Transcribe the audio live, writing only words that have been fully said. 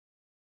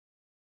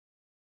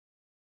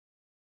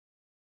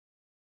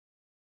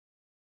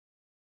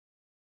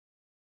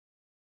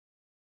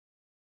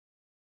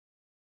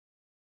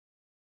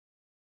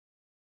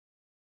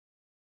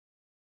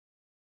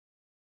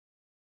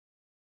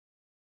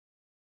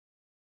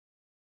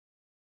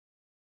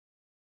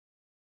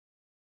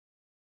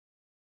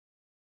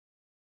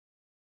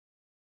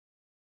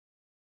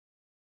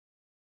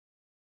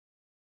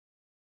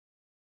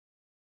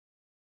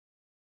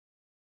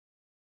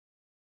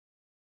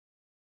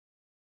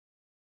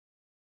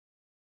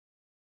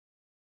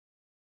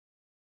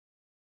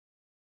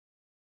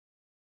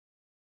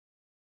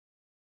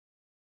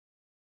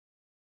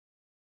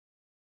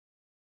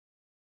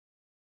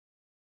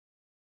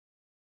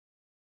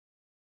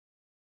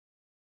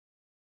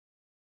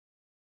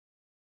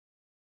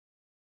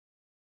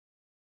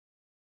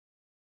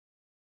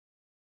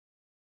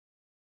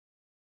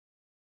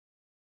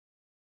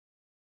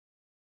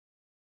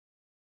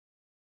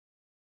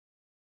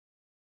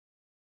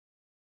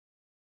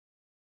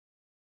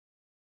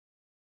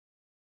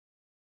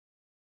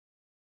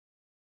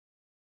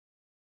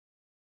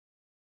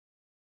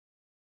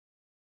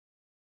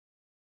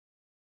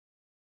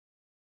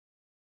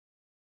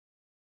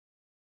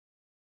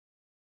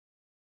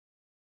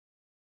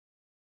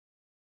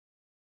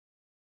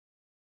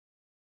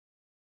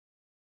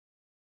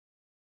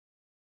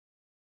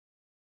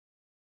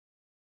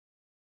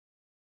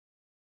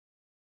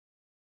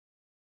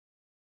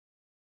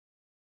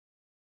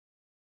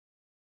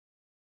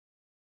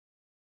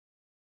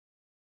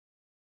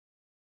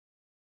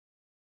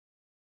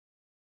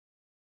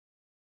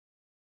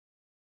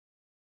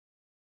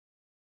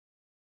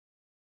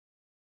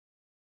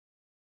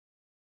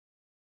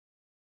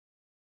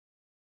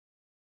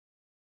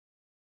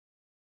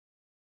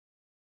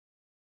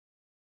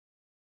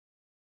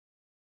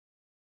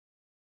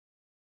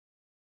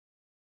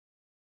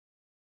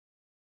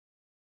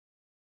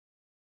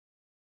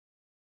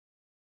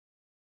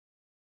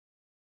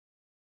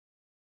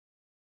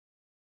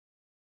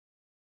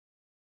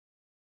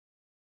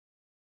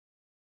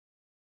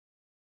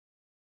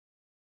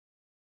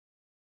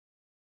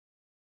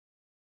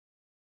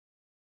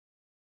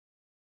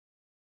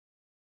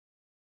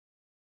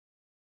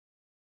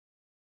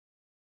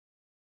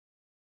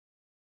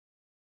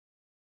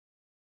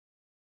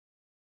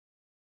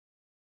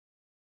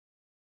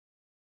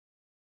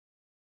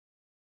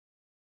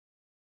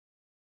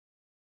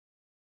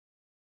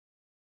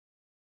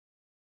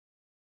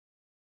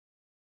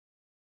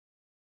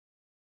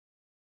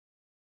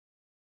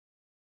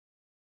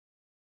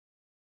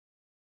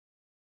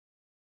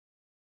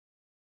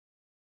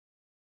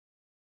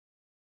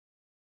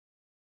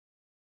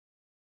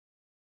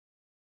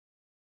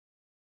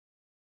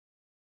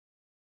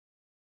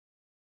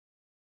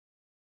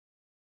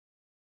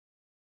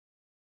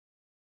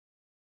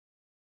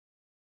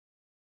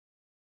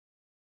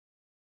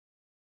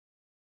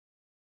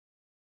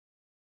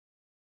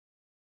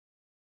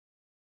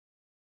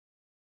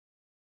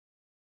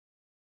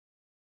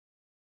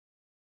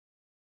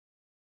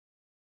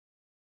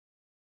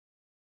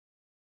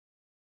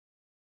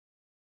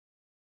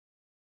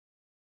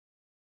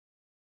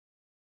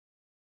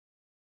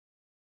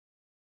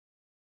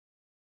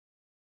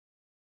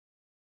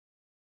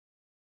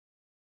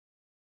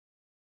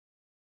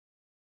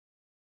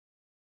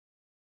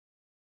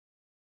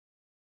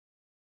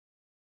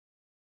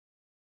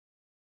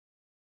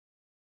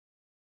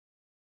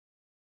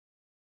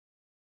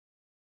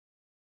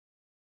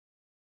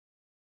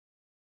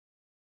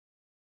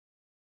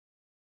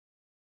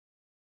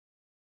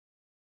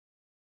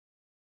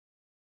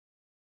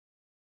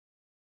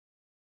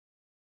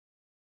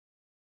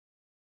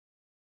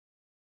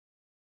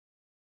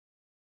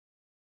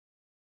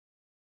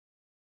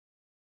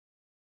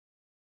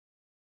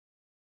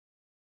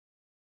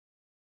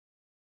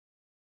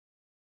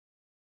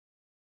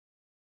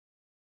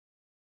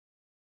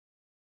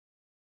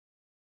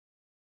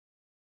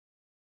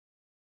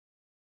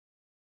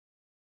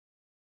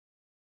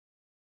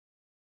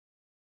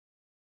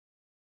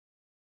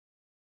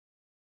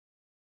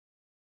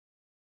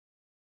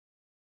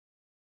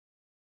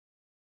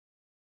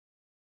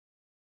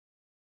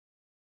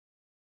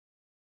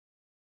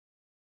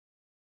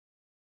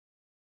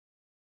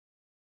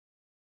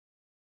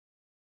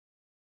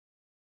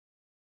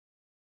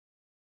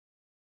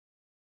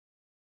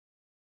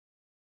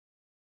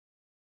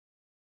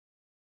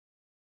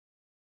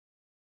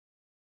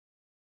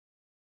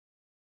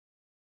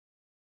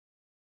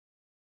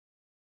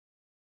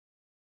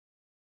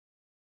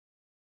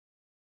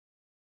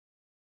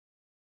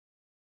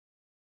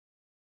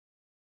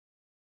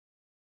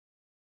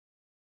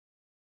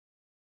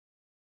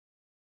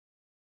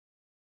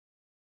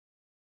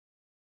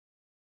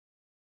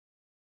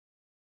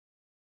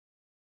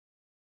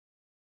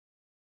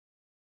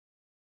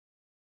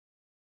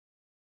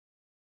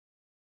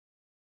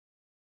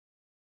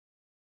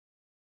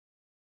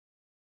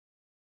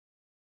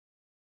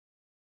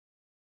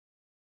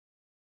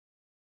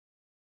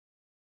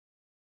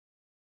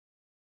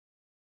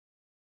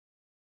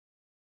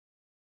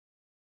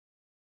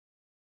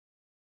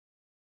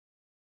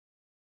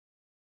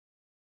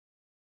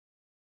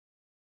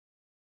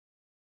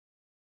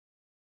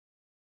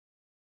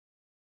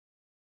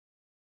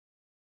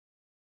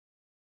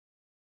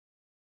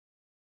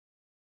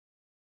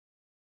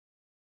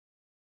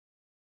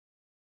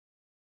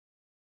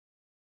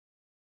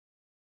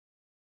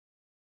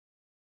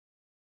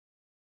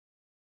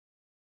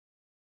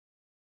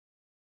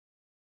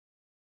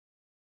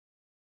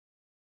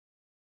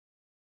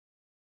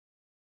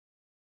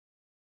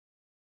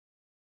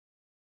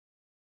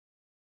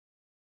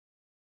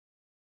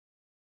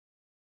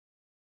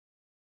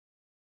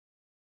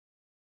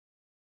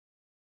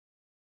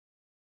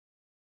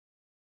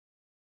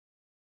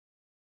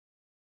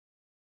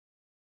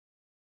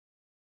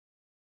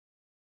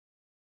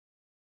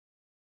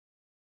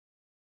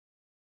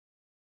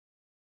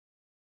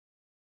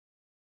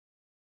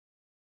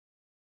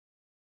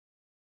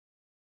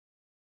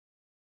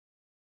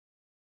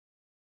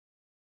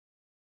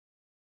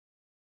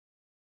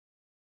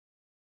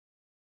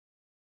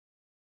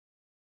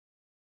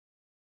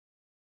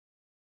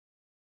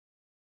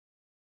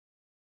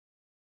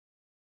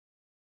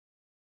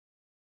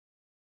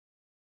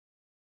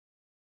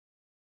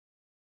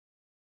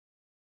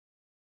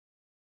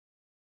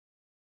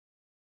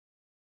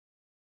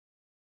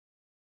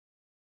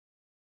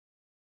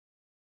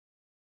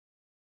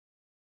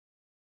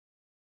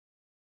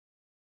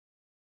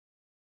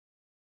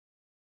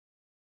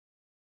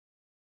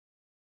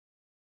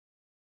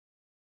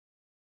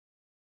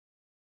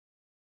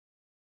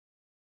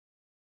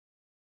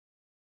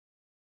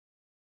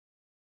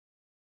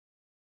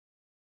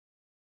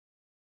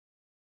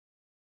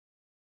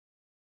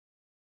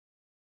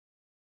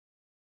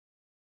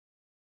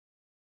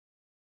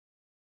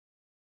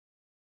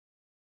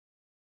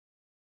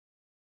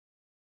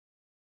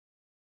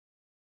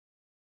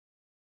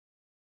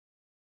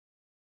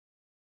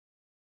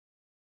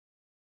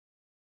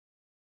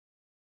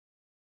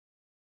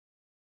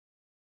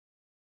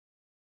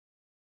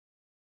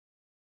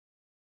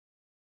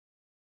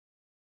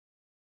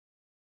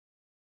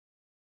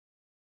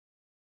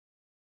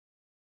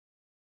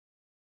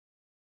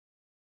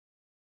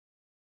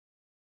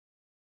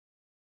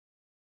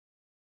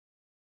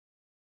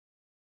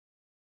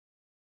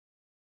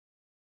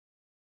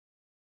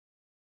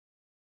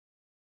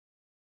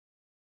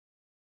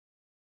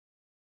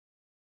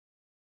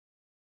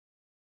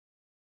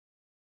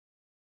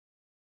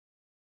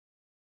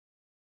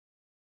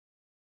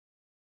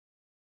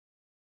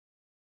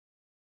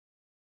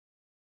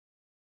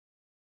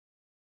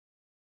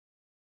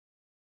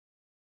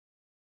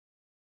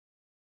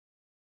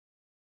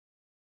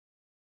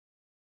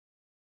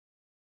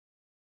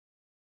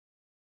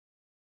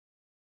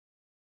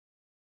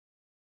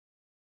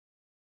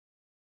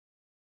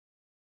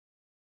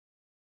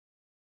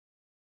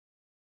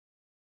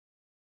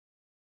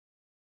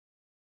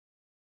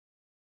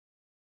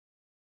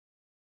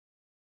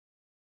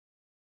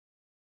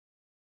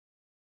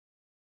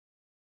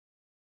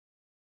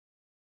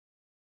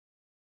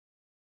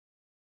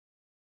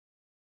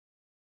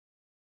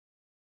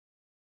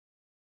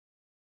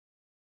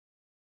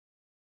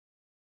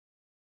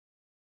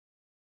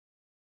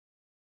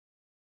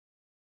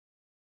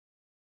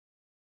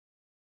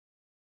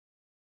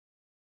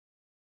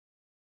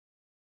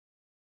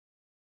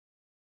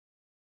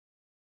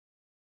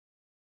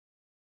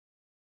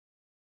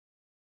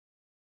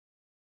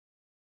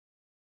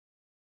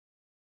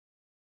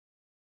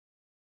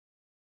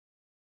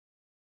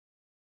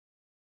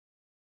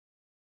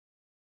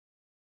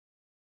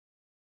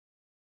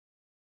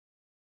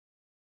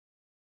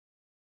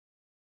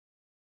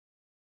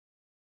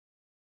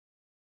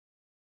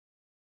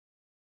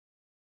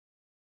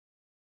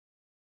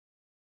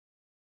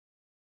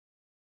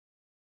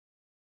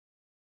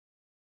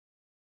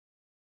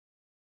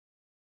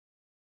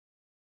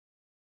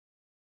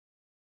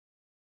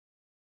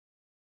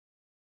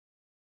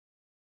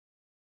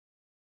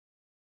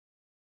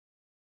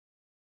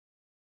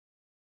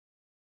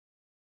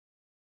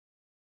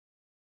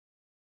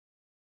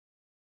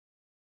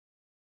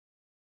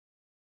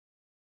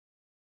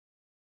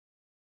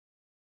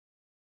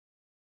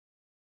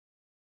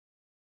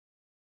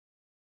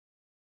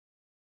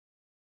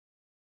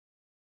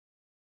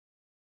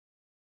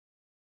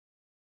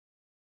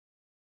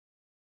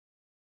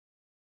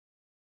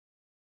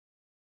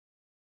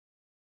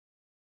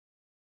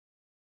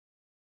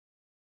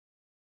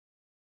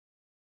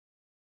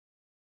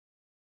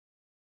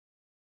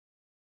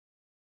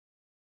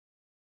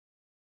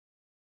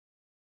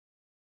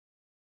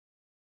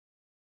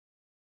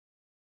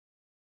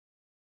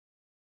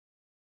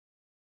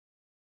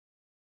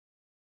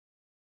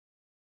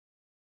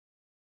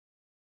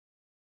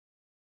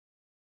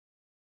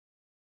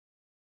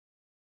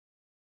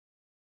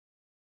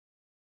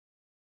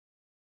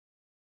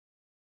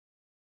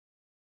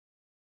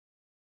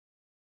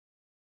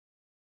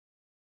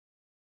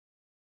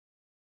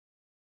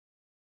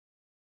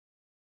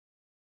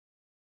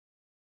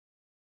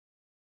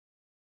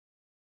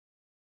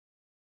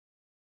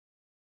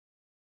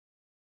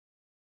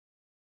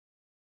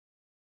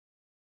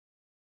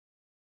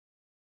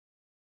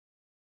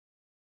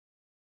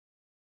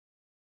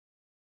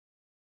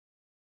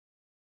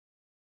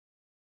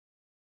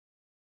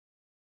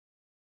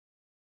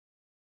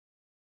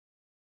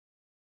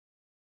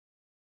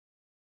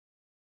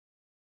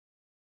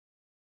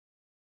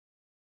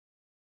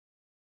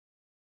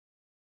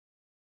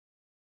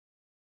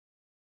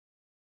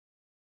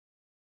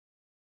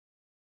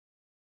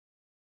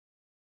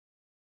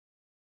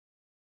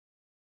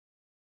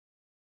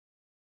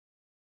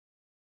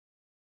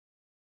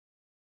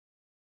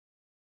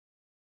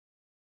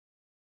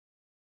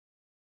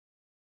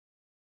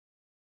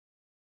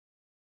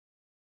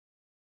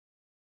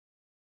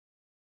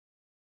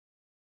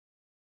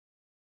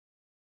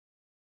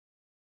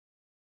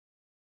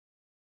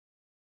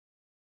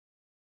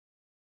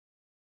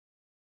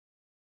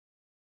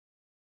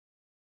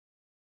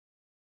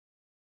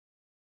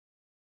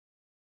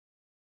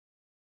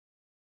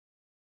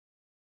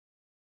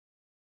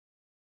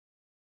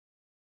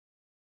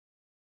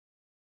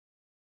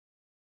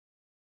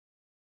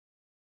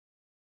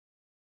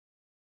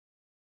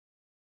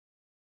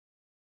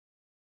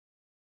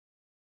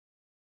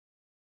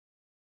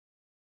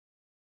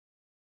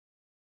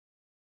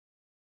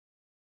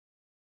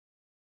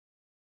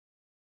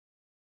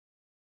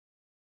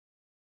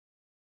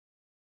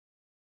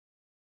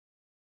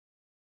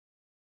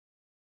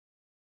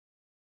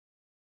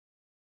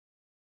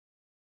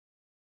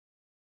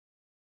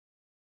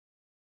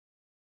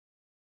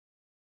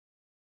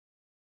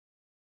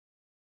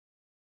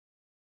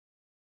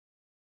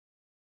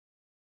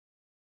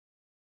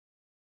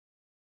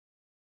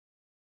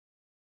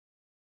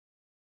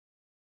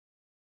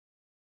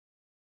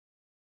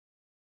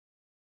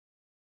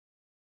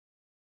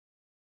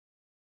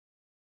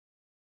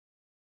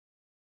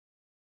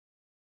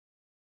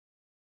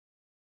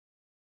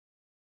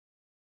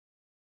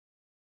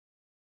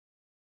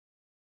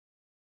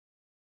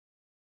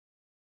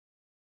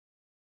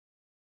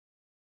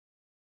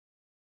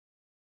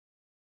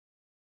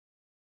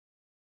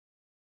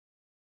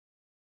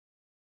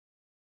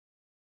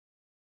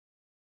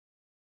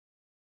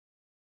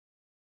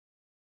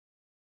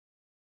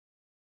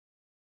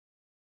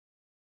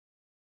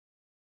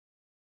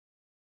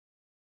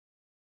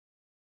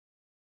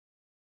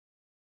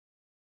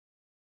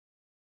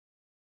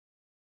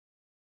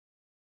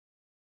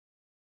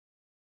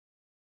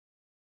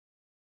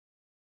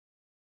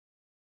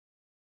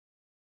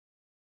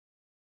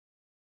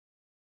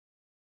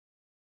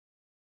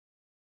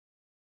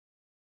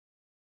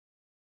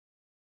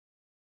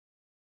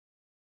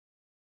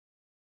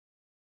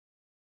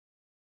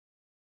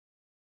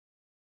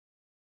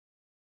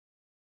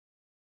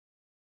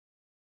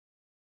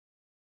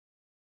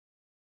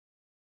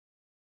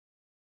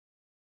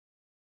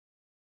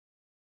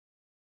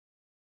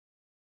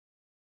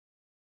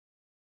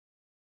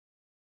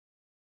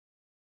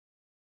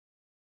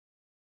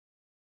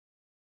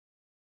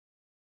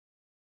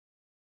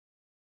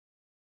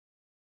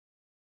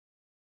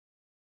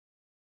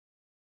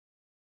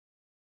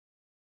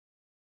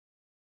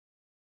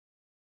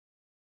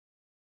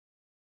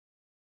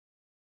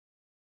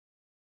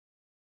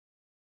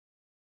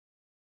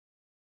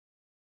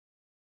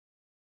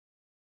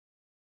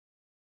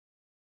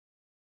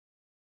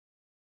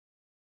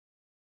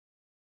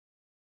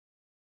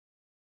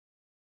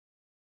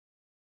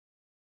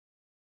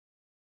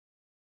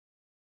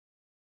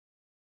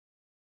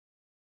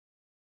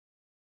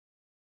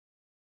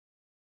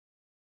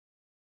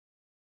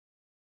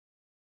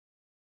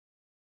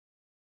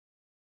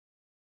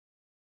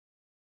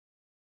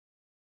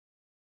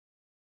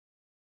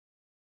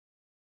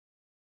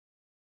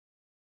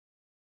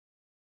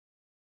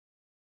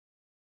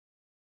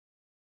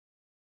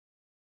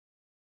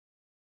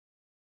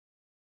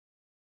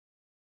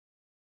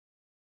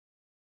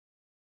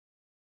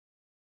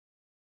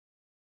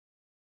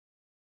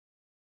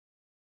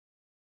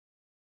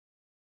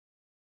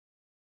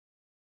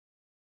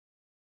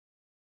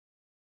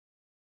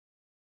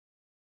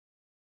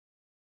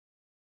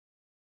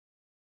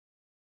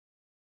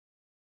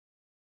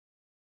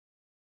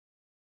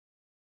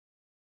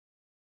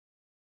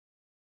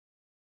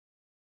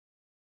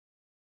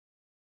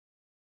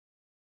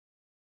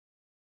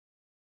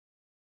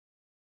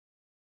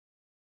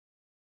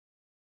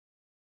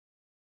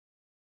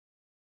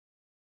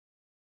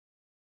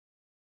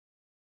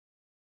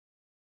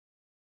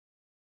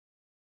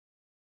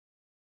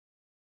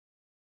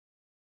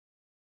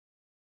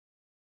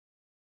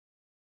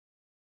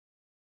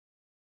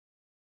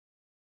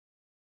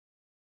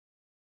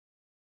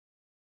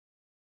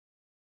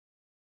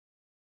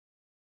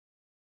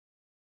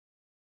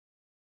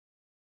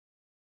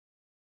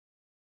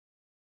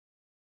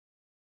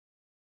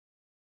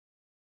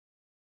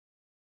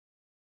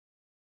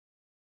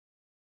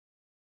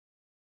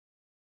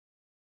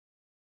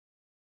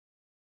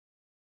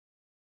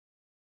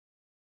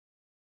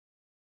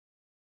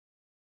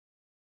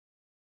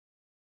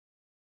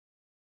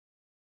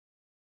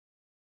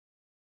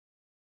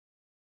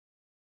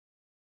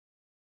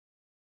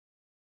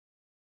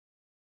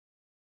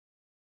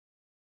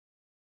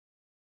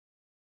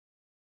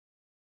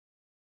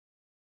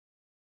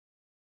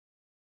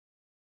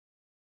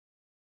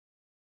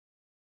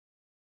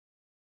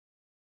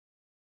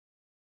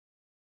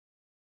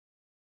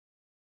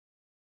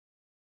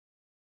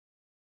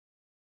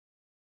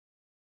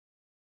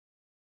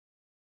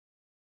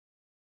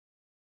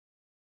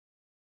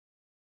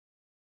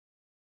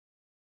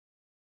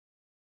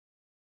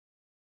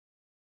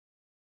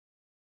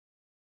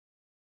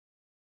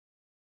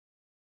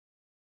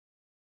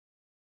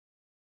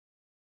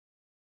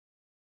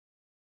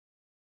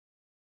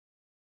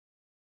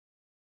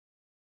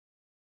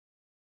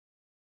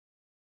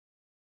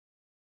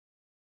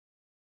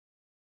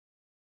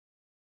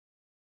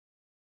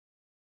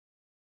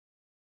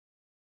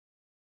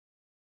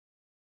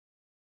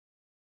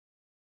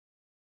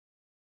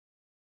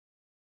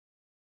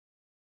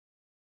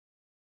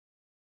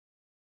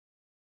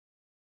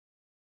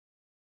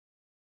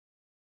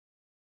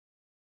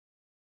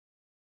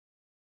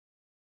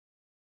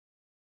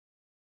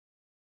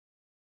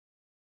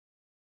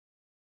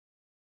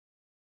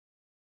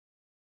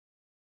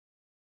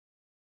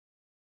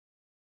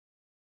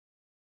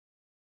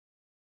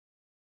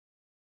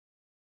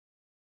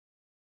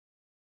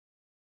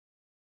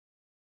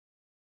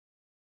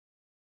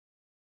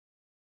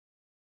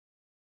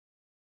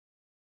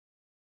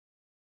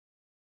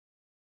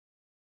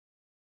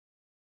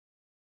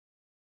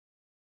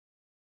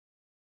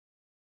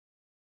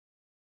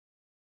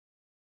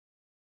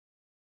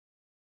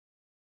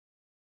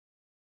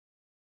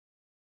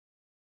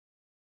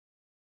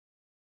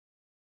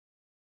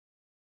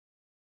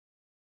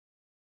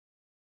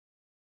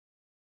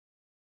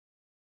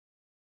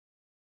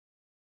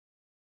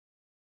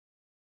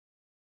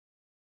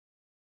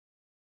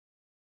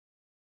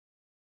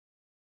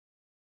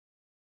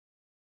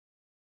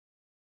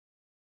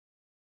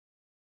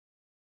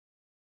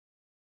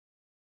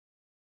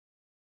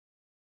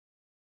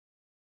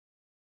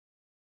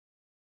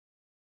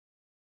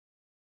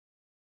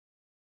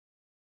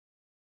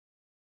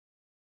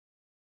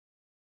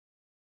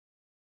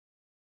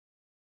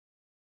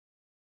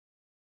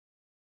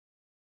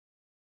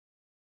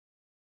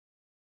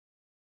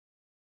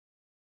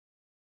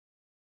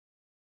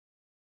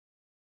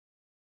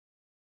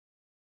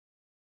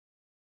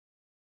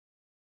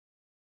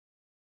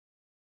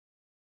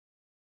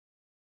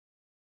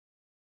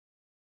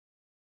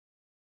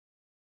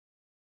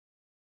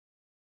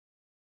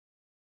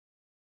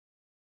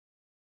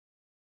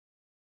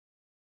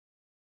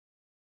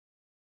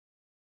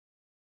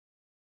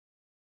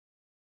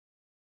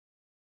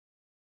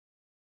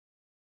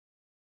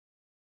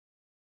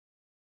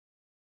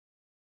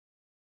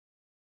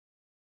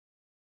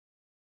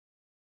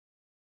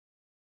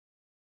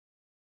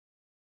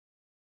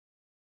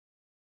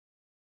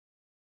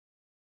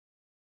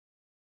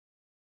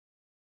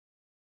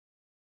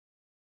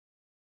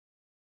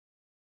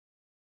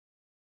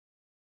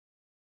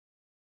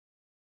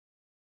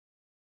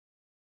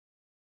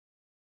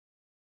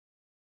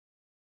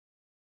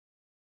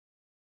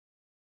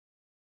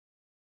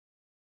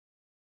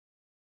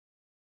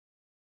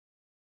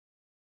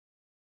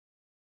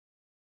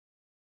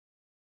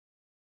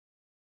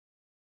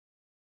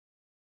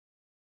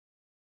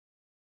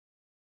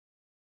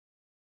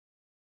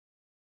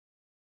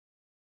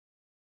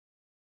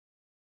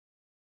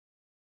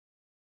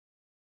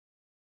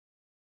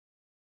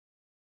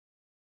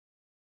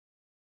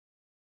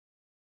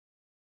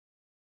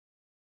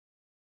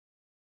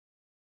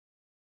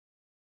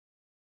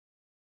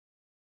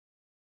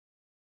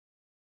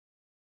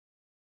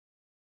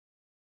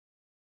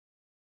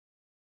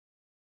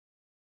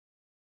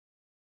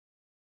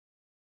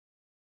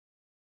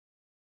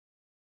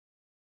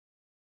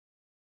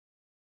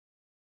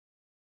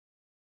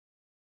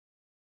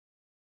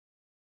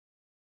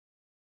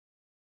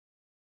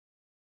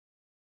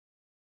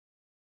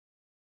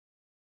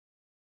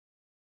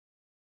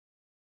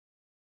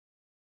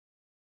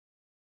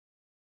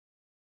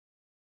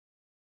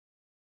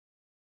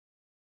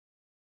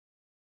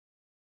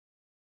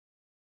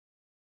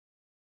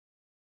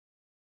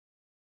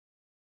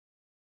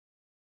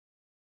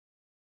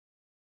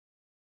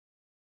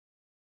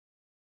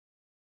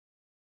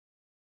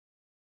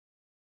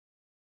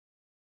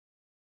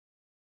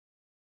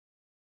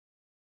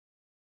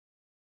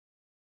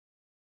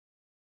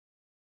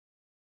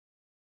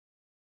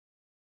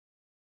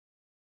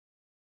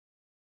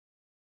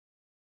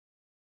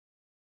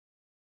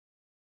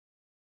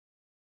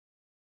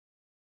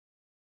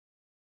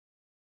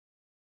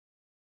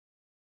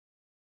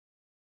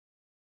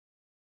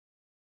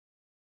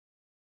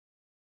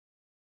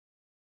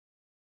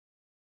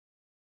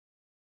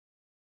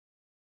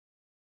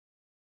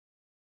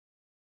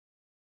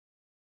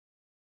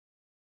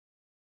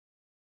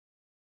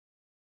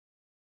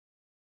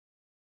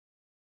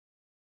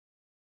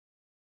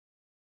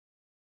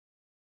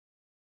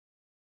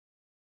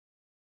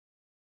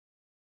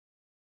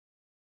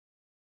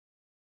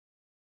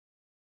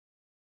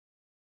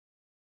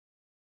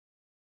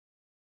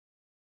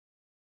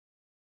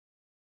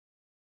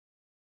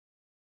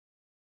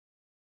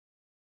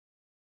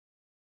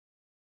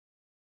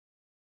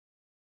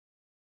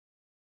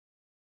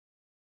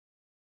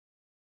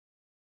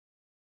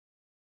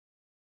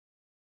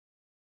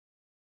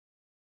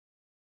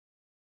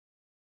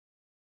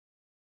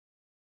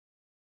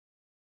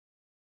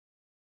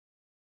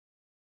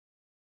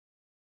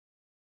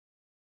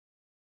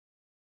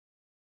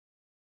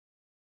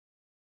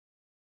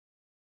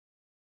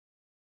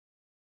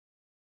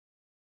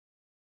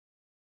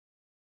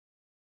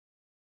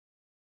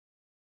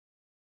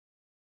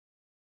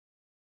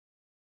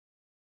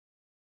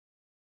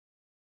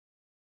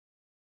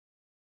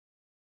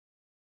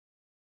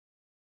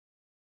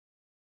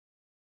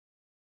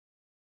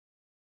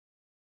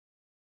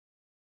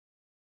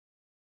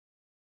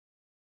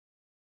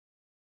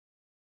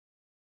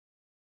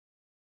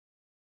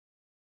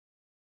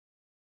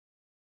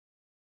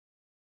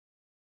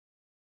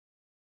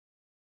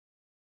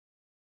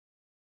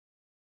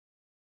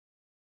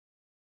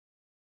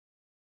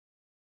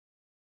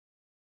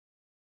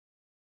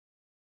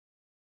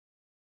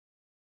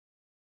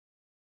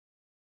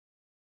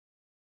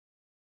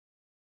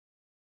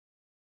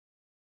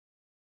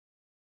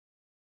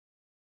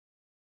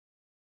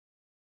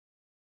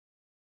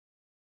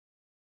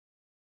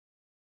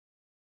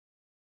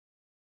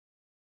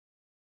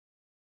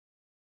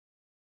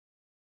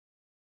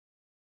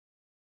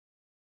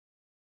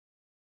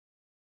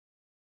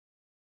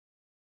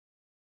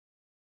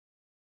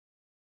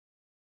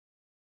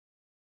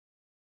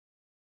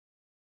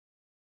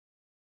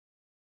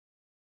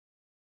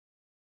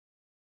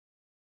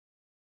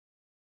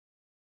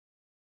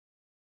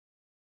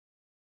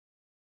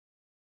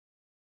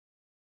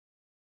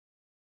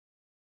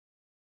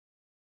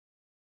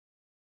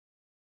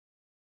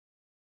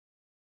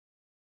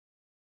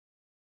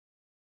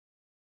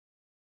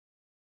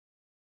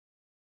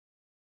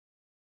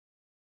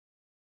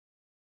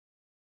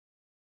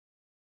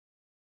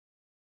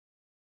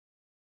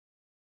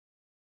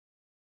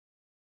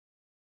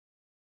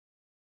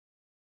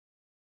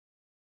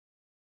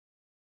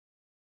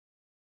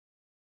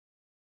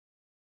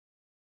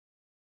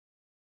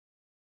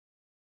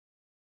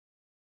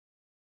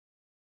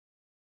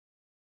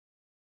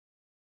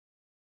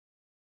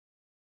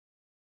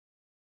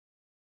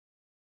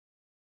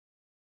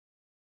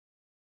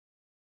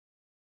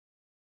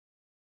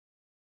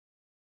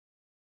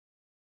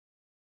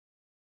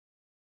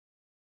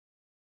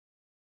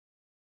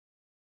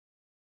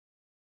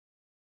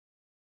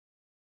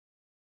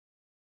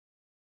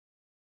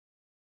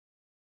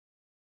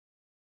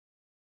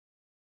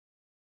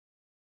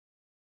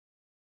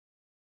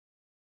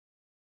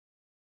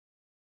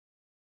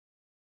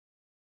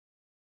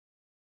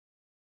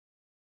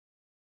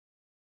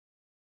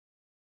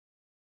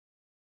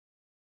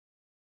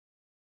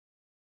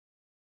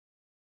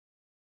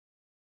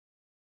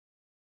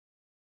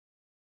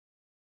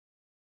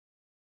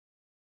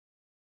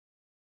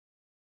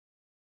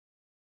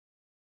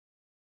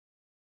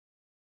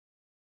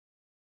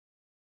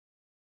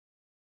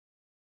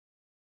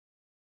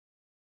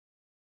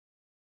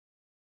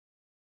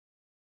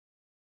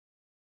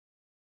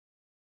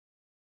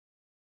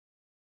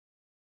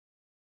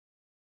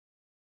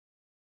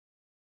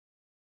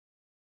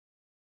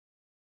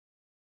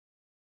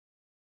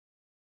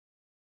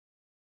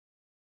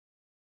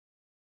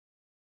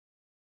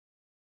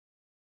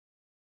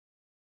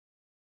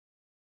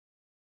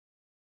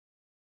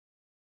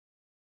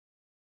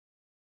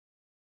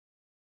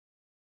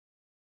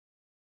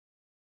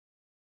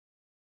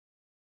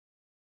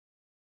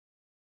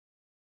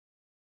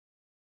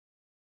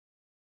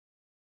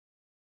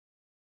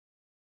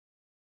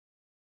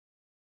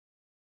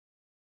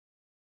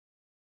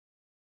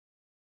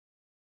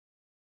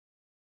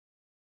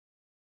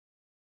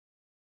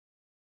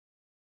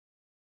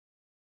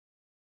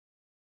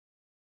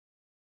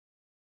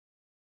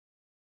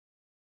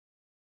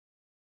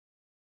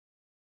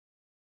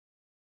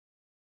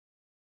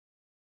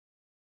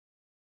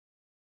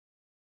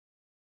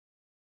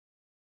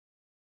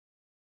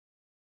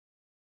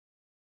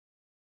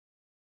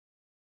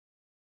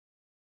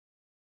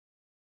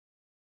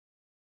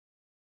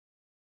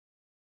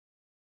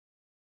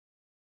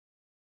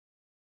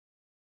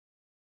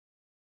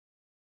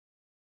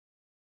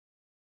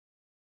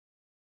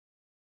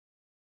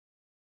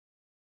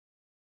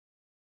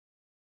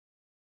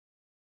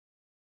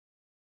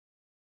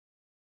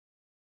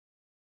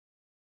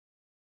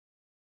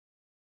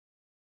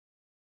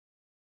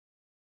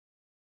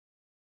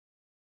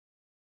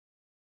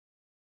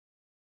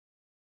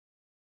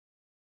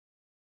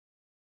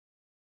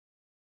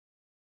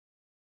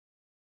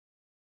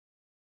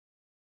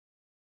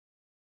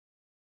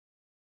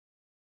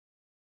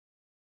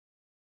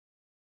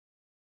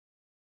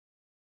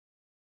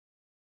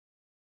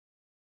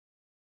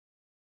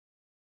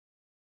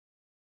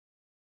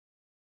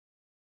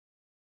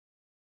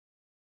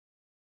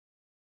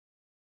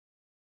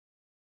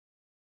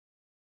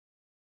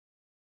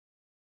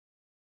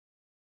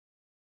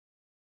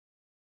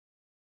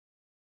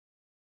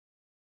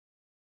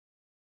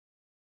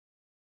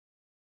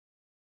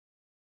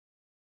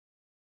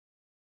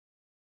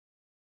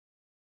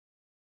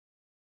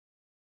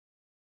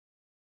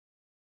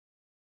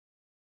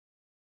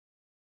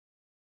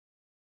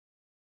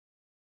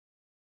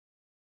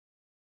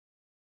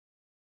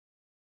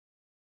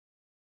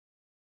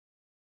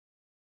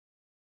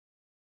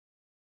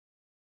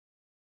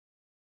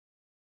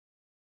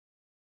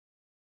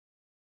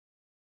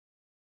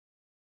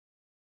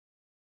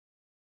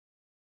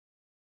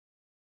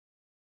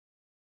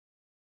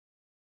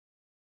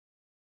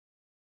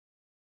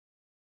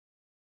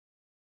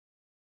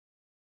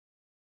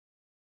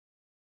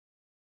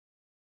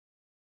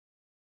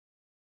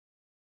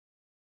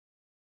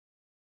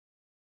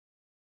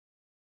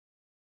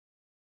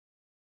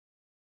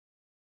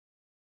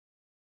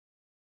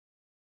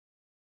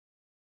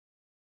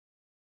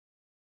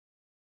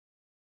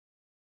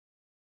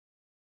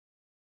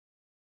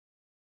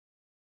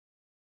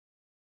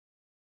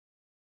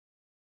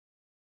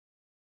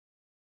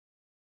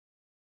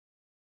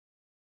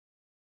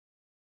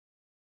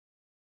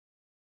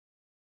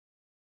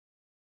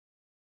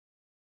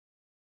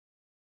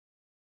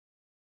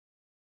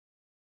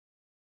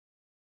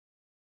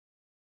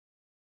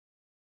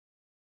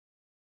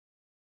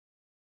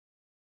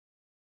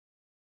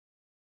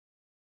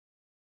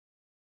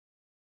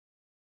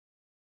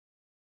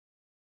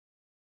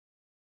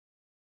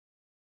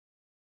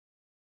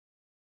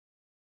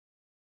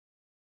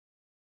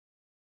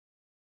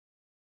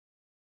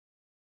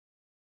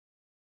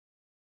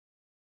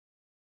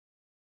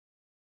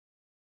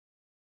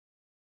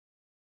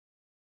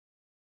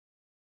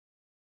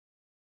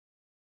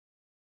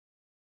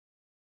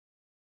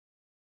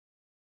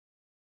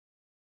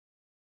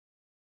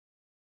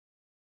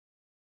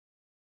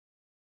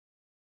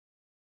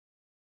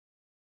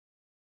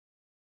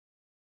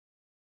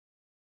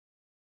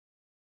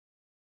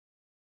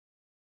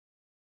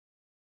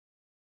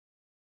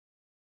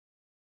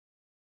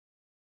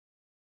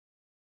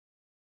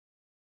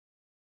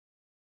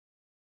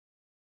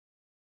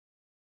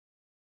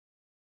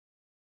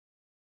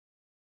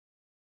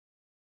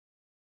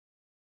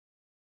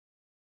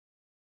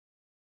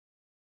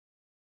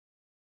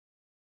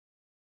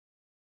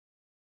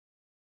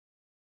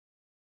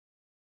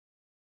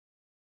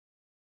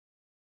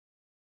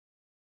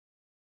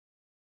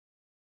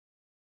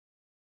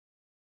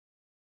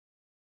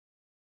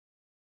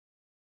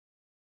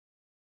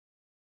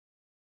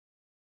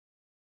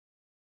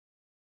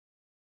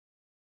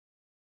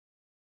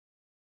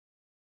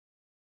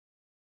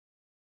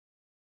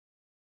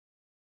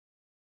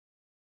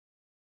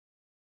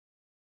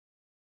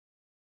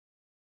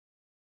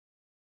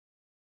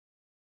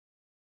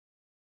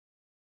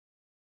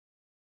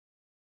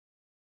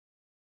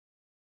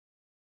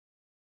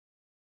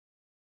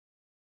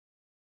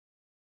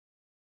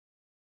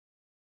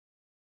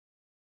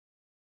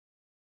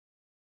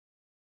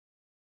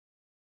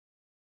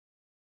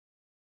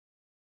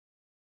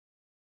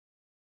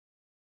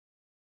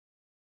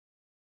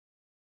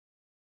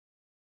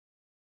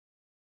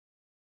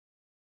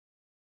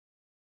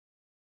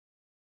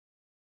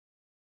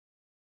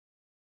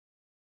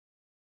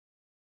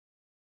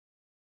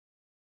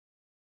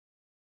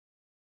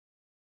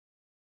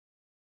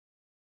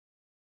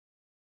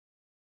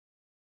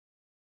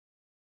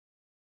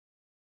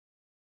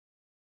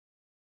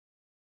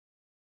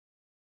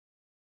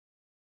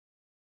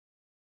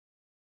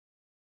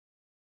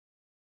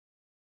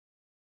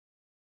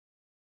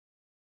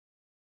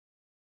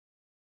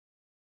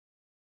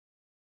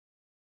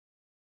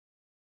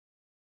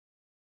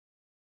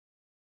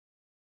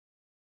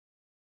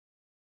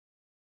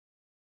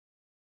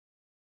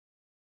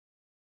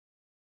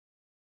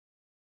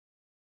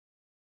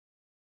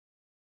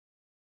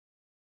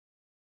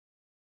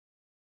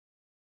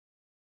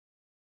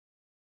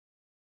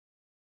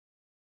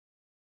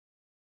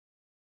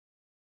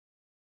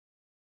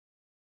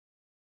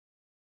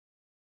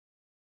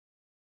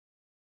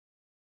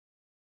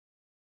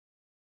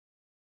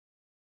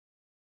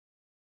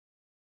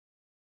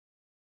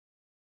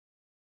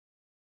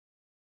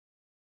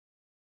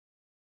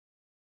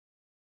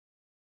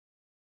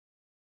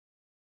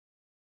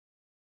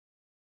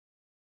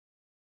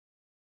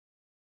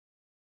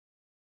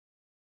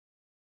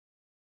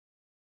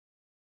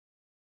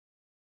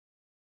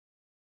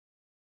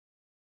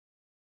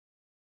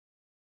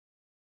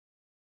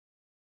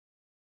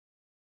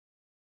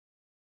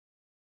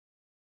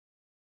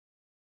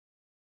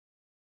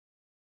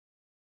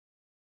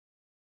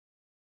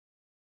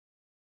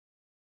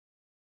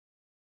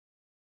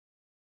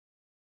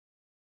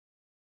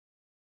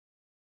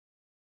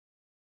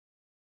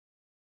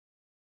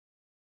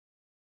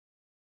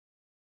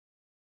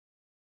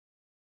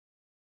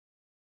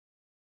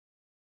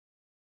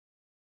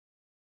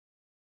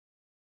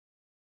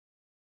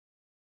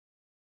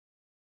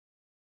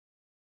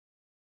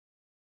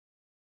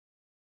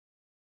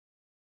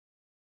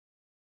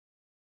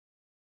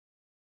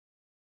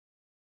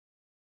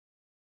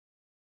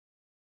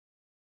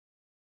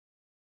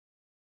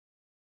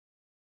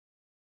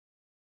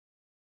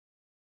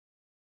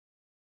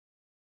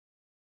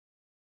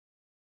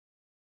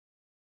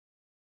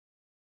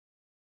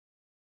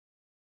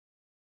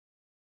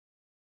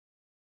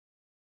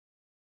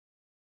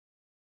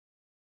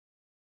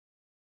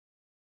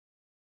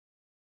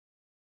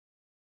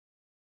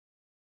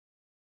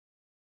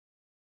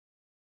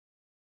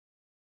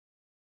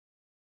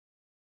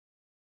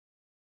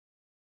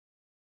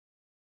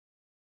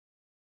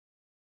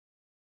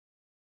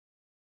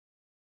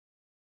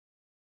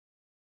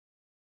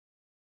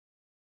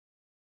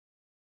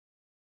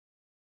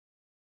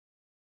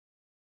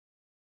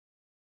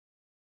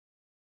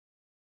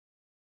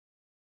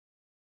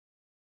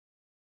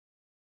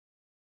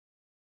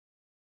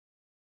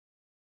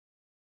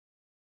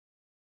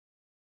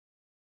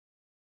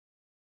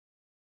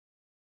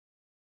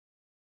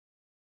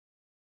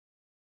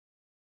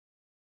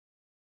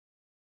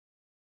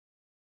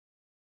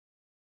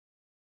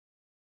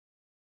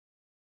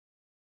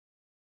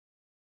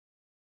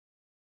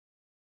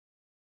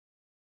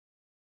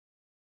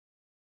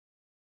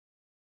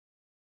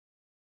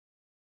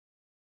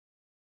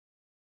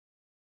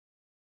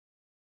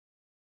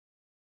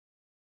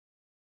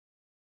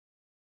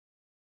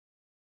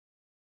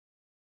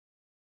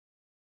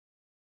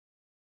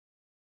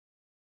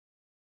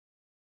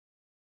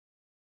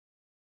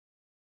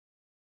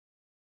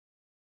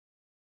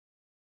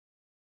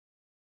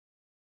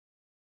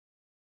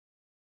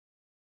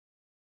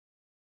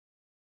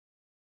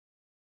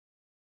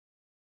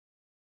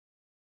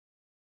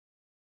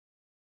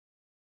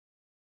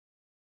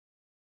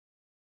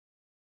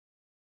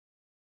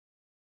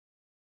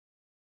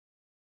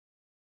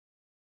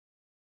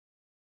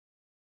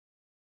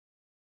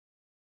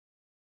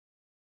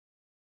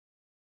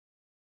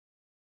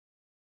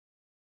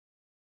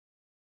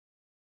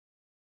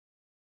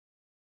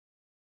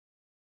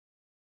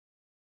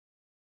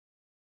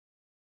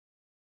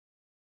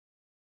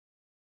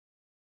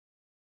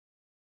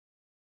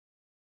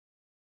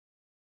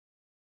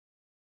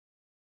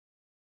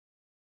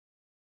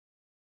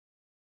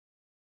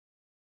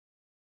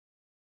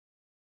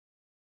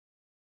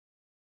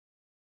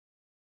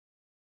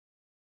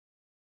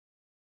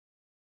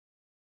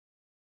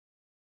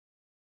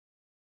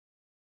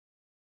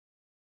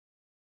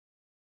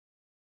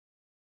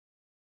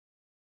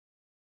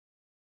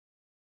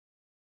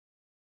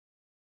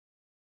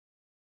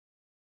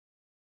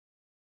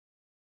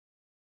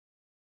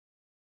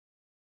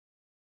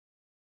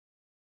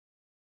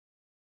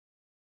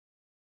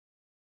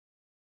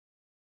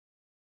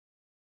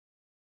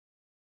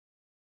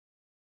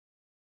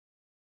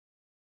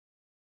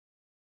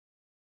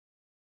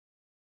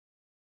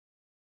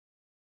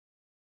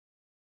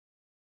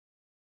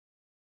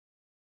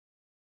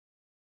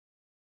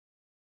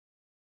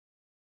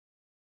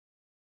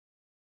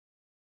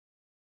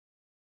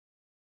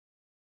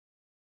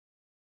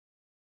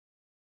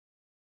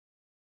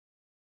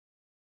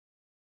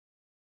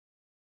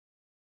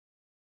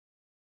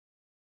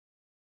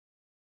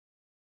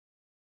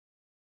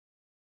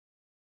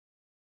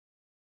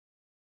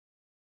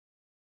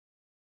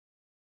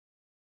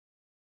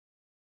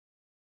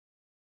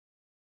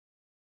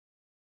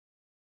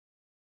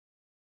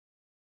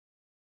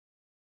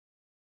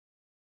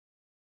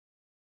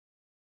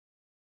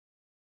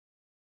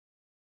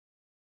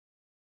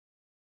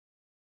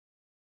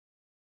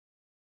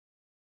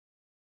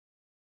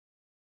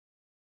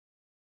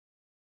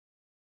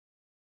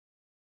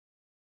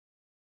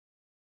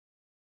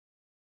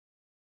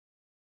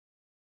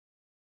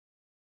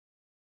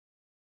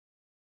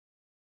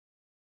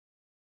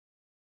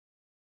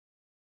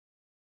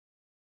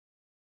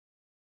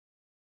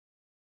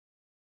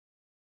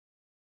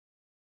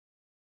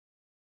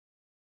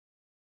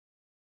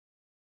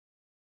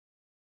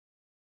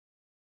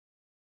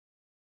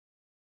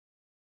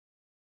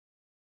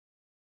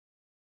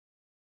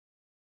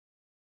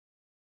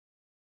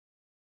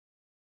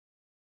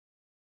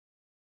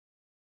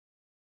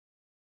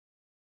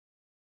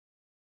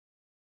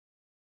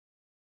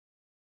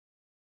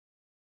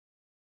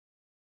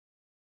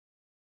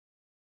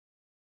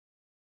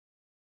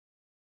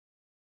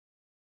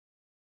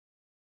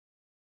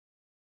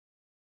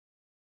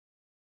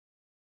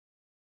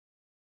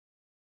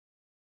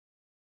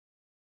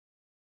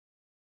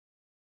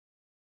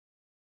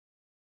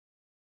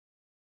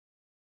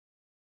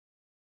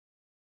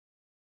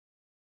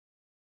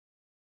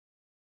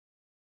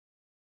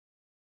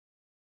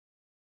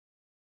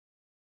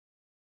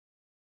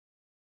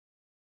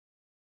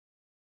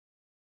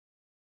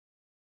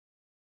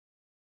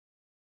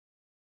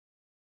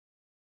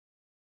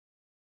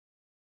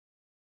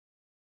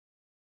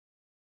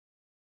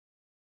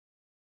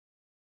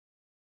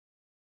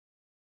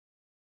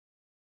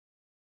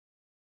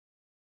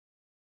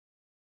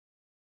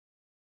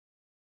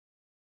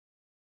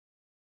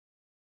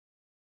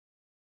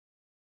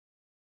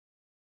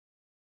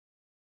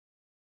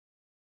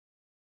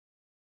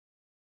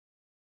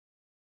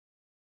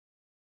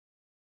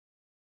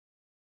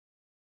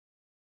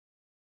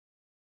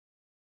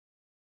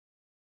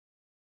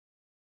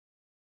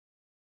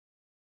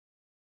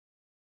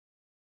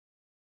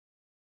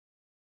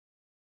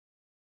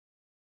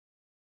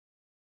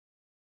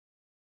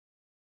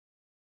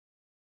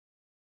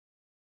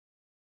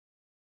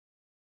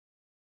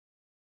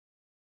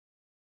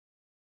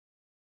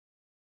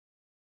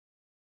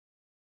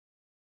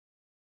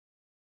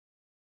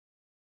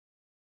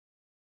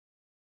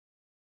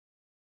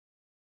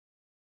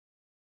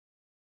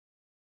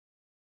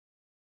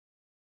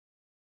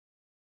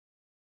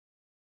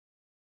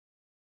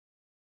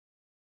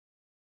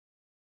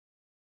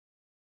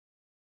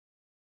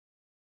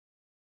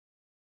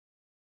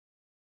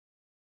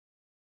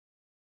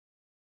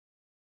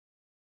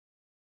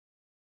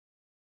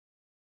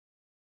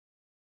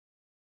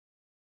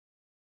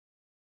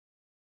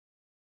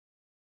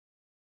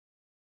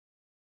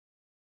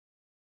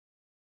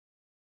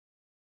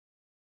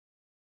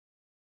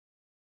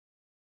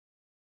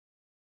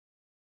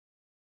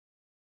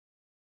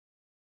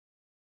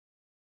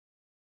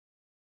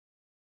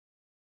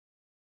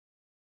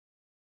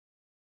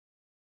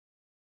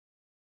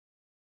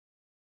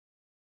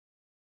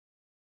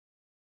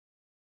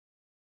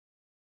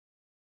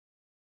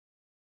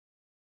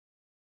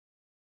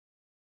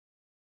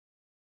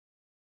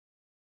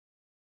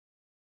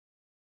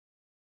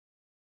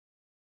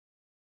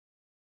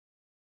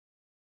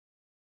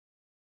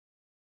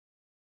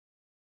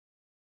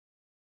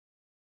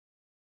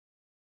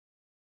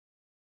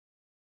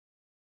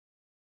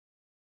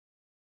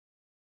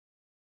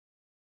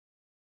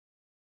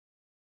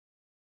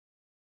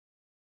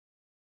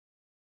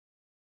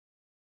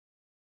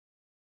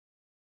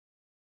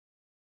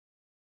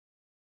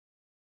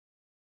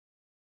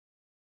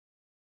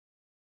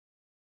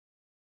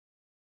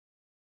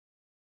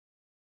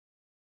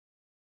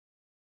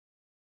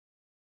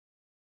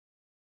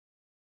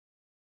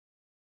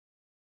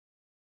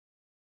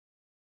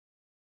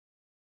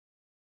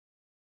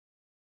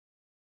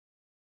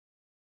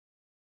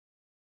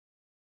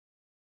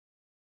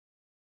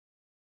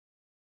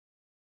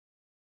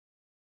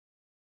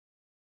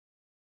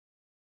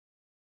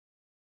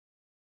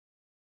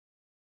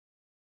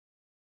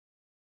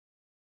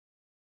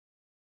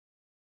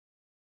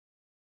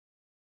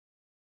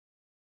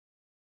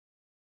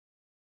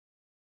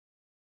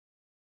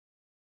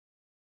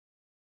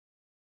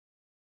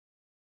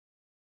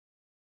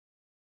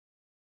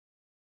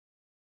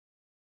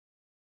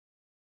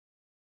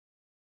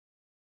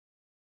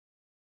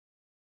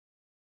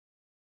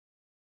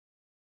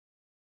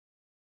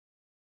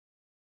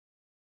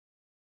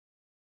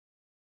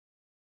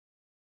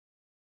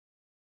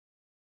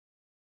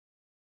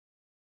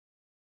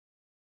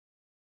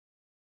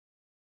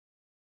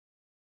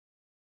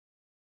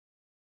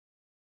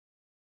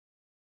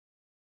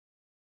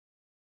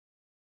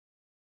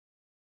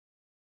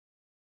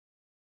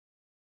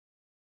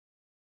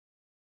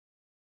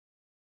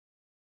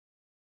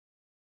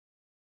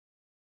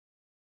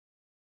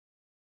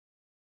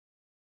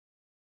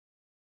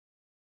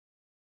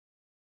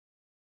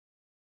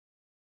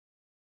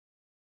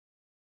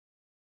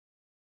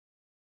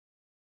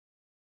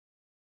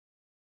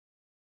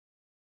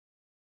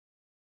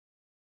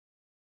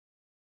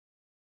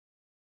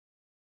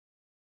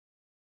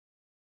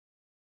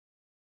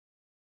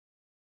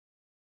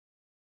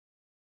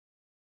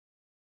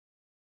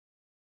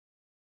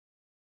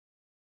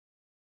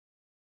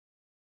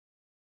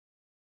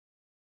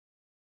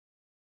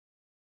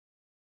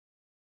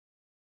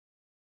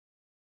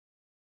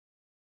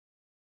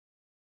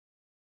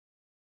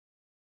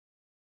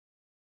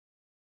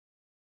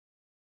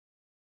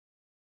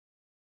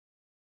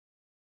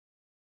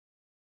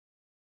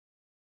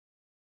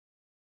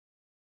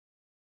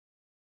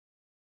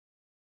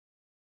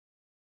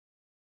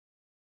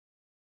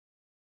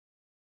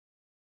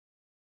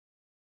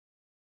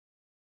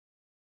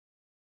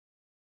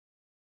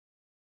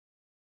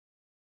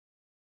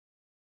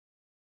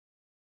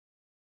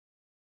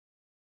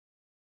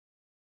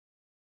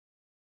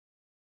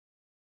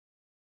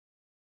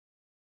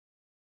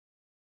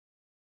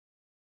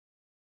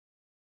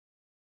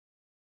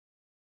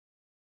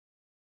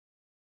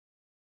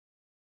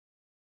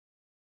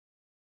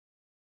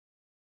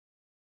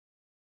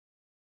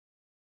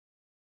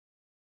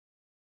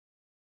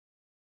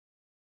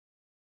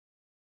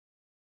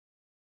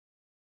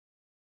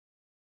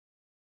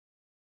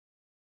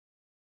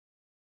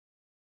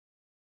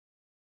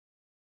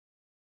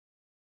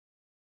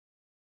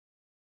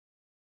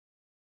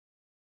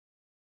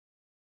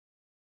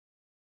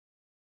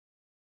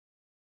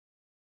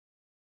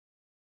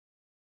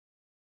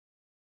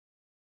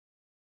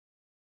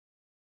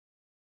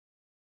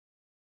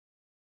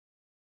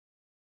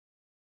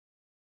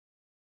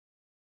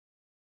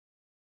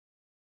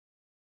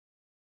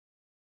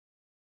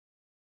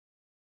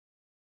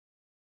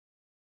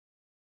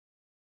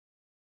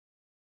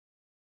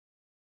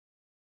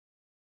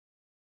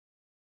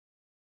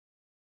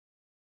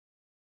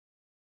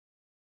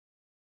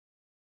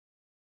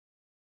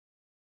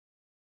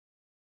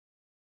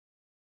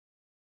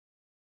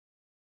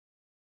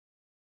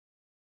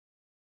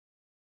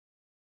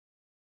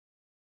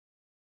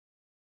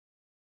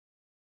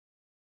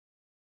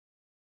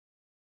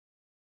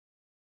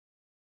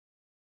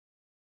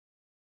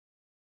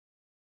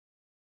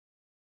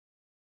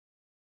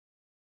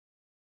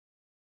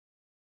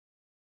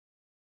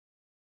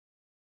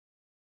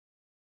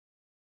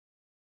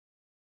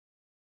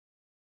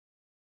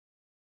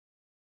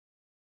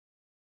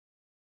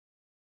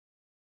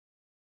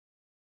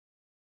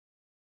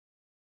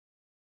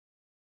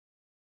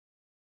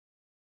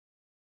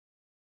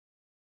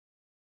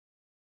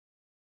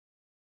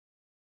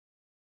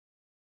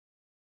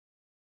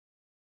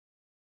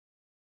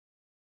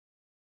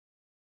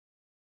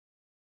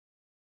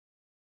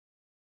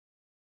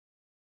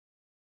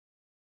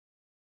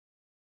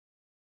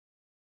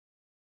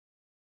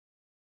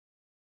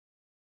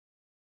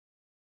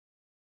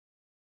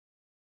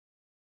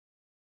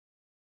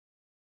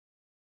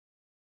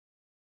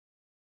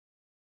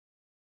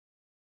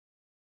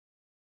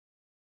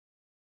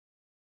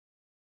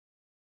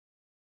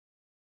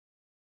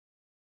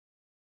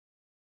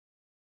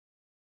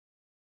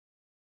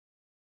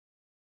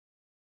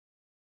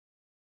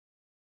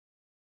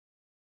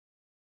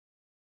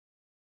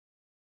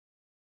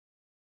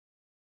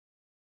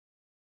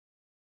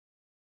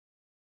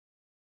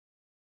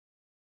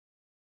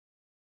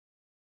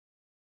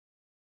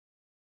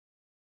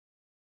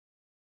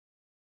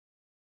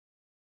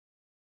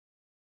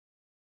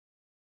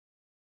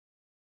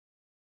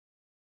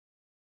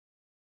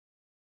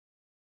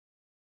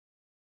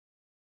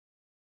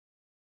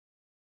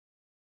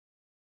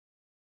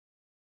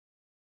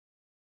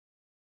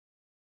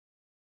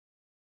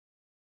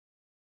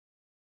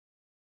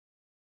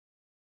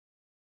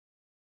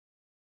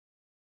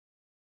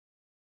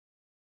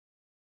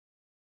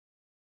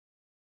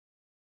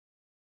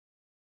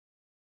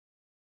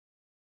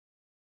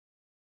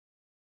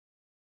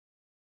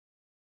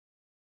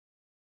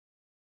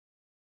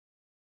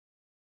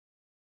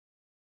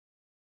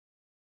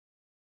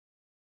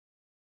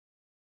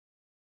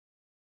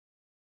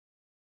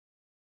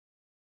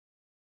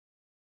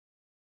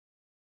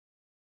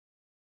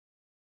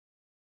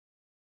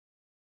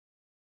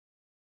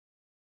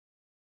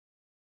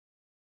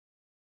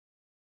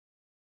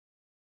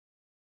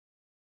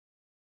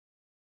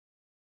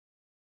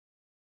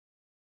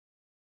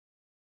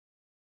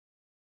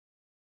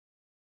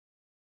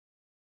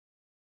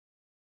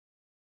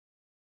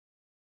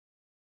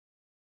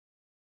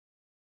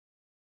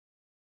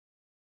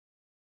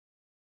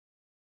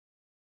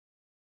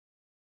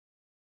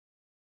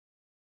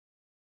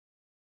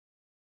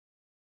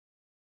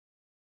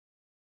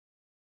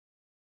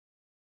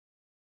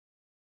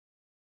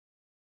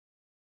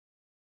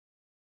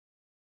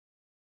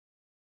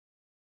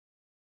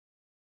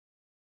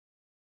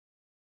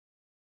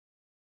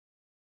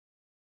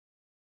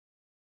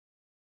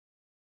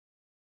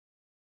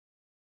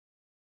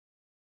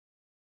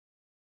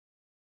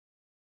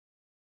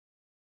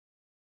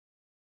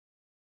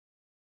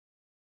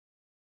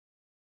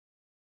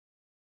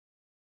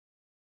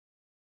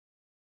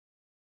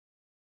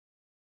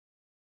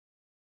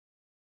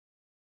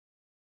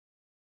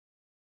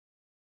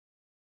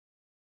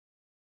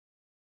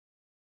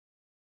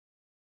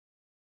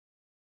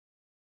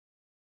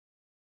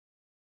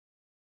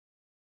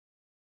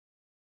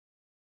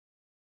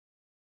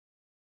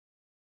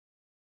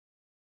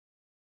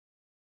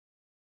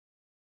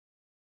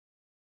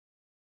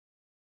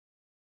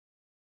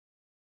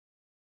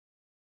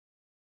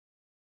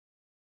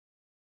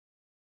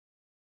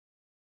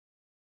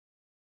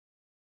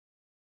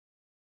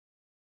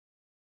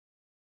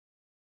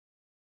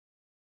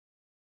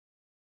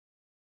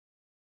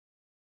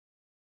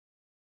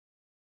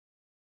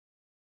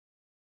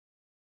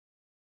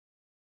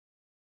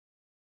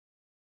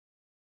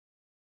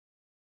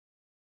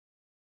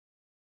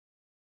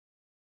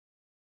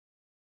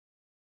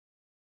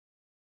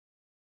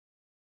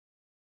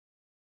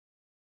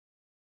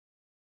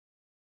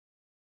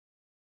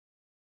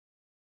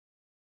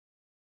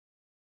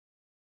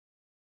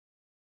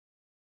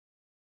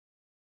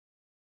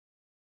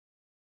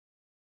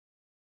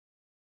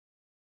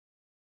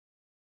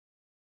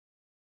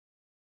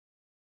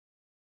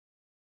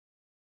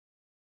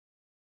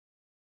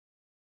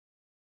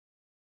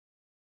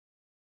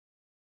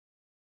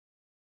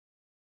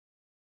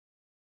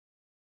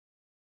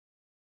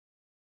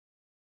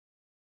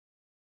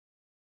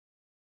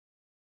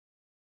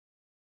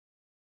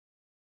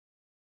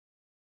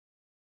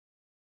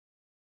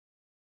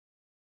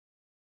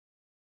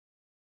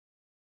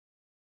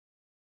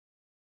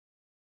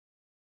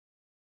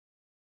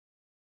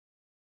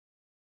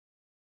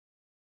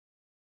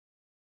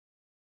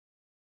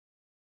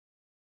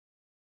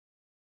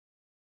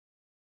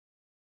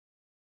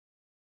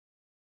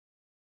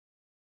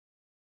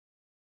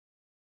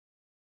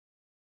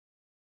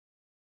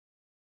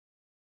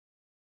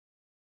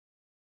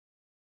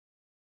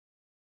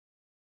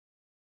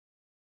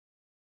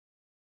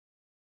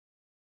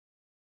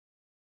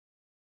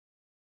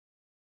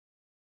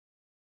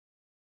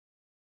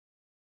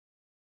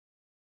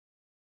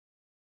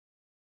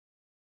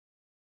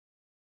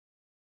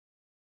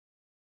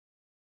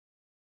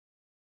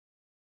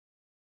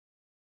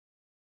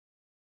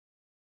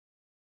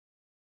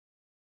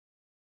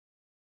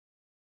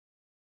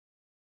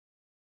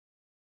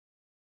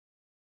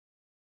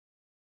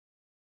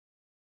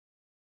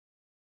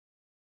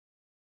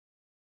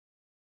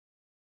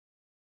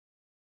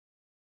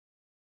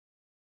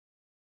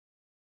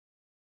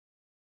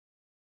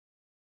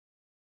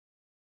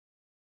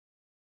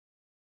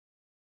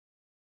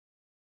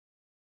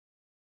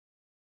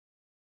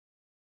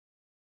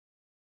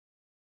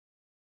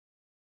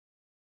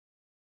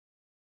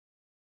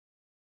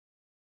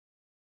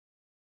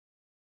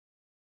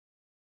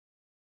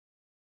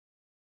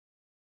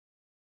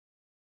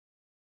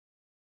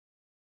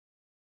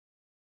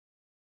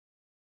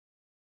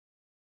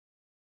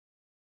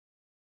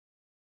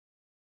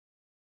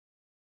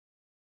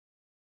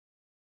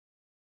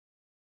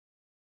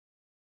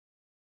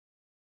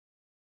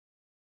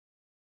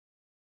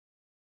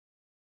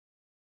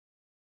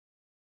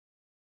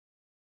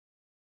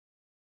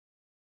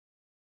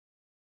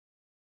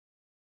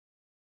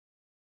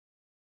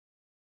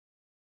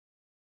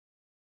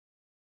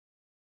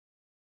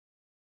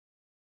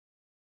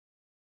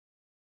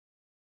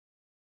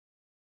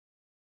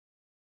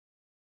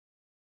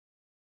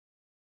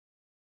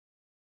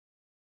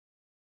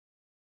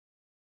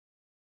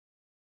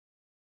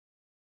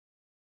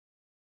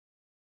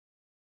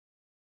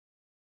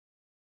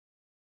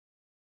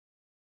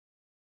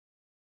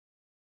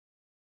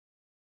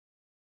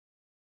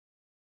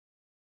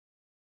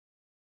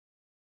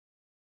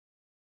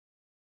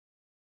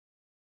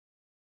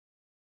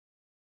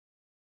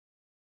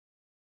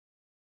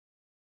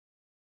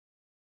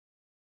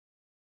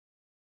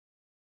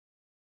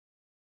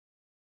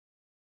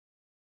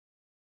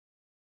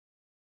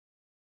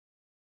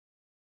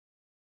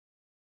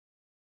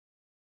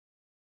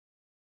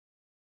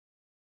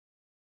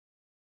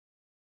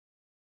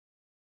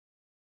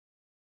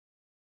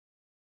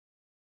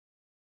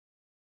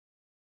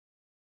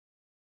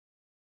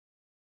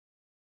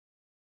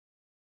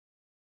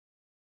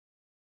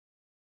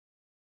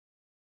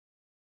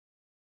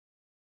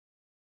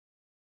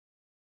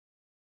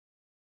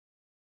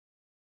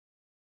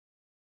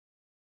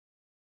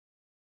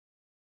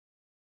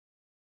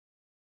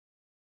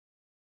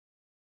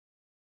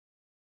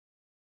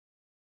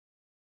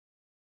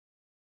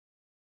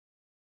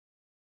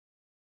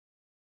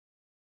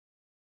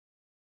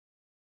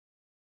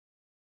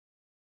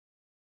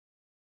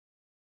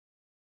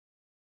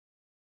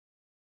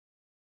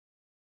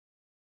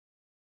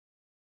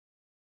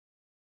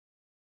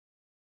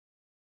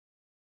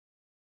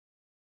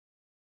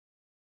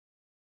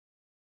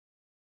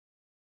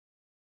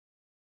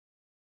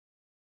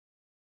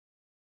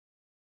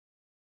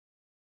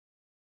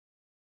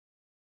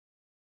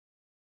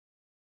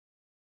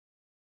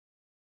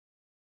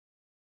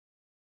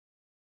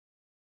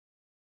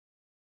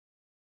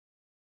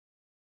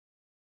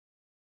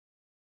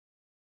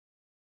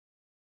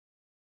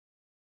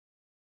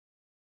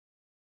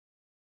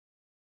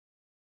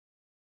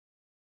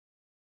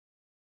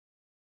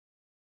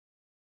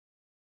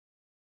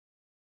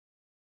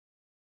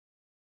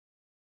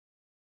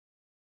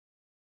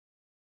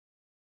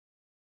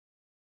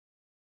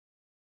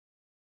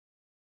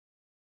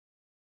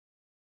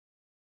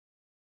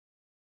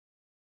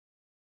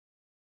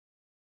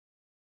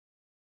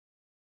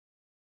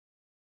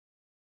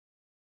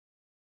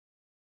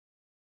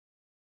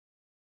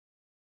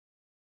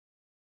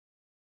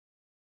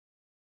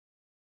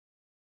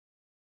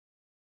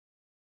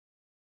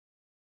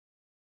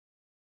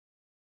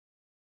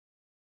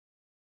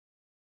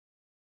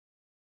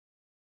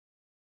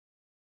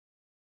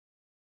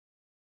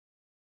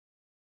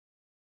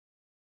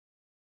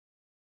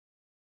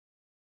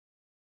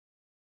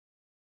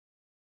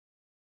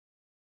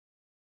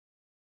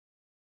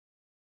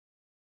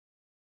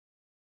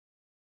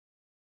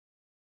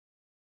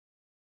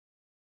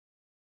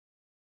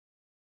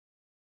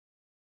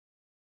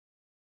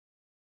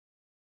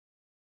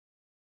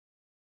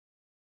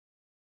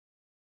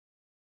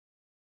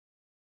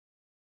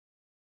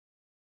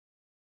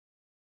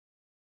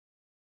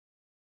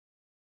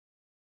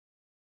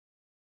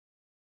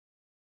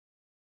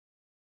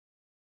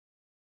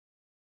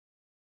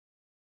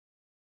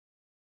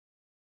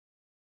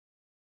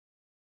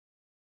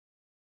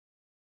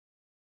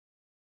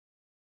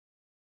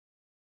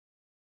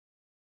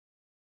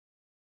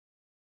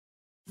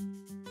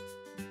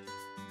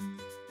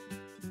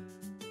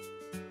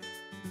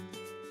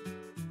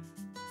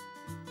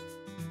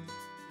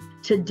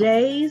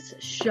Today's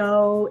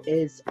show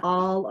is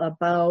all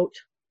about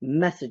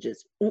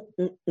messages.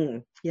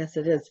 Yes,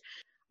 it is.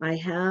 I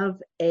have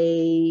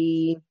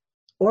a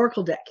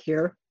oracle deck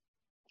here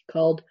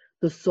called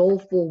The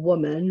Soulful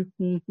Woman.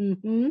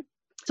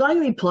 So I'm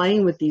going to be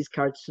playing with these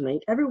cards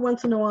tonight. Every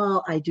once in a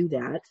while, I do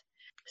that.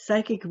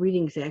 Psychic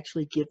readings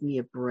actually give me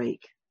a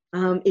break.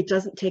 It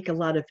doesn't take a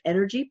lot of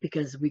energy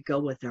because we go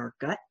with our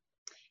gut.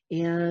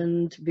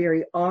 And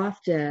very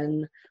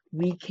often,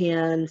 we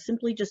can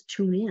simply just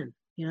tune in.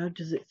 You know,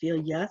 does it feel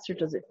yes or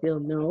does it feel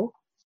no?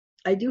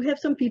 I do have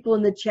some people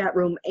in the chat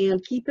room,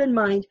 and keep in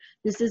mind,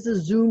 this is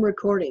a Zoom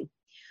recording.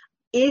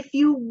 If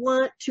you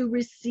want to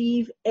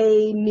receive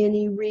a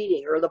mini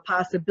reading or the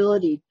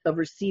possibility of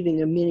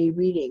receiving a mini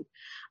reading,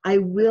 I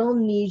will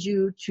need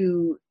you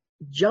to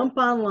jump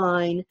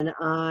online and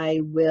I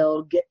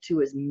will get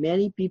to as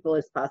many people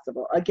as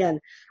possible. Again,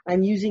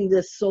 I'm using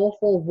this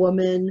Soulful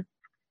Woman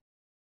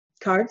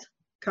card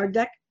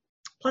deck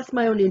plus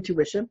my own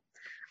intuition.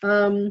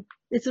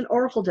 It's an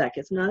oracle deck.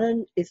 It's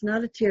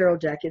not a tarot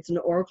deck. It's an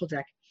oracle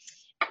deck.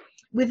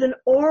 With an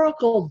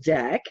oracle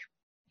deck,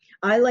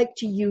 I like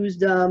to use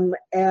them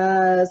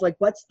as like,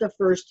 what's the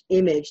first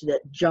image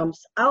that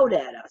jumps out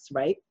at us,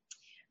 right?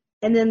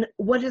 And then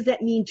what does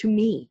that mean to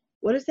me?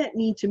 What does that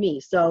mean to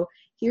me? So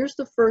here's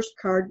the first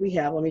card we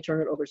have. Let me turn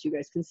it over so you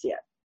guys can see it.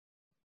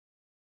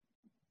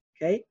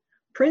 Okay.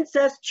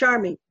 Princess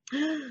Charming.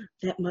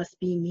 That must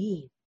be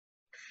me.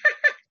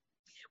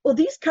 Well,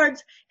 these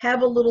cards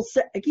have a little,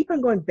 I keep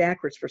on going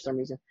backwards for some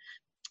reason.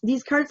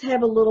 These cards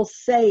have a little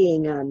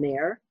saying on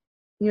there.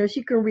 You know, so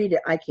you can read it.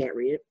 I can't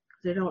read it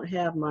because I don't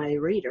have my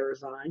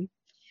readers on.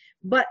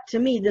 But to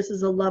me, this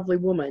is a lovely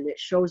woman. It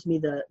shows me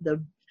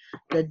the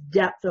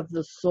depth of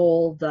the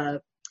soul.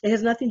 It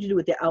has nothing to do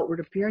with the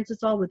outward appearance.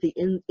 It's all with the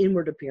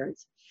inward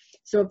appearance.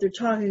 So if they're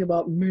talking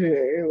about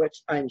me,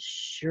 which I'm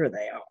sure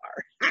they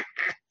are,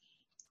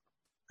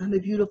 I'm a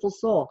beautiful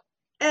soul,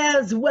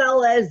 as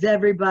well as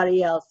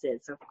everybody else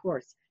is, of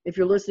course. If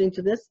you're listening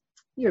to this,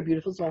 you're a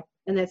beautiful soul,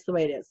 and that's the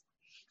way it is.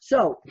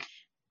 So,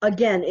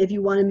 again, if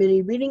you want a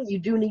mini reading, you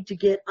do need to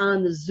get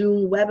on the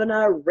Zoom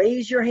webinar.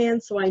 Raise your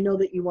hand so I know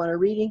that you want a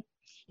reading.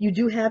 You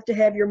do have to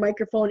have your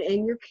microphone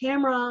and your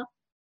camera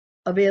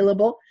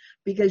available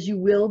because you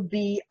will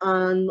be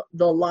on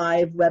the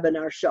live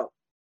webinar show.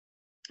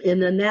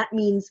 And then that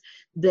means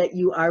that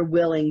you are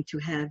willing to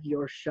have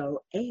your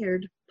show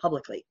aired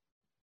publicly.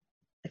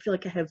 I feel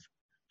like I have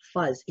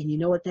fuzz, and you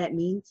know what that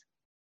means?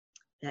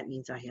 That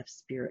means I have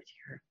spirit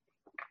here.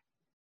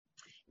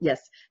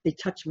 Yes, they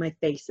touch my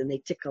face and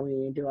they tickle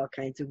me and do all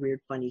kinds of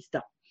weird, funny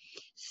stuff.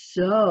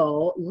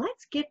 So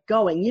let's get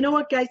going. You know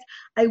what, guys?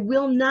 I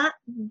will not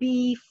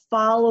be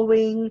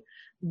following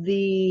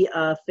the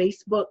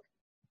Facebook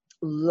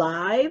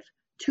Live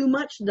too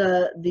much,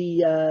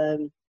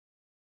 the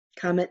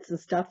comments and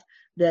stuff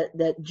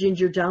that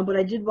ginger down, but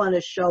I did want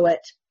to show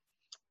it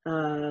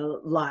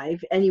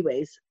live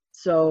anyways.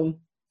 So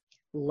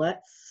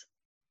let's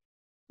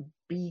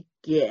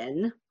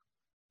begin.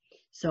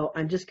 So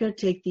I'm just going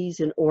to take these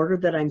in order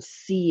that I'm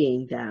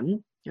seeing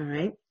them. All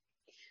right.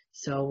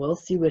 So we'll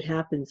see what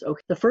happens.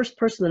 Okay. The first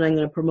person that I'm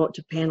going to promote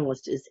to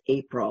panelist is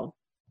April.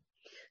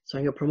 So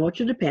I'm going to promote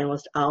you to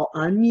panelist. I'll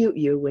unmute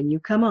you when you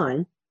come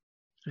on.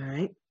 All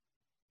right.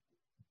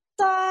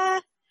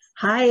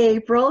 Hi,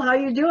 April. How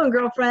you doing,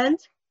 girlfriend?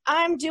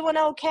 I'm doing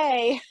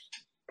okay.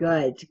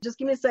 Good. Just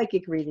give me a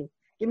psychic reading.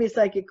 Give me a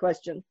psychic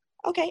question.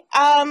 Okay.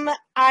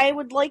 I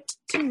would like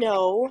to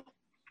know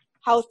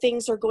how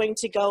things are going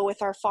to go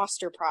with our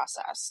foster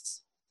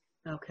process.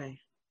 Okay.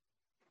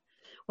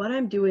 What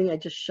I'm doing, I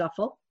just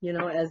shuffle, you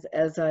know,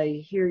 as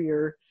I hear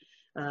your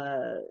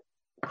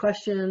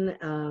question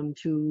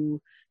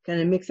to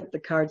kind of mix up the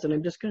cards, and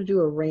I'm just going to do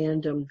a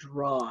random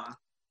draw.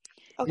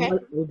 Okay.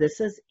 Oh, this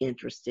is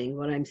interesting.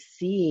 What I'm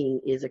seeing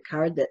is a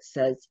card that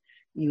says,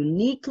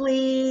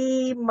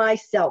 uniquely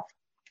myself.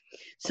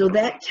 So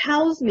that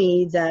tells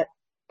me that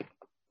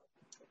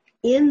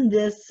in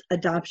this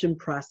adoption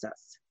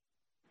process,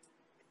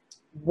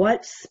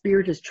 what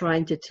Spirit is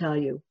trying to tell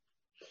you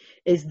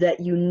is that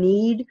you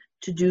need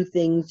to do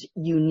things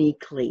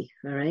uniquely,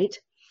 all right?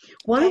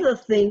 One of the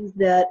things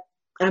that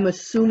I'm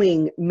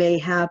assuming may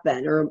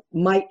happen or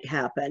might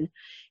happen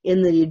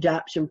in the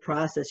adoption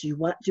process, you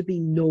want to be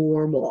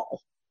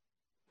normal,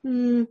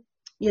 you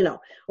know,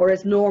 or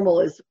as normal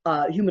as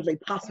humanly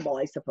possible,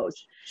 I suppose.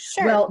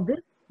 Sure. Well,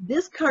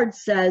 this card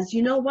says,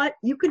 you know what?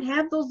 You can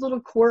have those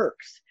little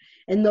quirks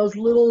and those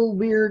little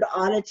weird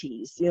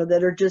oddities, you know,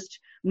 that are just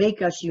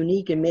make us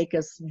unique and make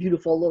us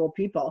beautiful little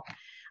people.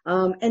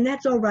 And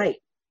that's all right.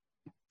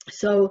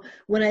 So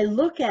when I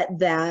look at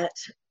that,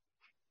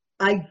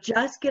 I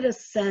just get a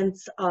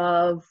sense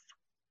of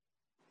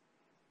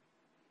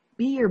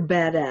be your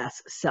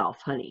badass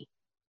self, honey.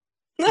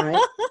 All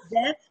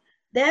right?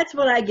 That's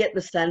what I get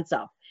the sense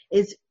of,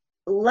 is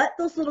let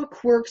those little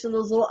quirks and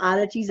those little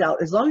oddities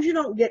out, as long as you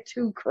don't get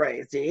too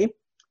crazy.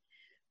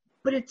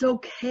 But it's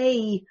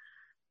okay.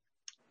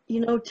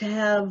 to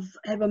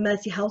have a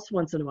messy house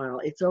once in a while.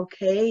 It's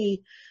okay,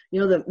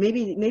 that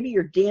maybe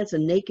you're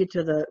dancing naked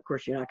to the. Of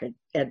course, you're not going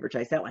to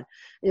advertise that one.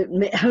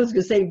 I was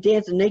going to say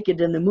dancing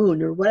naked in the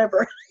moon or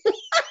whatever,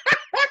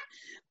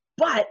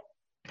 but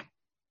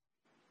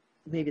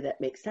maybe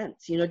that makes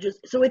sense.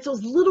 Just so it's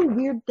those little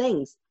weird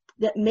things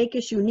that make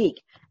us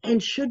unique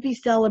and should be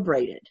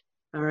celebrated.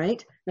 All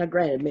right. Now,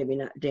 granted, maybe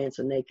not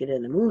dancing naked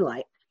in the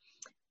moonlight,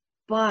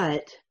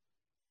 but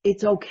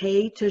it's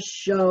okay to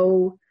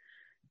show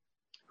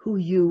who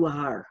you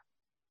are,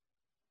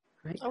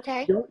 right?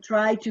 Okay. Don't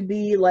try to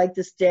be like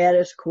the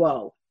status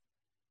quo,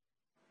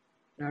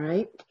 all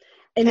right?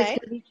 And it's Okay. going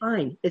to be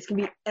fine. It's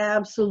going to be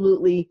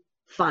absolutely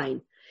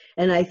fine.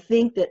 And I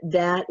think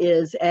that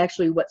is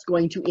actually what's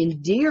going to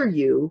endear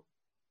you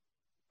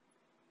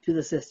to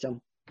the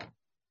system.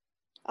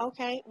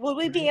 Okay. Will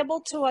we be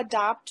able to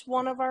adopt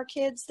one of our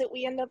kids that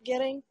we end up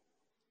getting?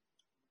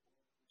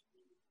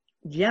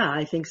 Yeah,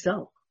 I think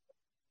so.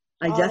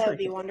 That would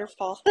be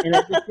wonderful. And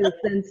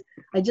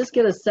I just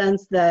get a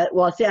sense that,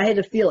 well, see, I had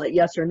to feel it,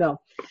 yes or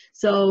no.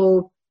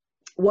 So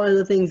one of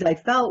the things I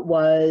felt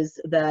was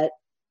that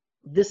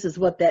this is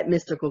what that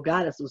mystical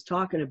goddess was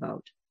talking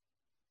about.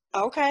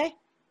 Okay.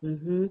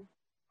 Mm-hmm.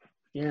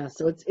 Yeah,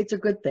 so it's a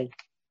good thing.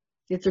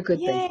 It's a good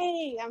thing.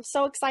 Yay! I'm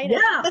so excited.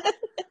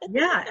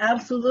 Yeah,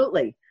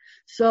 absolutely.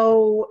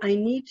 So I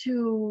need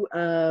to,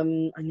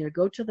 I'm going to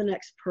go to the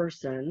next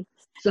person.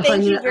 So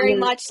Thank you very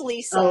much,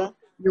 Lisa. Oh,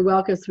 you're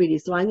welcome, sweetie.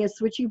 So I'm going to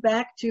switch you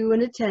back to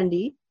an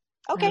attendee.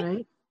 Okay. All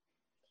right.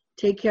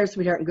 Take care,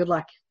 sweetheart, and good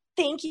luck.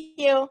 Thank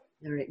you. All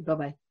right.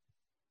 Bye-bye.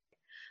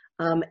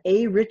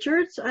 A.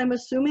 Richards, I'm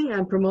assuming.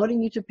 I'm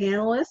promoting you to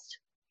panelist.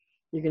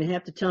 You're going to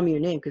have to tell me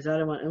your name because I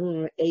don't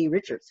want A.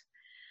 Richards.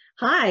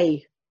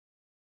 Hi.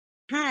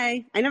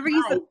 Hi. I never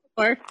used it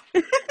before.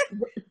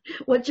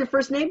 What's your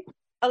first name?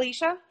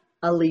 Alicia.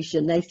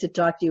 Alicia. Nice to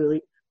talk to you,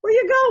 Alicia. Where are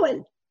you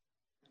going?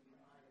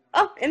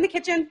 Oh, in the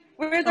kitchen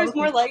where there's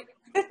more light.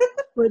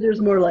 Where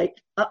there's more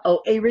light.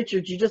 Uh-oh. A.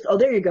 Richards, oh,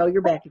 there you go.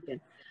 You're back again.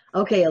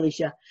 Okay,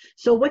 Alicia.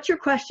 So what's your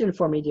question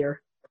for me,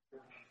 dear?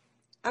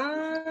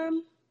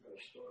 I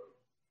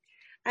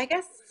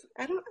guess,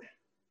 I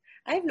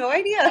have no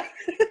idea.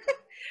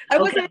 I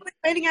wasn't really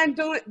planning on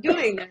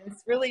doing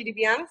this, really, to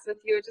be honest with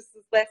you. Just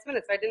this last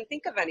minute, so I didn't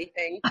think of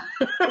anything.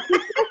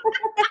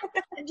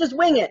 Just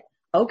wing it.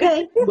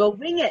 Okay, we'll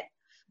wing it.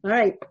 All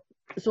right.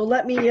 So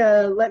let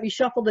me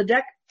shuffle the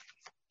deck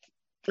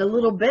a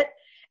little bit,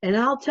 and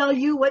I'll tell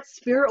you what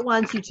Spirit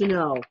wants you to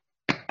know.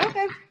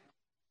 Okay.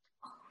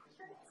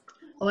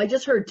 Oh, I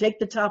just heard take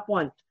the top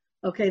one.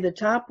 Okay, the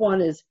top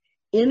one is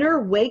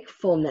inner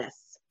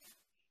wakefulness.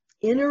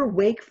 Inner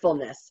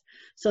wakefulness.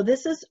 So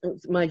this is,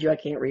 mind you, I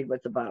can't read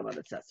what the bottom of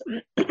it says.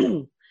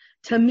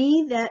 To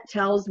me, that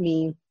tells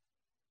me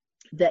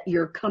that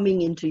you're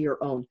coming into your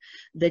own,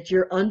 that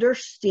you're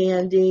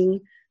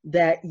understanding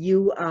that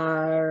you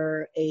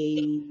are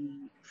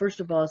first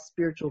of all, a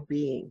spiritual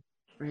being,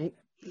 right?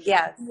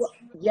 Yes.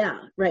 Yeah,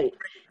 right.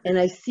 And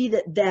I see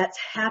that that's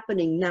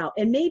happening now.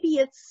 And maybe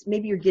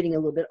you're getting a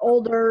little bit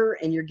older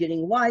and you're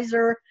getting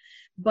wiser,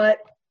 but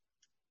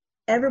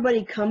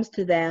everybody comes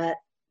to that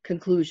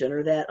conclusion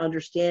or that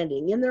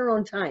understanding in their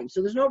own time.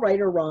 So there's no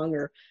right or wrong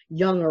or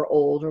young or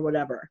old or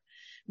whatever.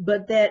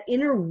 But that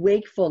inner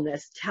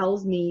wakefulness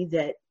tells me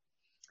that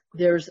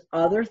there's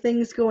other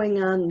things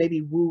going on, maybe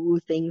woo-woo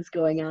things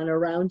going on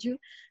around you,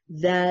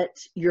 that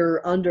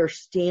your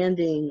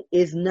understanding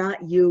is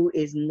not you,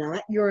 is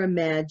not your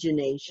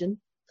imagination,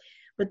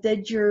 but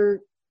that you're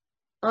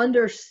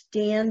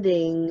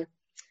understanding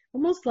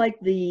almost like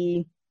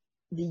the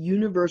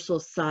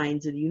universal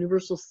signs and the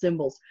universal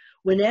symbols.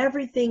 When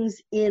everything's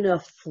in a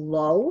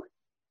flow,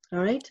 all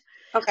right?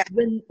 Okay.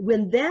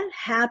 When that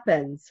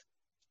happens,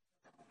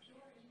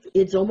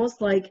 it's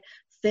almost like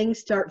things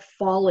start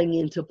falling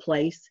into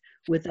place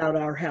without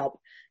our help.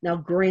 Now,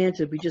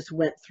 granted, we just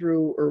went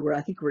through, or I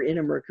think we're in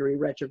a Mercury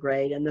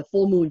retrograde, and the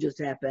full moon just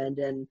happened,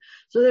 and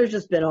so there's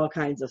just been all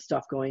kinds of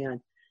stuff going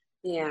on.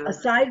 Yeah.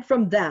 Aside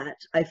from that,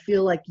 I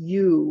feel like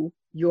you,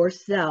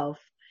 yourself,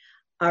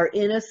 are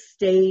in a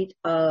state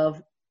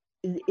of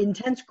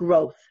intense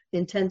growth.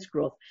 And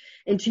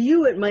to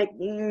you, it might,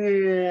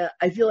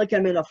 I feel like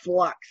I'm in a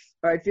flux,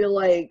 or I feel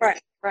like,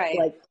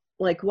 right.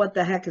 Like what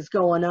the heck is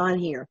going on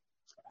here?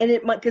 And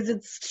it might, because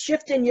it's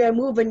shifting you,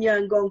 moving you,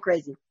 and going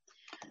crazy.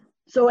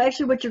 So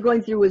actually what you're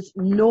going through is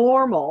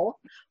normal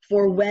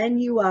for when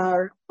you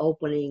are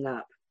opening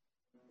up,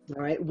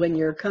 all right? When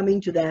you're coming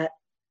to that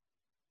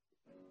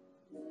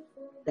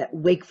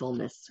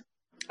wakefulness.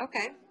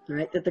 Okay. All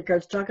right, that the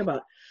cards talk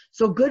about.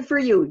 So good for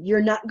you.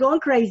 You're not going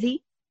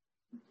crazy.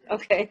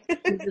 Okay.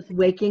 You're just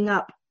waking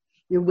up.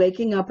 You're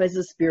waking up as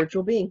a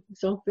spiritual being.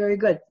 So very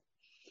good.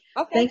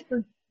 Okay.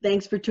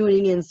 Thanks for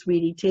tuning in,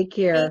 sweetie. Take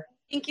care.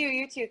 Thank you.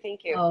 You too.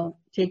 Thank you. Oh,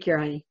 take care,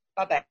 honey.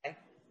 Bye-bye.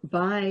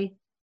 Bye.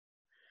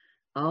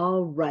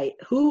 All right.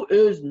 Who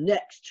is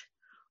next?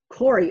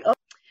 Corey. Oh,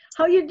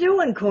 how you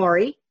doing,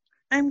 Corey?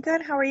 I'm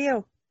good. How are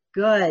you?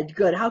 Good.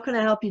 How can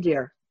I help you,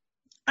 dear?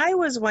 I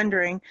was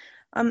wondering,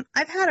 I've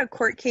had a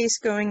court case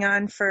going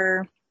on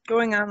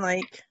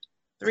like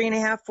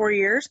 3.5, 4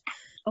 years.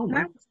 Oh And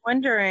I my. was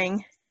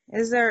wondering,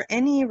 is there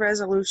any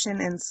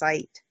resolution in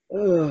sight?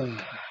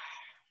 Ugh.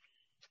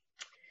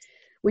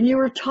 When you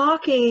were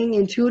talking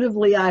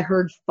intuitively, I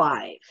heard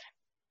 5.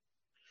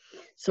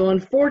 So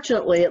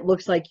unfortunately, it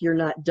looks like you're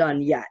not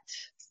done yet,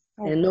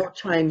 and no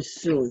time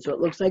soon. So it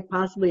looks like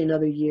possibly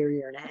another year,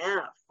 year and a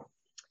half.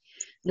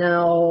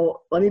 Now,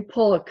 let me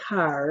pull a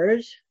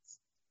card.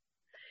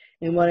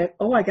 And I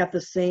got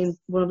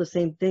one of the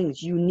same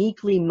things,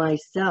 uniquely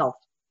myself.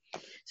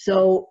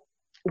 So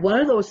one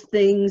of those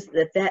things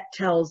that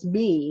tells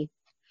me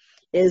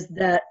is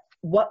that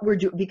what we're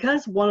doing,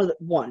 because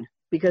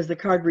because the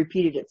card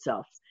repeated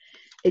itself,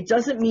 it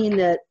doesn't mean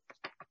that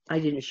I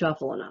didn't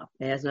shuffle enough.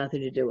 It has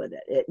nothing to do with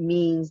it. It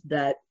means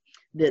that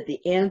the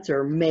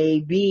answer may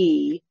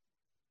be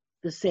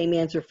the same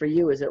answer for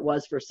you as it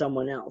was for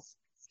someone else.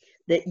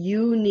 That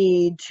you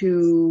need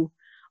to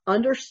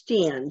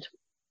understand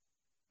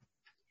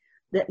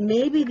that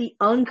maybe the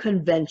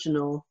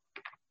unconventional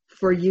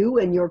for you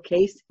in your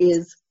case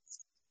is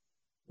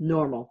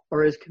normal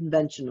or is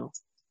conventional.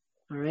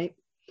 All right.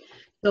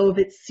 So if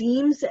it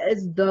seems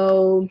as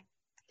though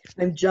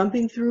I'm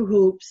jumping through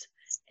hoops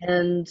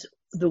and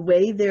the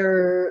way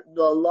the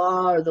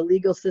law or the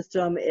legal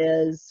system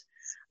is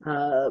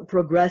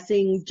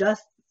progressing,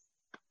 just,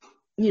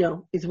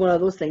 is one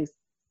of those things.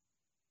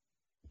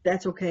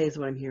 That's okay, is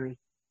what I'm hearing.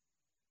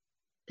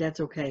 That's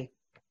okay.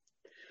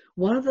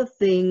 One of the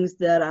things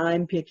that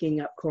I'm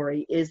picking up,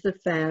 Corey, is the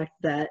fact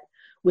that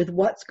with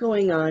what's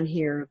going on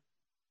here,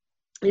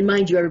 and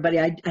mind you, everybody,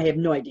 I have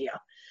no idea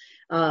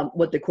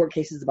what the court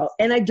case is about,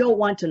 and I don't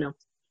want to know.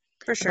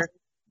 For sure.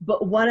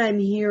 But what I'm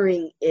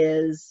hearing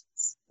is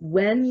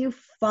when you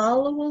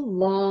follow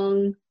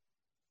along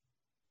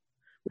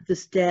with the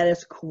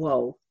status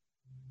quo,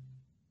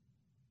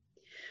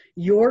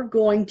 you're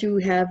going to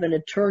have an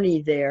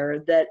attorney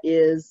there that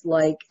is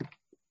like,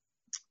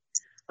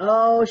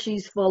 oh,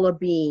 she's full of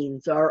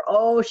beans, or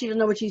oh, she doesn't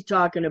know what she's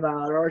talking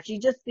about, or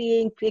she's just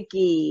being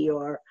picky,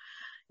 or,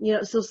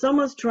 so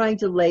someone's trying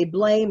to lay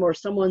blame, or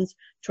someone's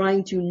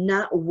trying to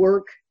not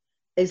work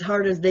as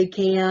hard as they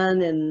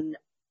can. And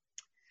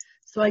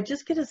so I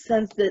just get a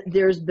sense that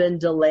there's been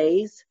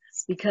delays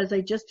because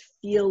I just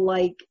feel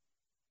like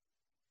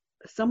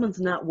someone's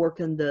not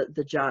working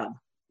the job,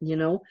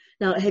 Now,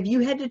 have you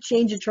had to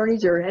change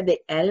attorneys, or have they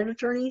added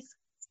attorneys?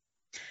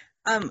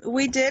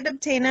 We did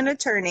obtain an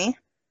attorney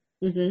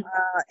Mm-hmm.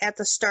 at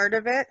the start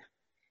of it,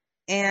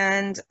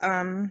 and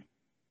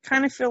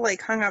kind of feel like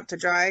hung out to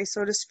dry,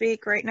 so to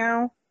speak, right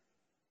now.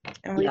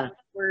 And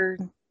we're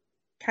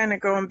kind of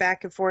going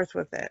back and forth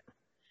with it.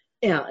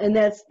 Yeah, and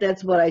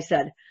that's what I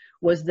said,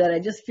 was that I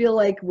just feel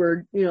like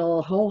we're,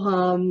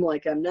 ho-hum,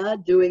 like I'm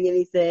not doing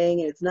anything,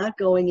 and it's not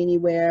going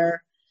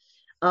anywhere.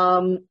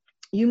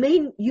 You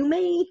may,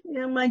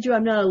 mind you,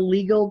 I'm not a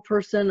legal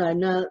person, I'm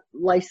not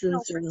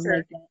licensed or anything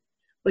like that,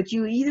 but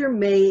you either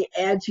may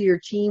add to your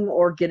team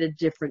or get a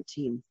different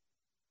team.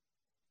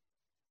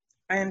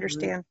 I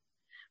understand.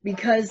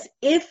 Because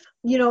if,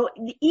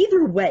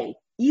 either way,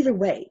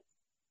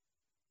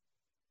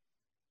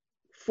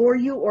 for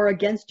you or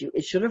against you,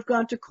 it should have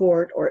gone to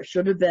court, or it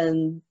should have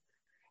been,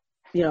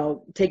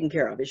 taken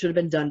care of. It should have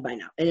been done by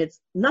now. And it's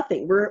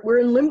nothing. We're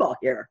in limbo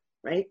here,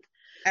 right?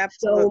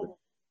 Absolutely. So,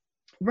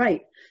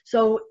 right.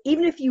 So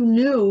even if you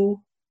knew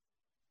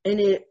and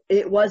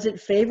it wasn't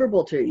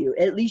favorable to you,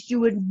 at least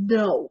you would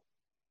know.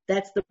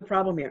 That's the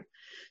problem here.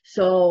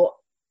 So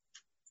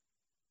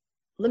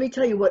let me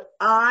tell you what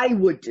I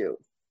would do.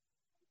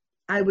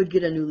 I would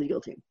get a new legal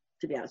team,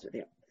 to be honest with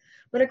you.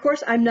 But of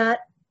course, I'm not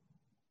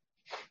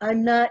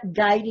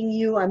guiding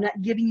you. I'm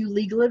not giving you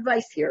legal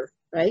advice here,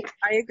 right?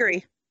 I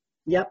agree.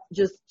 Yep.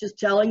 Just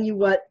telling you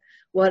what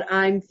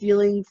I'm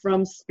feeling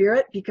from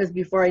spirit, because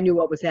before I knew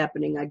what was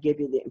happening, I gave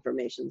you the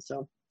information.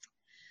 So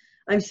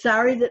I'm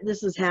sorry that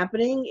this is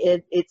happening.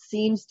 It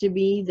seems to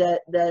be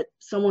that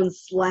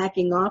someone's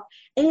slacking off.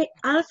 And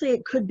honestly,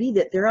 it could be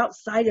that they're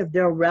outside of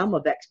their realm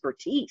of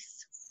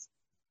expertise.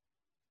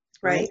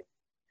 Right?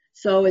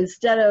 So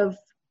instead of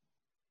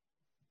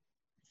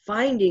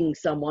finding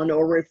someone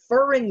or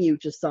referring you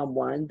to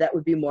someone that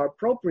would be more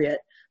appropriate,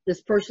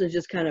 this person is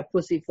just kind of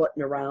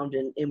pussyfooting around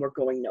and we're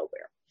going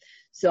nowhere.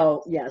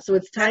 So yeah, so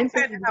it's time for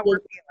you. How we're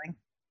feeling.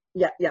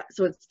 Yeah.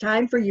 So it's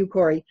time for you,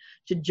 Corey,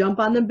 to jump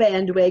on the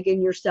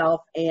bandwagon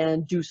yourself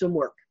and do some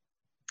work.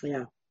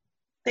 Yeah.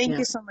 Thank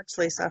you so much,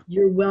 Lisa.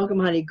 You're welcome,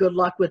 honey. Good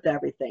luck with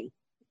everything.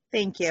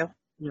 Thank you.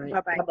 All right.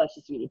 Bye-bye. God bless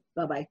you, sweetie.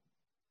 Bye-bye.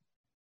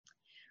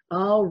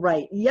 All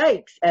right.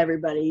 Yikes,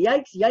 everybody.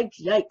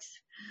 Yikes.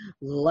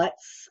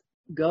 Let's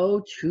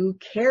go to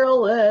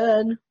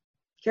Carolyn.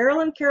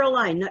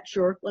 Caroline, not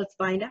sure. Let's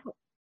find out.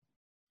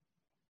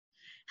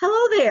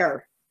 Hello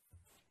there.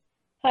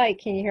 Hi,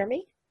 can you hear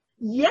me?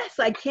 Yes,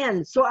 I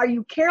can. So are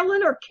you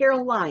Carolyn or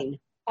Caroline?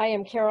 I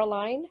am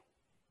Caroline.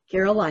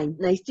 Caroline,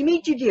 nice to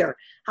meet you, dear.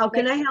 How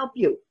can I help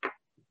you?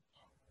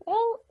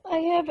 Well, I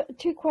have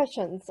 2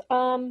 questions.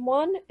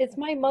 One, is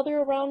my mother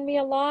around me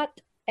a lot?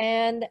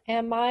 And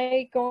am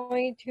I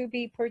going to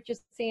be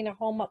purchasing a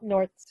home up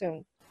north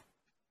soon?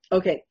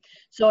 Okay,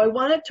 so I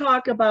want to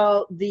talk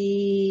about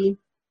the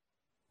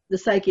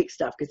psychic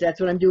stuff because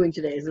that's what I'm doing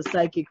today is the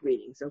psychic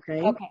readings,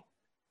 okay? Okay.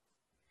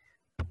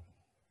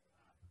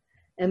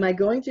 Am I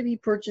going to be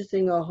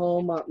purchasing a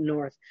home up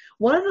north?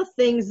 One of the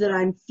things that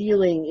I'm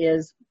feeling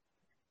is,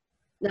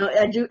 now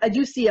I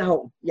do see a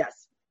home,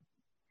 yes.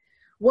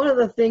 One of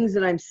the things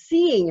that I'm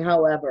seeing,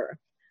 however,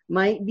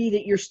 might be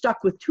that you're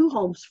stuck with two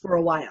homes for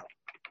a while.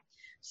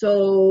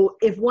 So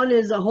if one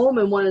is a home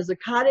and one is a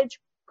cottage,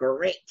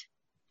 great.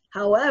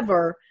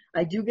 However,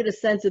 I do get a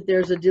sense that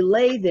there's a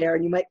delay there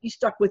and you might be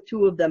stuck with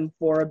two of them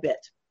for a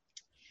bit.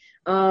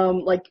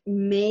 Like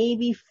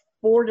maybe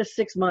 4 to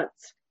 6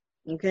 months.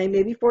 Okay,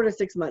 maybe 4 to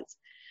 6 months.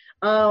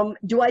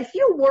 Do I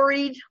feel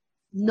worried?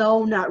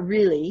 No, not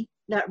really.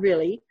 Not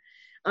really.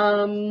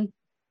 Let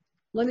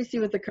me see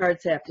what the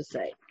cards have to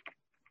say.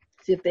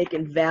 See if they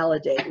can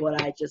validate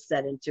what I just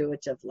said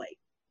intuitively.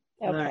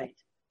 Okay. All right.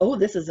 Oh,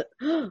 this is,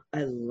 I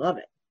love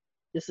it.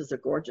 This is a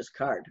gorgeous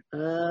card.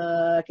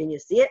 Can you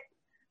see it?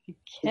 It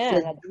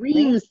says That's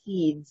dream nice.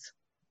 seeds.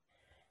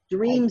 I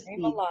Dream dream a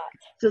seeds. lot.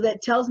 So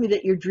that tells me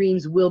that your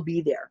dreams will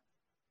be there.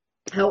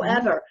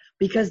 However,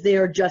 because they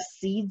are just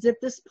seeds at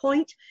this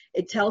point,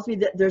 it tells me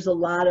that there's a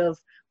lot of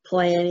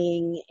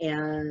planning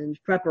and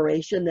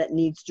preparation that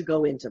needs to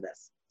go into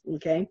this.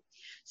 Okay?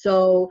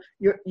 So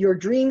your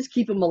dreams,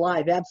 keep them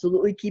alive.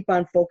 Absolutely keep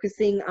on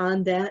focusing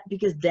on that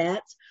because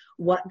that's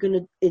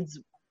it's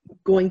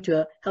going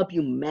to help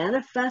you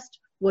manifest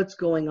what's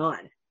going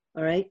on.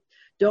 All right?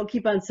 Don't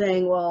keep on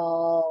saying,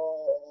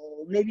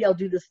 well, maybe I'll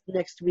do this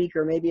next week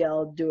or maybe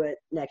I'll do it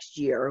next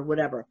year or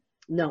whatever.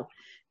 No.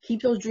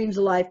 Keep those dreams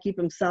alive. Keep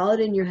them solid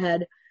in your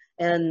head.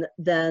 And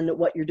then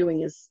what you're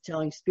doing is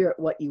telling spirit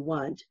what you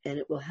want and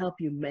it will help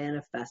you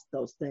manifest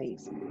those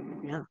things.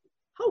 Yeah.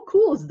 How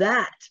cool is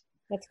that?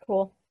 That's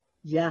cool.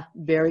 Yeah,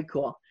 very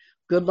cool.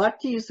 Good luck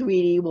to you,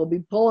 sweetie. We'll be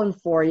pulling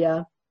for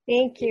you.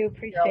 Thank you.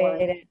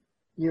 Appreciate it.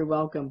 You're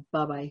welcome.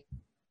 Bye-bye.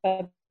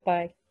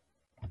 Bye-bye.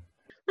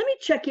 Let me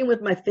check in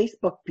with my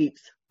Facebook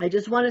peeps. I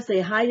just want to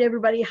say hi to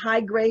everybody.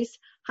 Hi, Grace.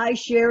 Hi,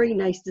 Sherry.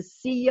 Nice to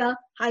see ya.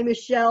 Hi,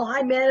 Michelle.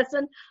 Hi,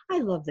 Madison. I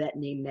love that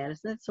name,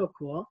 Madison. That's so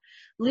cool.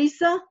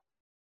 Lisa.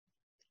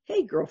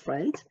 Hey,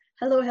 girlfriend.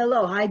 Hello,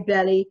 hello. Hi,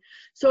 Betty.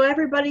 So,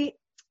 everybody,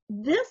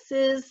 this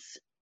is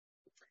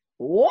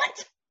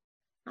what?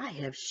 I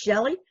have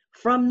Shelly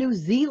from New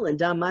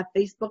Zealand on my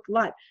Facebook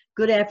Live.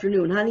 Good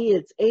afternoon, honey.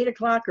 It's 8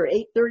 o'clock or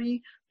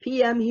 8:30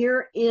 p.m.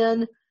 here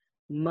in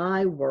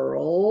my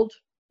world,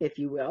 if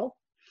you will.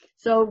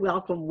 So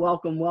welcome,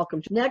 welcome,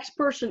 welcome. Next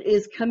person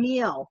is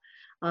Camille.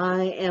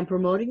 I am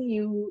promoting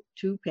you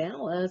to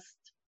panelists,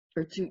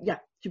 to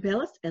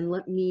panelists, and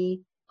let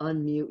me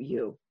unmute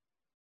you.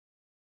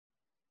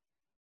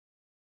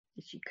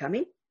 Is she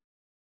coming?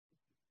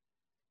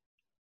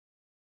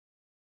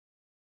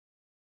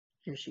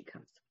 Here she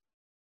comes.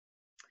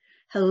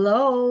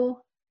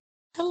 Hello.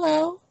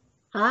 Hello.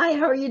 Hi,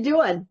 how are you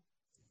doing?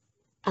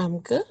 I'm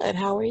good.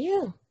 How are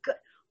you? Good.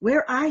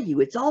 Where are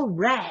you? It's all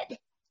red.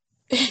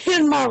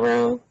 In my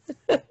room.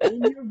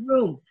 In your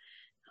room.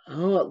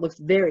 Oh, it looks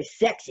very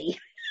sexy.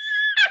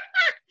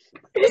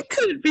 It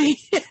could be.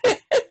 Oh,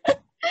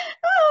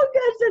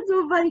 gosh, that's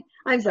so funny.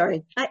 I'm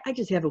sorry. I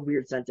just have a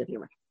weird sense of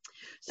humor.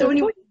 So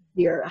anyway,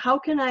 dear, how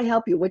can I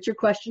help you? What's your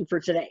question for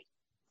today?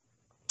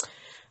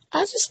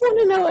 I just want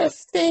to know if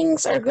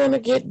things are going to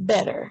get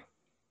better.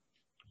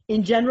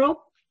 In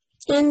general?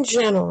 In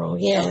general,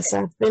 yes.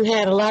 Okay. I've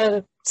had a lot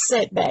of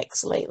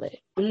setbacks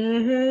lately.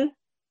 Mm-hmm.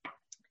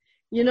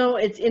 You know,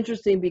 it's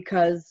interesting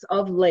because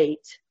of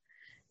late,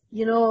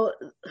 you know,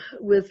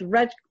 with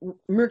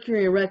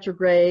Mercury in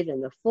retrograde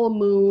and the full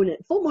moon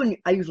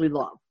I usually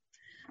love.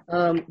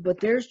 But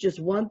there's just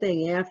one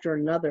thing after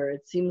another.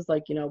 It seems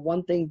like, you know,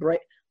 one thing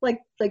break, like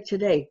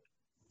today.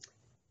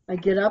 I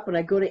get up and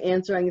I go to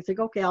answer. I can think,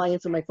 okay, I'll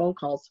answer my phone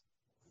calls.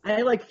 I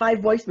had like 5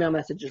 voicemail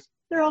messages.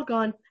 They're all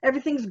gone.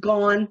 Everything's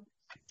gone.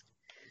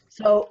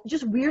 So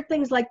just weird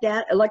things like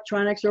that,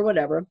 electronics or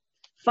whatever.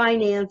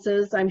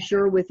 Finances, I'm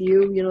sure with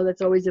you, you know,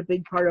 that's always a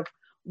big part of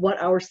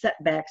what our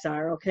setbacks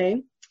are,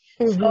 okay?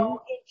 Mm-hmm.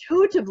 So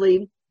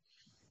intuitively,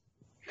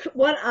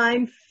 what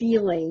I'm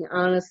feeling,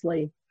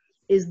 honestly,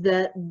 is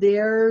that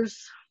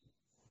there's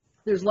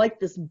like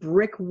this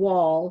brick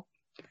wall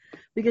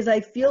because I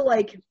feel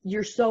like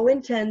you're so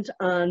intent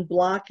on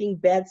blocking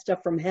bad stuff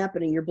from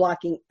happening, you're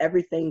blocking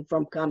everything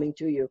from coming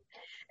to you.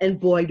 And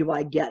boy, do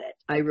I get it.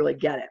 I really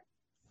get it.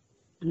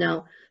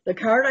 Now, the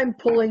card I'm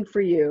pulling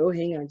for you,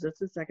 hang on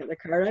just a second. The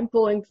card I'm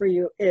pulling for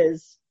you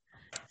is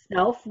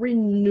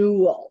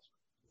self-renewal.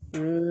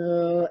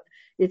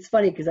 It's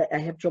funny because I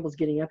have troubles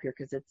getting up here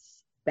because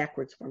it's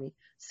backwards for me.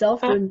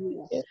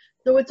 Self-renewal.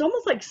 So it's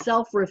almost like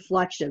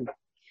self-reflection.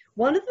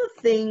 One of the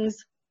things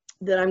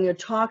that I'm going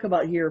to talk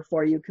about here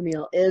for you,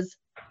 Camille, is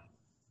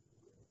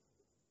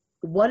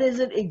what is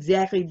it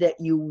exactly that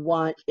you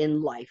want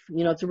in life?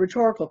 You know, it's a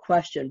rhetorical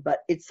question, but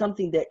it's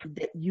something that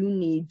you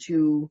need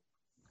to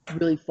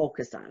really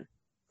focus on,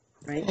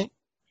 right? Okay.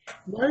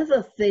 One of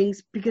the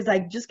things, because I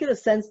just get a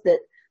sense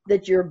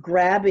that you're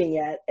grabbing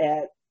at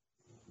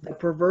the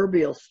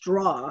proverbial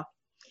straw,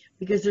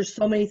 because there's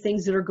so many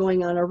things that are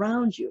going on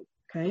around you,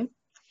 okay?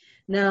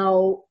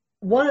 Now,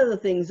 one of the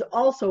things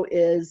also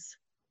is,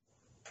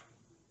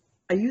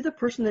 are you the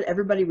person that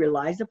everybody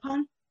relies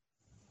upon?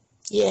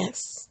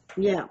 Yes.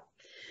 Yeah,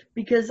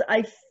 because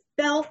I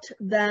felt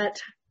that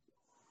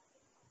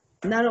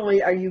not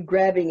only are you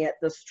grabbing at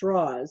the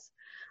straws,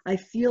 I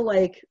feel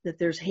like that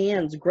there's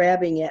hands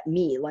grabbing at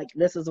me, like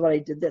this is what I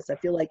did this. I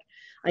feel like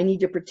I need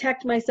to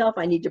protect myself.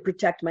 I need to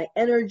protect my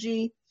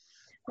energy.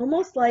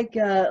 Almost like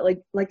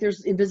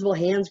there's invisible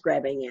hands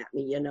grabbing at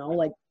me, you know,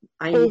 like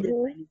I need this,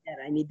 I need that,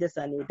 I need this,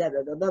 I need that,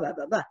 blah, blah, blah, blah,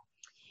 blah, blah.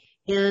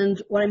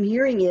 And what I'm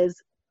hearing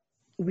is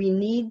we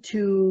need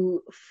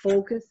to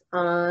focus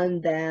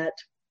on that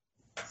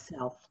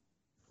self,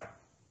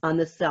 on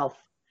the self.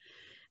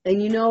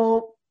 And you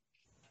know,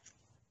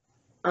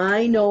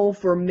 I know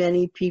for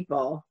many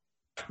people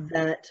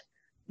that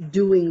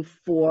doing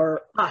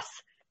for us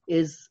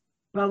is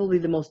probably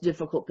the most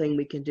difficult thing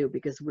we can do,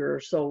 because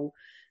we're so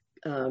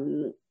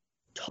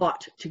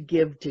taught to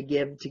give,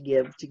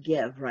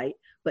 right?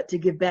 But to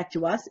give back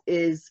to us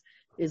is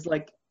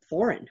like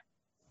foreign,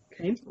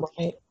 okay?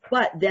 Right.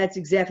 But that's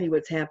exactly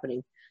what's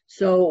happening.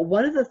 So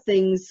one of the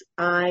things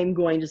I'm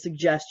going to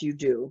suggest you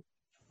do,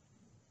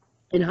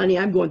 and honey,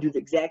 I'm going through the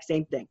exact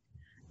same thing,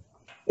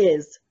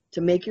 is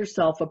to make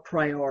yourself a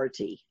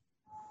priority.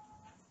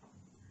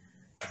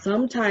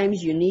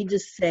 Sometimes you need to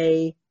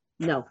say,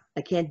 no,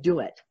 I can't do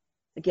it.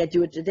 I can't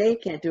do it today,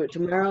 can't do it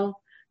tomorrow.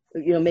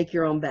 You know, make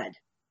your own bed,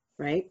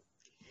 right?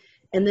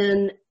 And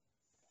then,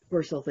 of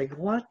course, they'll think,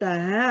 what the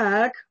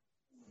heck?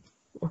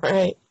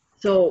 Right.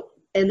 So,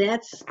 and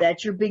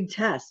that's your big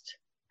test.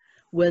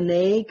 When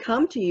they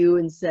come to you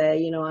and say,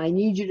 you know, I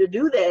need you to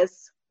do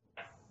this,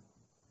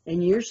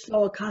 and you're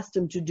so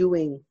accustomed to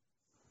doing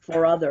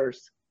for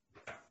others,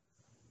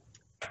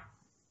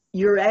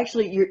 you're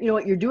you know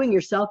what, you're doing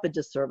yourself a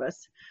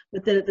disservice,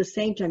 but then at the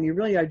same time, you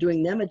really are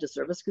doing them a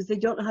disservice because they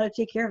don't know how to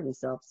take care of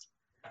themselves,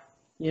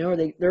 you know, or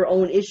their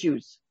own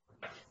issues.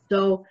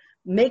 So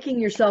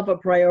making yourself a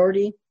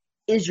priority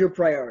is your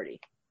priority.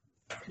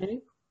 Okay.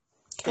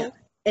 Okay.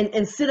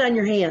 And sit on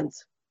your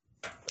hands.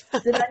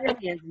 Sit on your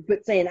hands and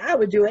quit saying, I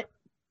would do it.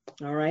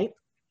 All right.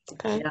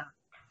 Okay. Yeah.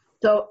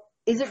 So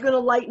is it going to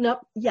lighten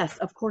up? Yes,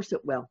 of course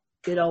it will.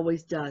 It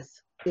always does.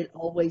 It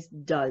always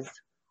does.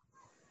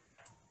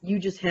 You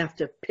just have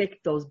to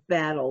pick those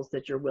battles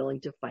that you're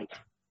willing to fight.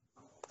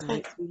 All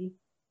right, sweetie?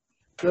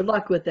 Good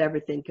luck with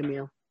everything,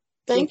 Camille.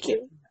 Thank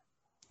you.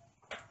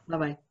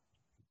 Bye-bye.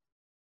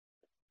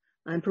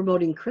 I'm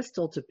promoting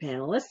Crystal to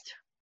panelist.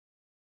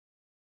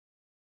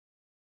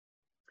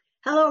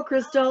 Hello,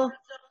 Crystal.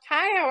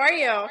 Hi, how are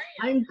you?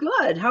 I'm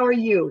good. How are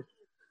you?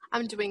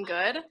 I'm doing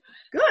good.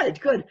 Good,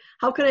 good.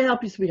 How can I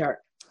help you, sweetheart?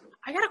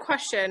 I got a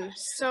question.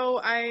 So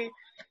I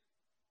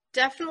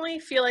definitely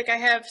feel like I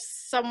have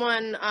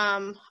someone,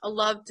 a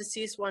loved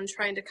deceased one,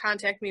 trying to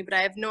contact me, but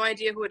I have no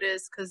idea who it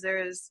is because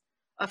there's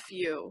a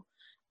few.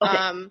 Okay.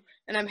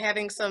 And I'm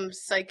having some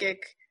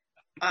psychic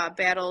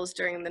battles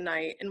during the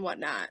night and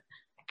whatnot.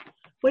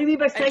 What do you mean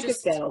by psychic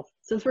battles?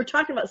 Since we're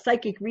talking about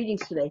psychic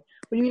readings today,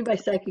 what do you mean by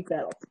psychic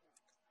battles?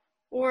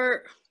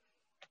 Or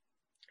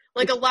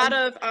like a lot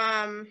of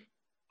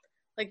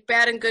like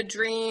bad and good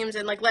dreams,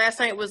 and like last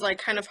night was like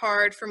kind of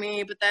hard for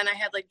me, but then I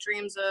had like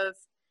dreams of,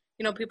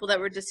 you know, people that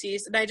were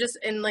deceased,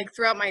 and like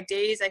throughout my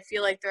days I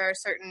feel like there are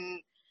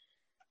certain,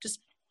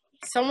 just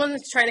someone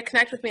that's trying to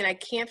connect with me and I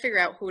can't figure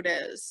out who it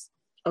is.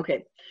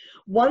 Okay.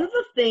 One of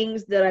the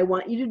things that I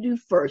want you to do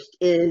first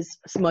is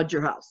smudge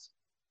your house.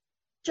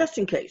 Just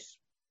in case.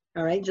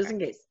 All right? Just in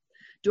case.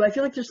 Do I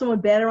feel like there's someone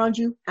bad around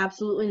you?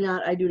 Absolutely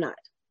not. I do not.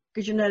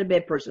 Because you're not a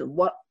bad person.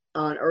 What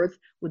on earth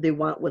would they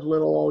want with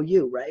little old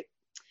you, right?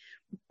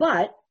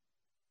 But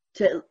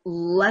to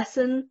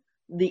lessen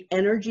the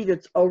energy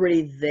that's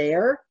already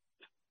there,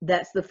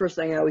 that's the first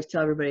thing I always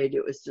tell everybody to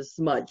do, is to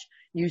smudge.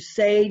 Use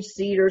sage,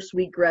 cedar,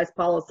 sweetgrass,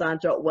 palo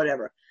santo,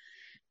 whatever.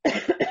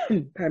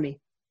 Pardon me.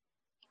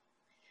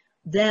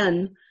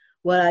 Then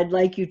what I'd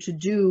like you to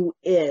do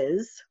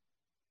is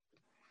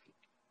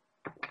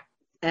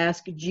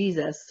ask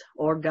Jesus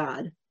or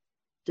God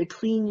to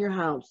clean your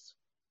house,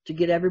 to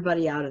get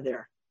everybody out of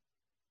there.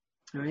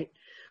 All right.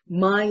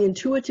 My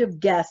intuitive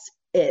guess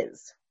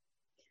is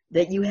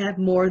that you have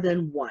more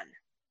than one,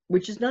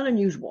 which is not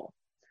unusual.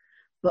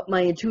 But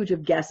my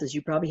intuitive guess is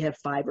you probably have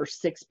 5 or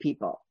 6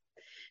 people.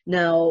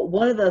 Now,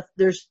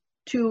 there's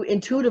two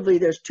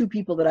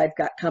people that I've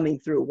got coming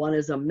through. One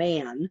is a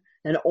man,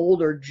 an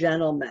older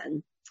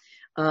gentleman.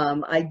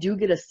 I do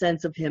get a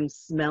sense of him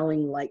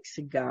smelling like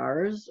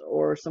cigars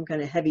or some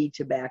kind of heavy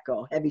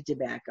tobacco.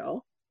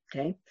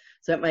 Okay,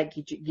 so that might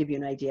give you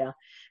an idea.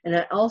 And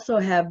I also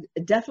have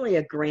definitely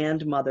a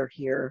grandmother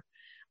here.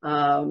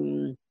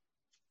 I'm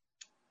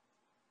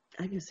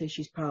going to say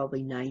she's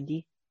probably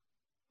 90.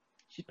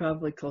 She's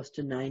probably close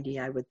to 90,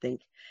 I would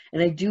think.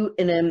 And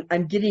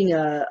I'm getting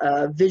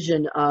a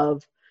vision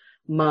of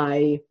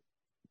my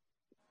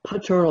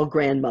paternal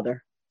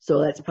grandmother.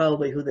 So that's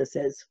probably who this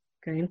is,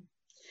 okay?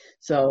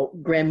 So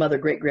grandmother,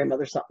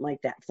 great-grandmother, something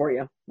like that for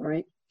you, all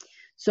right?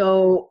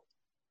 So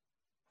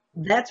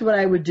that's what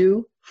I would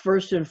do.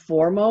 first and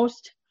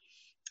foremost.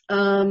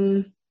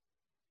 One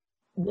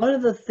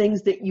of the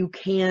things that you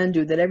can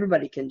do, that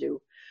everybody can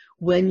do,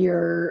 when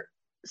you're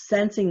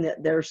sensing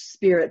that there's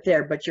spirit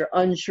there, but you're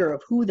unsure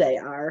of who they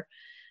are,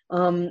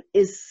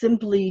 is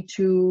simply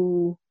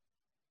to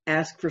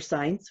ask for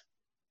signs.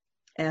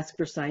 Ask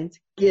for signs.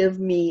 Give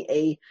me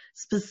a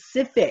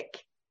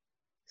specific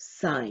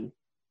sign.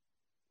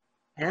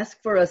 Ask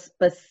for a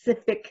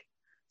specific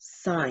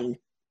sign.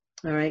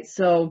 All right.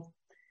 So,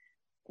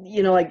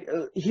 you know, like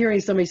hearing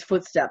somebody's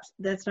footsteps,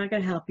 that's not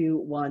going to help you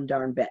one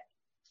darn bit.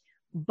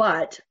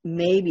 But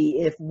maybe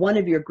if one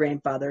of your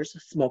grandfathers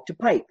smoked a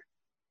pipe,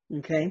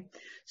 okay,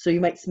 so you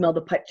might smell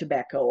the pipe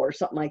tobacco or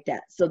something like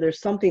that. So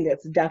there's something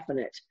that's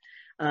definite.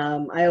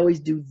 I always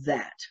do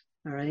that.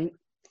 All right.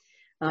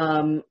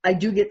 I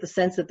do get the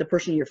sense that the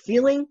person you're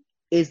feeling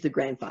is the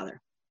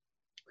grandfather.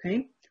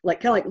 Okay.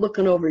 Like kind of like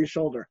looking over your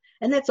shoulder.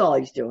 And that's all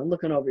he's doing,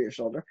 looking over your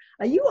shoulder.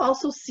 Are you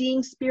also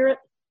seeing spirit?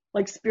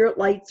 Like spirit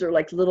lights or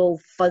like little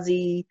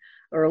fuzzy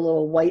or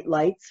little white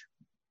lights?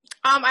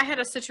 I had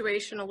a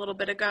situation a little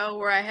bit ago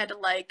where I had to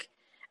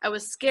I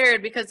was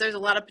scared because there's a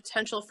lot of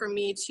potential for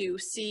me to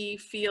see,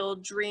 feel,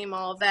 dream,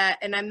 all of that,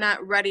 and I'm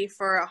not ready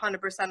for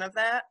 100% of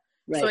that.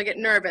 Right. So I get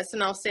nervous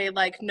and I'll say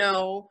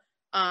no,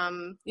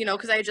 you know,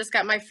 because I just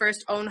got my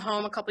first own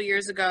home a couple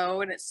years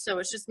ago, and it's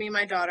just me and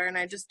my daughter, and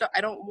I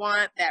don't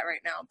want that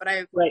right now.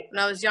 But when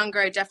I was younger,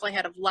 I definitely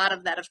had a lot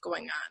of that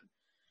going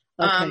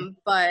on. Okay.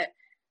 But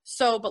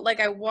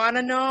I want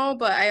to know,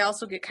 but I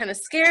also get kind of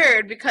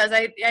scared because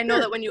I know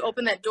that when you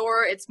open that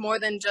door, it's more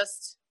than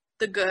just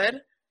the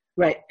good.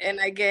 Right. And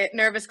I get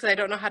nervous because I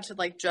don't know how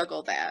to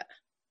juggle that.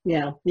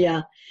 Yeah.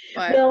 Yeah.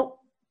 But,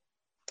 well,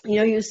 you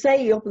know, you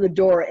say you open the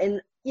door,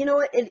 and you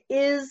know,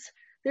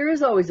 there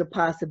is always a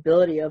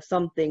possibility of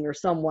something or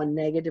someone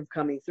negative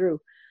coming through,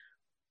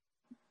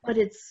 but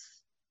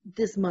it's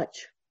this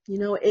much, you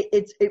know,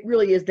 it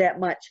really is that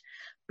much,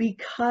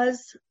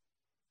 because,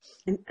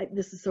 and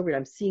this is so weird,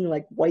 I'm seeing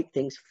like white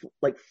things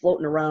like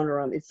floating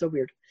around, it's so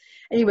weird.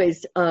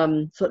 Anyways,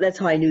 so that's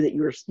how I knew that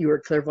you were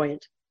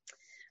clairvoyant.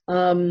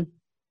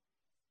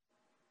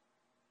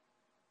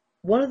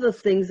 One of the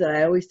things that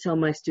I always tell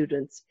my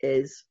students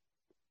is,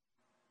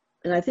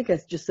 and I think I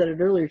just said it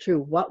earlier too,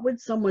 what would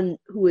someone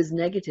who is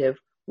negative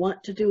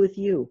want to do with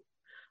you?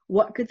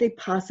 What could they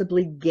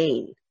possibly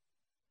gain?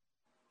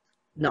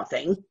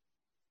 Nothing.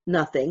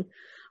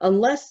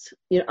 Unless,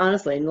 you know,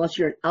 honestly, unless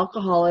you're an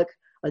alcoholic,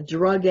 a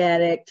drug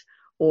addict,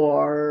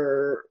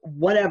 or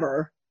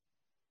whatever,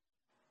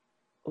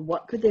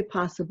 what could they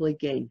possibly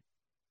gain?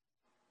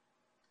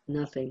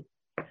 Nothing.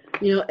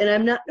 You know, and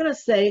I'm not going to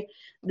say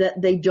that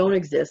they don't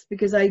exist,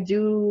 because I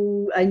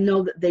know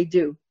that they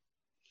do.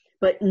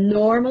 But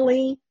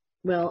normally,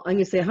 well, I'm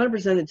going to say 100%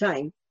 of the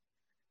time,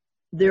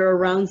 they're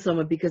around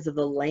someone because of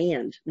the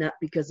land, not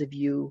because of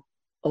you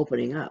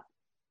opening up.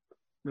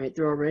 Right?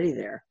 They're already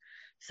there.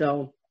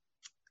 So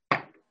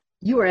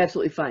you are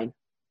absolutely fine.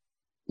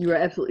 You are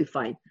absolutely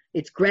fine.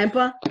 It's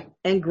grandpa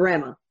and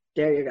grandma.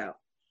 There you go.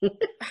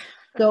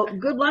 So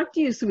good luck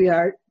to you,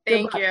 sweetheart.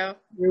 Thank you.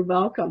 You're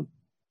welcome.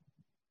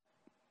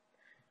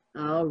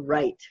 All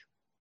right.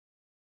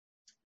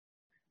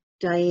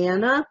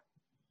 Diana,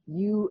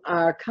 you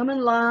are coming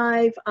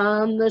live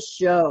on the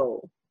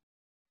show.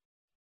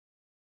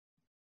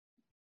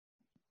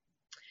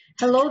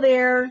 Hello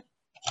there.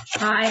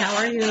 Hi, how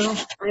are you?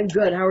 I'm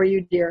good. How are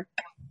you, dear?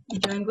 I'm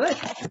doing good.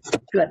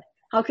 Good.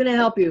 How can I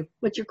help you?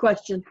 What's your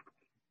question?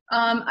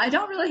 I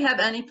don't really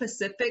have any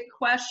specific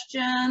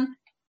question.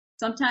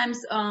 Sometimes,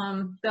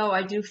 though,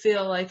 I do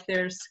feel like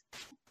there's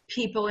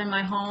people in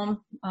my home,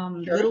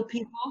 Sure. Little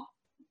people.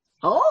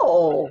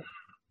 Oh.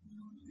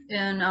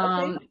 And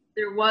Okay.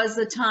 there was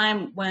a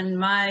time when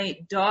my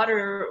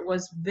daughter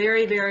was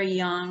very, very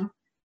young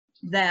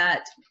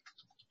that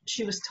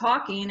she was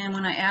talking, and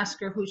when I asked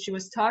her who she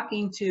was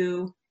talking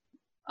to,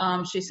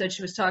 she said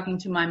she was talking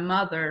to my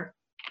mother,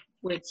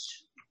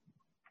 which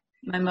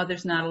my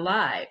mother's not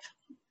alive.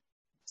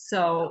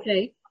 So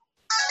Okay.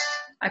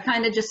 I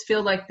kind of just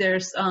feel like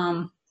there's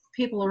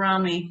people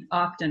around me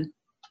often.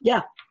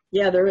 Yeah,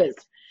 there is.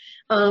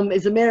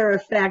 As a matter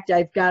of fact,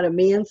 I've got a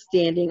man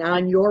standing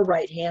on your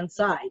right-hand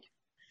side.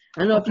 I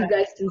don't know if you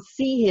guys can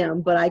see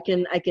him, but I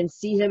can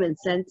see him and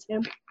sense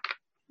him.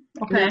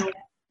 Okay. Now,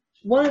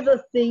 one of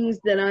the things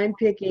that I'm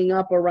picking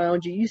up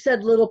around you, you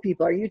said little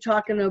people. Are you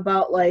talking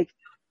about like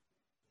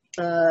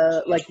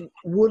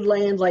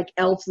woodland, like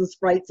elves and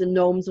sprites and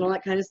gnomes and all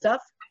that kind of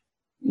stuff?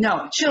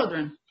 No,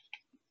 children.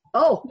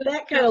 Oh,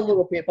 that kind of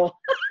little people.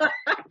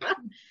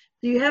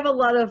 Do you have a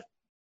lot of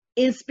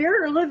in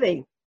spirit or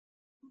living?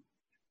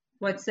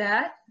 What's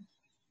that?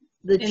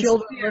 The In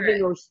children spirit.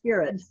 living or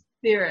spirit?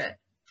 Spirit.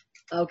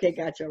 Okay,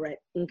 gotcha. Right.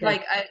 Okay.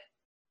 Like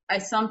I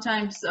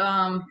sometimes,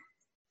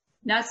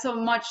 not so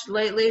much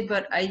lately,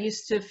 but I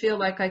used to feel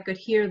like I could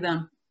hear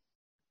them,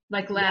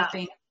 like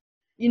laughing.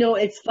 You know,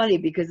 it's funny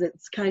because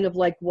it's kind of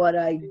like what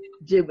I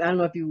did. I don't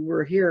know if you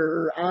were here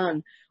or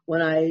on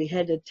when I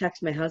had to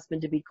text my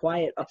husband to be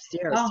quiet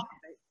upstairs. Oh.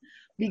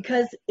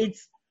 Because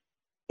it's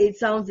it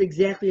sounds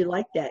exactly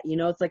like that. You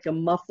know, it's like a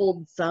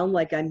muffled sound,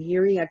 like I'm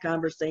hearing a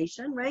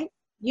conversation, right?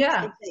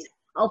 Yeah. Same thing.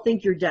 I'll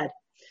think you're dead.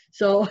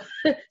 So,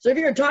 so if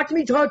you're gonna talk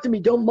to me.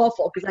 Don't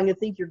muffle, because I'm gonna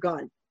think you're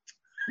gone.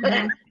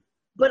 Mhm.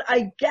 But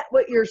I get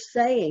what you're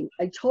saying.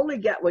 I totally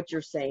get what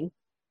you're saying,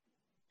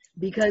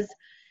 because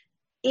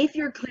if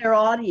you're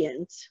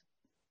clairaudient,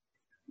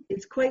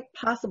 it's quite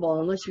possible,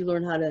 unless you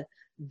learn how to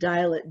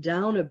dial it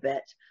down a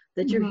bit,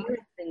 that you're Mhm.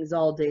 hearing things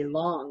all day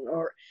long,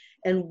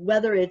 and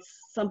whether it's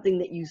something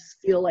that you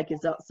feel like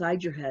is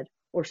outside your head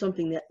or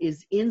something that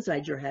is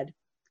inside your head,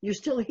 you're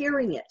still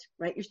hearing it,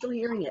 right? You're still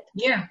hearing it.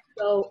 Yeah.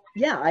 So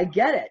yeah, I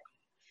get it.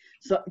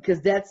 So,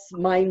 because that's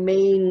my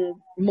main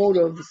mode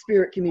of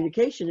spirit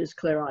communication is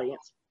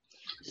clairaudience.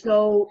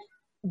 So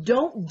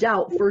don't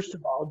doubt, first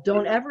of all,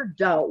 don't ever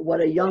doubt what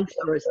a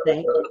youngster is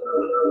saying.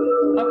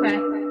 Okay.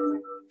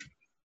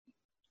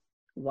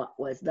 What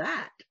was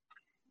that?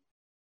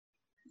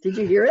 Did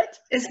you hear it?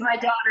 It's my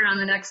daughter on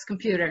the next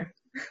computer.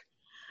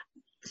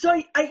 So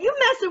are you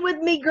messing with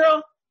me,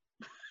 girl?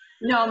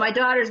 No, my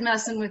daughter's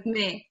messing with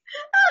me.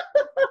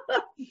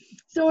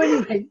 So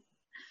anyway,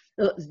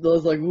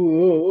 those like,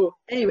 whoa.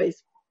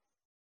 Anyways,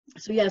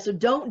 so yeah, so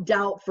don't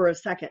doubt for a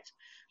second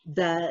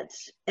that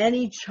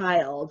any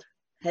child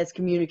has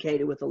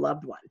communicated with a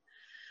loved one.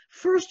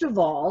 First of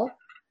all,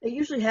 it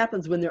usually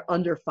happens when they're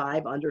under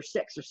 5, under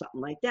 6 or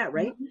something like that,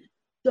 right? Mhm.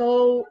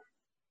 So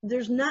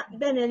there's not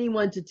been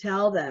anyone to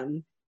tell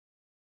them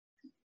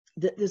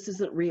that this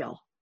isn't real.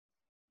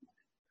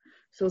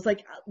 So it's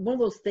like one of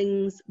those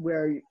things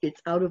where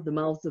it's out of the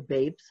mouths of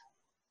babes.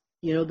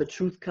 You know, the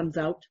truth comes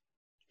out.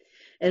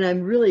 And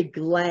I'm really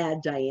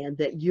glad, Diane,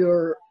 that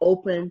you're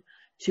open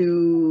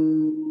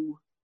to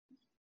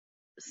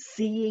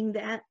seeing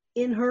that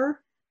in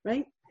her,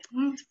 right?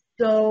 Mhm.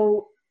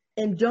 So,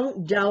 and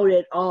don't doubt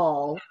it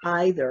all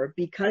either,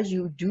 because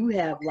you do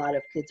have a lot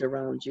of kids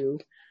around you.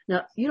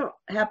 Now, you don't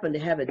happen to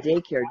have a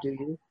daycare, do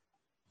you?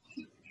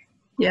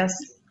 Yes.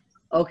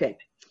 Okay.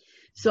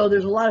 So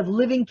there's a lot of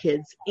living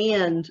kids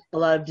and a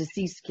lot of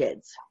deceased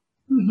kids.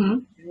 Mm-hmm.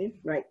 Okay?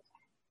 Right.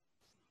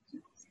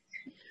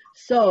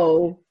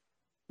 So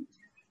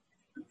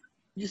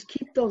just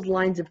keep those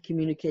lines of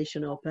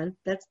communication open.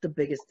 That's the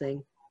biggest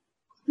thing.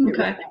 Okay.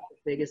 That's the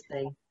biggest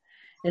thing.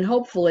 And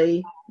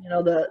hopefully, you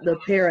know, the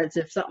parents,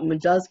 if something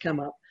does come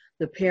up,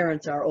 the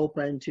parents are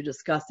open to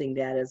discussing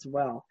that as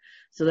well.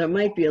 So there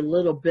might be a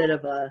little bit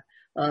of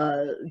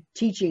a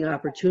teaching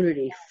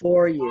opportunity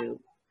for you.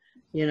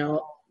 You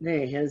know,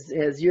 hey,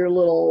 has your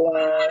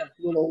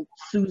little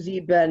Susie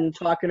been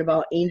talking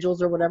about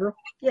angels or whatever?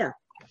 Yeah.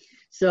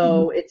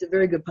 So it's a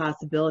very good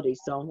possibility.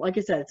 So like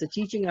I said, it's a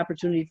teaching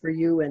opportunity for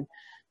you, and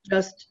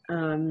just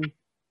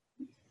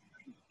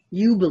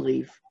you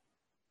believe.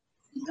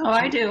 Oh,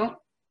 I do.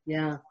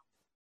 Yeah.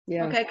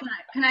 Yeah. Okay.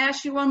 Can I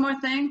ask you one more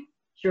thing?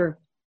 Sure.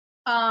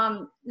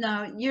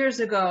 Now, years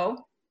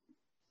ago,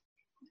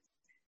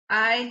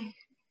 I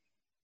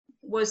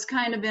was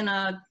kind of in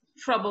a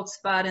troubled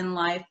spot in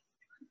life,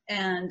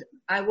 and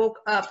I woke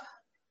up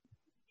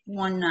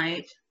one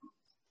night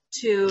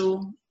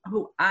to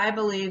who I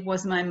believe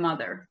was my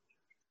mother.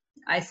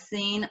 I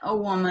seen a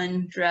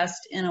woman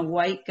dressed in a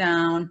white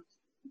gown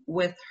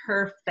with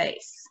her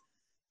face,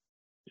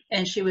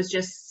 and she was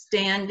just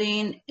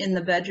standing in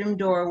the bedroom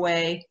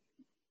doorway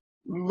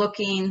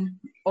looking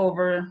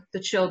over the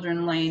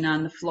children laying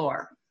on the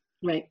floor.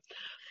 Right.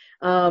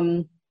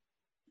 To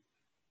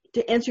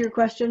answer your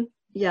question,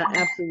 yeah,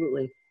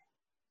 absolutely.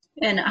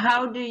 And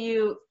how do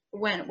you,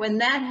 when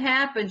that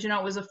happened, you know,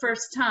 it was the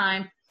first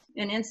time,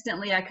 and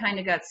instantly I kind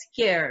of got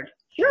scared.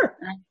 Sure.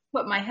 And I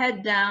put my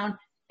head down,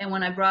 and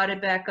when I brought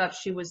it back up,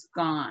 she was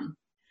gone.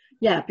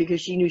 Yeah,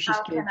 because she knew she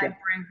How scared can you. I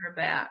bring her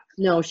back?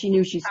 No, she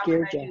knew she How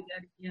scared can I you. do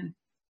that again?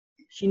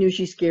 She knew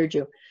she scared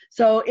you.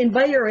 So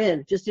invite her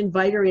in. Just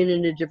invite her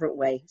in a different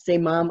way. Say,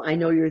 Mom, I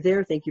know you're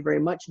there. Thank you very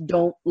much.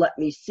 Don't let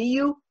me see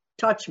you,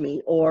 touch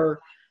me, or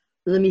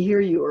let me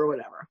hear you, or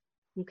whatever.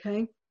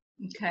 Okay?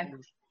 Okay.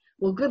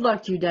 Well, good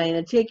luck to you,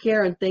 Diana. Take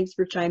care, and thanks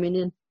for chiming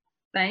in.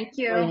 Thank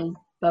you.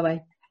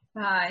 Bye-bye.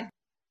 Bye.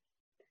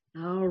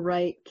 All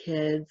right,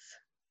 kids.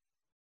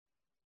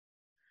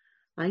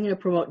 I'm going to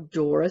promote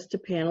Doris to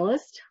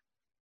panelist.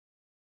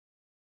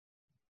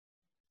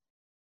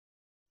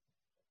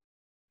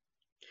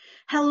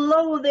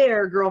 Hello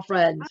there,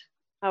 girlfriend.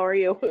 How are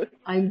you?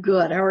 I'm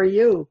good. How are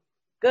you?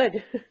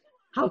 Good.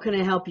 How can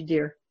I help you,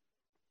 dear?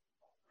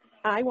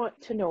 I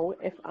want to know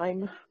if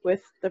I'm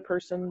with the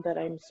person that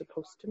I'm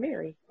supposed to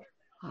marry.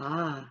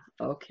 Ah,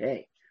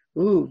 okay.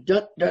 Ooh,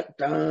 dun, dun,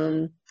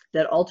 dun.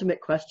 That ultimate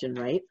question,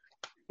 right?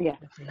 Yeah.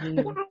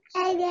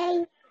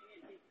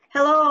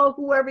 Hello,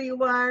 whoever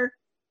you are.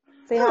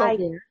 Say Hello hi.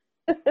 there.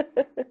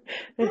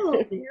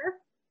 Hello there.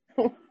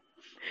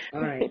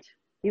 All right.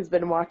 He's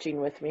been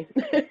watching with me.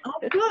 Oh,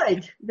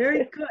 good.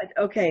 Very good.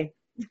 Okay.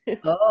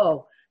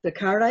 Oh, the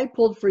card I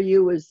pulled for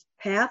you was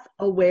Path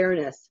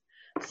Awareness.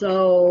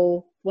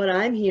 So what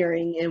I'm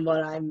hearing and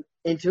what I'm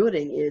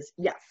intuiting is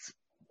yes,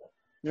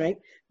 right?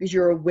 Because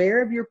you're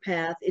aware of your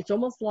path. It's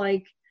almost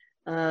like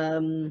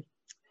I'm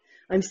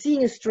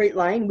seeing a straight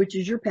line, which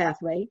is your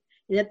pathway,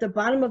 And at the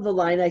bottom of the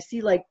line, I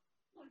see like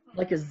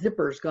a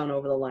zipper's gone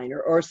over the line,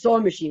 or a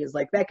sewing machine is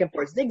like back and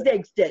forth,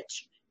 zigzag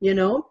stitch, you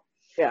know?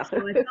 Yeah. So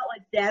I felt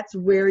like that's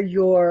where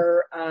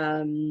your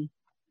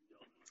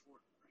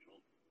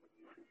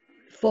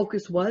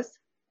focus was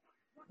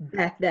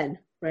back then,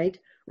 right?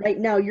 Right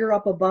now, you're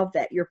up above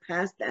that. You're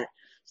past that.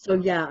 So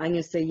yeah, I'm going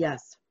to say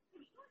yes.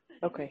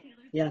 Okay.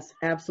 Yes,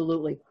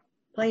 absolutely.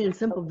 Plain and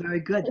simple, very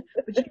good.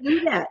 But you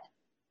knew that.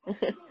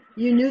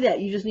 You knew that.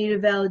 You just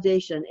needed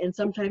validation. And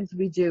sometimes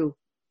we do.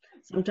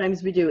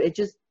 Sometimes we do. It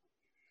just,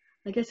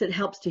 I guess it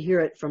helps to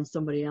hear it from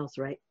somebody else,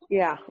 right?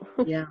 Yeah.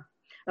 Yeah.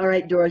 All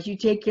right, Doris, you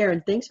take care.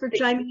 And thanks for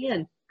chiming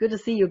in. Good to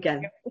see you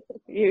again.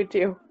 You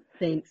too.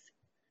 Thanks.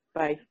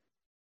 Bye.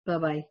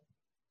 Bye-bye.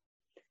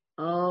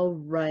 All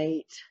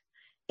right.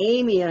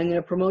 Amy, I'm going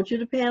to promote you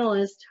to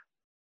panelist.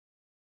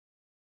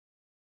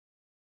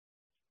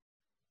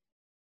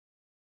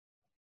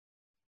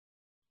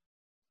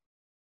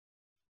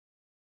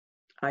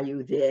 Are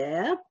you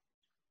there?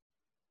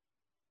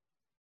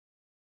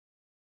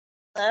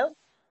 Hello?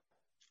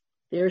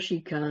 There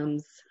she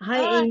comes. Hi,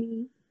 Hi.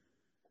 Amy.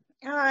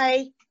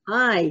 Hi.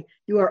 Hi.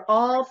 You are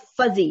all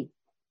fuzzy.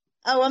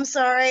 Oh, I'm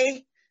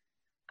sorry.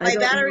 I My don't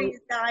battery know.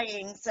 is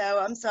dying, so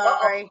I'm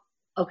sorry.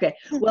 Okay.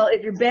 Well,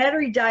 if your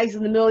battery dies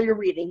in the middle of your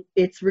reading,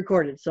 it's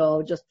recorded.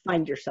 So just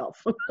find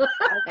yourself.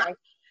 Okay.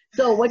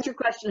 So what's your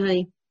question,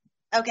 honey?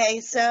 Okay,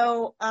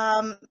 so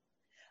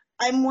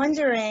I'm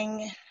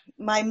wondering,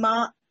 my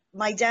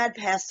dad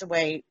passed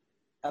away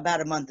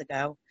about a month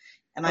ago,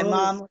 and my Oh.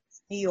 mom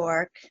lives in New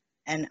York,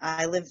 and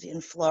I live in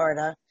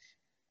Florida,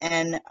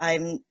 and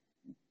I'm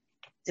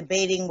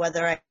debating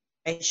whether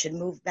I should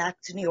move back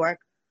to New York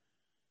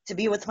to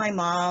be with my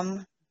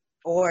mom,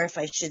 or if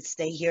I should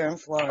stay here in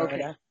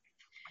Florida.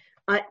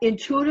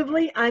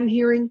 Intuitively, I'm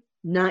hearing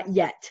not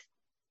yet.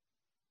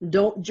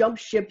 Don't jump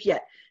ship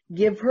yet.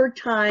 Give her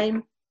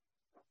time.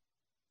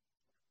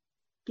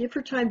 Give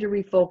her time to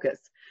refocus.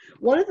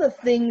 One of the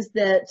things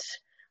that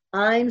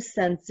I'm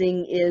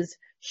sensing is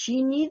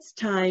she needs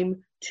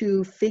time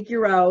to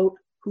figure out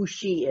who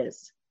she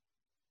is,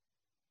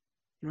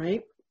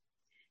 right?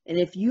 And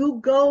if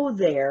you go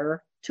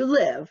there to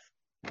live,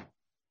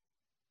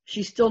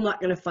 she's still not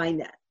going to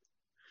find that.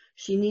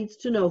 She needs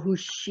to know who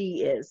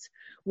she is.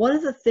 One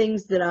of the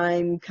things that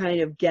I'm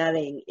kind of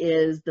getting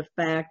is the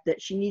fact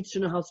that she needs to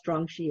know how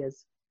strong she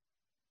is.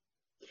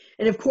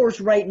 And of course,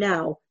 right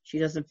now, she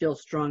doesn't feel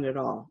strong at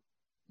all.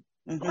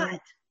 Mhm.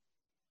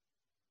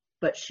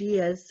 But she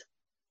is.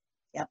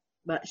 Yep.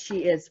 But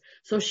she is.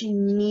 So she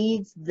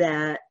needs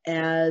that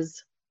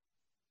as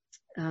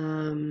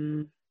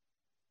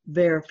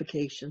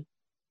verification.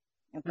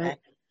 Okay. Right?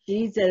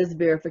 She needs that as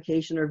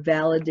verification or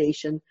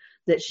validation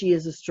that she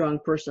is a strong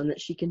person, that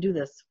she can do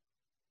this.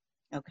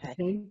 Okay.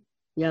 Okay?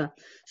 Yeah.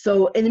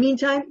 So in the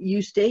meantime,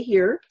 you stay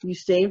here. You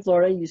stay in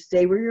Florida. You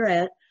stay where you're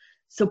at.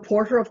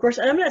 Support her, of course.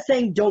 And I'm not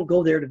saying don't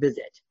go there to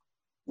visit.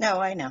 No,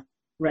 I know.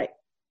 Right.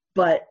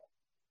 But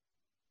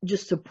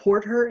just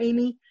support her,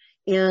 Amy.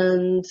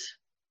 And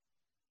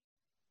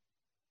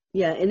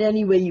yeah, in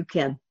any way you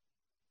can.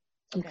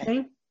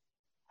 Okay?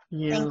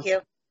 Yeah. Thank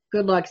you.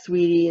 Good luck,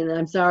 sweetie. And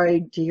I'm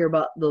sorry to hear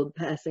about the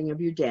passing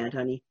of your dad,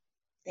 honey.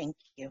 Thank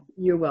you.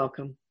 You're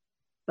welcome.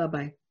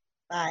 Bye-bye.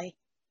 Bye.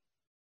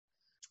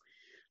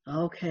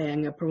 Okay,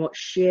 I'm going to promote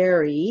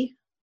Sherry.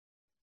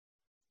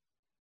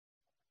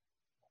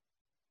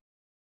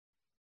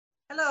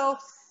 Hello.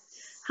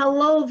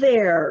 Hello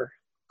there.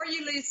 How are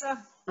you,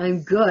 Lisa?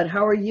 I'm good.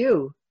 How are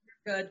you?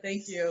 Good,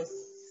 thank you.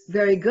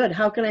 Very good.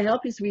 How can I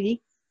help you,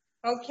 sweetie?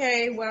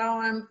 Okay, well,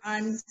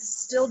 I'm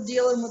still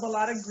dealing with a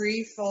lot of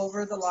grief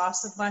over the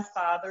loss of my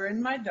father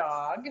and my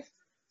dog.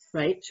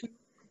 Right.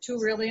 Two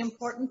really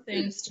important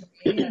things to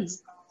me. And so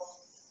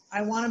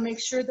I want to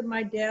make sure that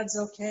my dad's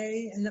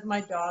okay and that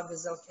my dog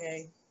is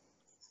okay.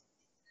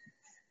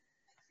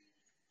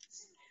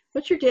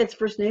 What's your dad's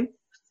first name?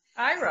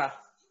 Ira.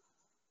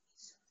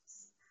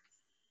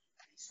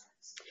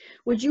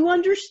 Would you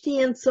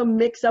understand some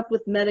mix-up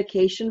with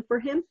medication for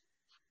him?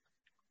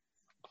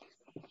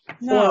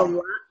 No. Or a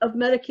lot of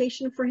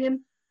medication for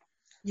him?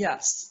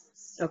 Yes.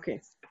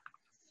 Okay.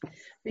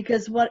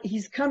 Because what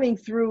he's coming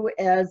through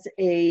as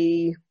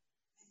he's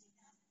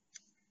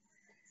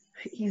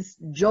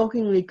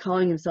jokingly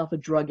calling himself a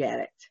drug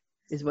addict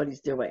is what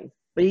he's doing.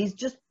 But he's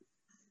just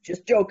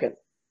joking.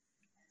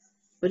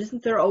 But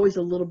isn't there always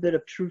a little bit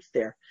of truth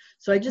there?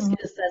 So I just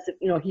get a sense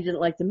that, he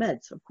didn't like the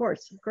meds. Of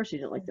course he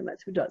didn't like the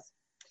meds. Who does?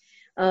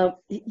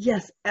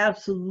 Yes,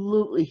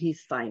 absolutely,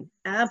 he's fine.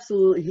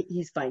 Absolutely,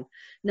 he's fine.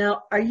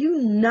 Now, are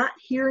you not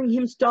hearing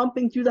him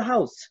stomping through the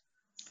house?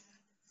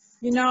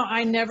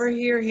 I never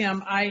hear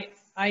him. I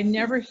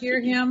never hear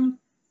him.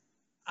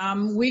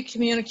 We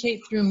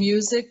communicate through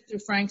music, through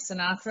Frank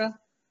Sinatra.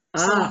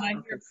 So when I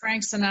hear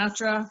Frank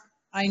Sinatra,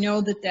 I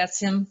know that that's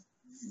him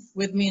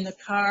with me in the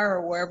car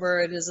or wherever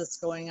it is that's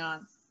going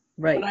on.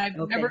 Right. But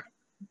I've never,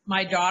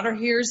 my daughter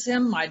hears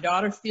him, my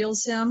daughter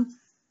feels him.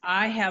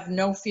 I have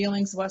no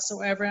feelings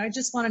whatsoever. I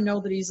just want to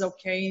know that he's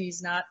okay.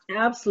 He's not.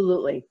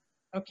 Absolutely.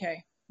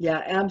 Okay. Yeah,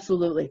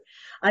 absolutely.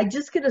 I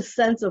just get a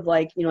sense of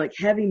like, you know, like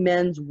heavy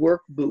men's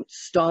work boots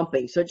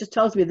stomping. So it just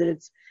tells me that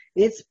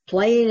it's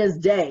plain as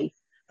day.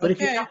 But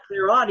if you're Okay. not in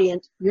your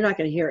audience, you're not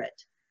going to hear it.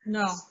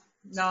 No,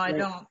 I Right.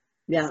 don't.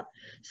 Yeah.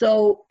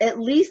 So at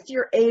least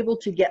you're able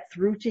to get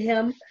through to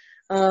him,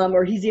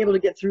 or he's able to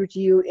get through to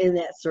you in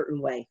that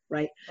certain way,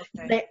 right?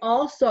 Okay. They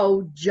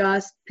also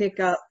just pick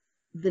up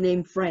the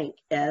name Frank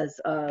as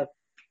a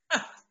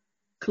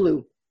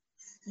clue.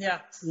 Yeah.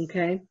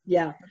 Okay.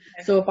 Yeah.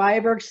 Okay. So if I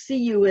ever see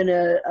you in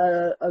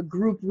a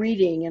group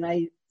reading and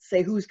I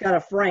say, who's got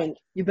a Frank,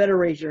 you better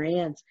raise your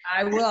hands.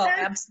 I will,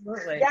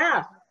 absolutely.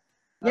 Yeah.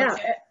 Yeah.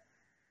 Okay.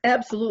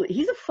 Absolutely.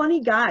 He's a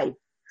funny guy.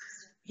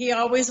 He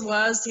always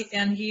was,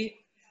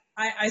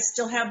 I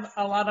still have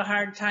a lot of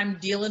hard time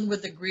dealing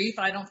with the grief.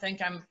 I don't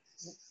think I'm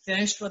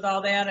finished with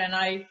all that, and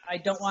I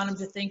don't want him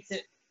to think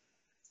that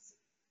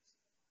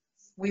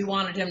we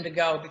wanted him to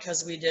go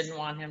because we didn't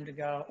want him to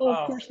go. Oh,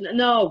 of course not.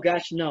 No,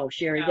 gosh, no,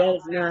 Sherry. No. That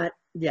is not,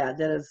 yeah,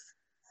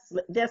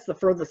 that's the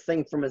furthest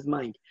thing from his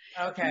mind.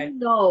 Okay. He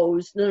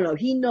knows, no,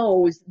 he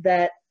knows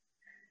that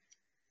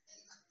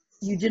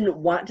you didn't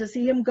want to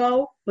see him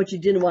go, but you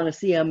didn't want to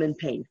see him in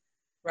pain.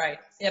 Right.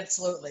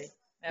 Absolutely.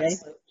 Okay?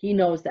 Absolutely. He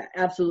knows that,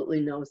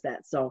 absolutely knows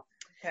that. So,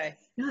 Okay.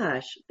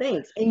 gosh,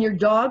 thanks. And your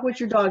dog, what's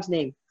your dog's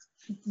name?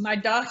 My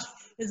dog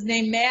is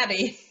named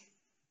Maddie.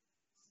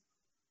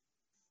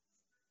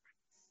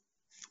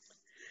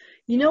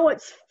 You know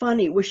what's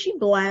funny? Was she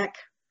black?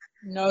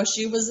 No,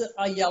 she was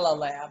a yellow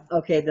lab.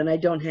 Okay, then I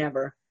don't have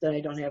her.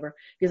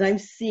 Because I'm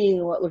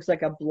seeing what looks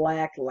like a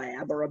black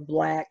lab or a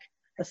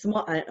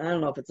small, I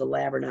don't know if it's a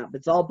lab or not, but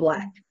it's all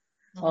black.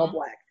 All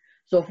black.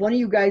 So if one of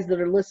you guys that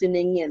are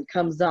listening in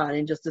comes on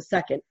in just a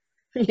second,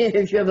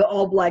 if you have an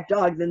all black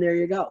dog, then there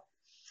you go.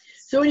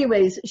 So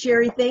anyways,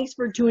 Sherry, thanks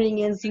for tuning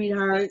in,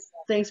 sweetheart.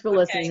 Thanks for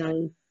listening,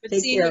 honey. Good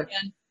Take seeing care.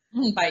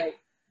 you again. Bye.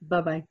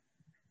 Bye-bye.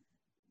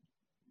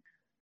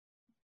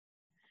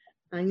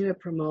 I'm going to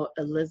promote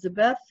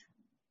Elizabeth.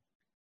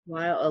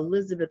 While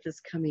Elizabeth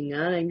is coming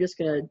on, I'm just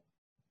going to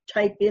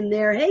type in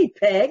there, hey,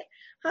 Peg,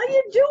 how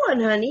you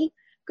doing, honey?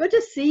 Good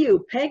to see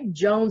you. Peg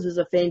Jones is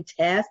a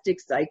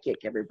fantastic psychic,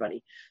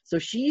 everybody. So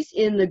she's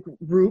in the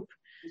group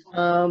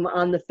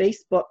on the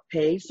Facebook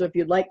page. So if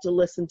you'd like to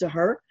listen to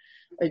her,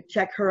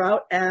 check her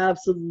out.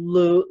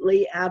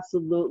 Absolutely,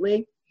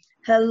 absolutely.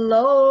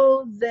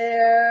 Hello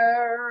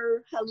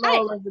there. Hello, Hi.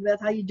 Elizabeth.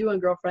 How you doing,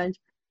 girlfriend?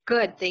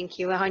 Good, thank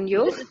you. And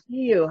you? Good to see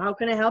you. How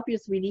can I help you,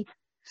 sweetie?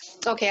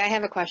 Okay, I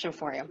have a question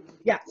for you.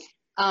 Yeah.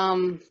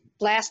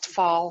 Last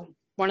fall,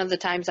 one of the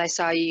times I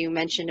saw you, you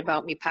mentioned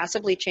about me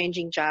possibly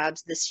changing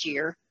jobs this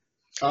year.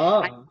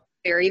 Oh. I'm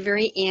very,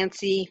 very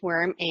antsy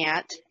where I'm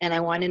at, and I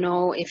want to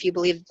know if you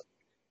believe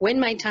when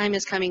my time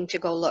is coming to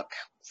go look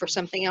for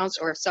something else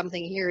or if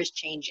something here is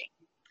changing.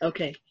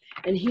 Okay.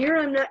 And here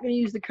I'm not going to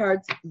use the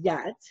cards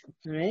yet.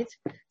 All right.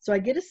 So I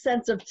get a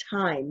sense of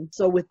time.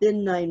 So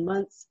within 9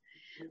 months,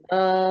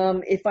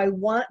 if I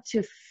want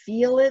to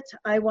feel it,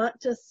 I want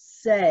to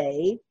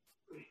say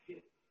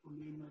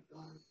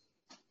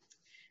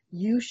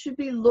you should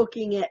be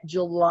looking at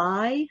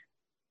July,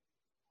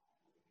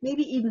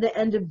 maybe even the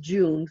end of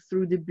June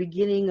through the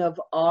beginning of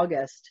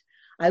August.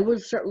 I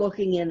would start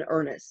looking in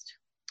earnest.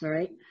 All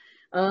right.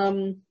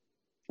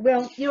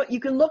 Well, you know,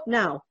 you can look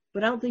now,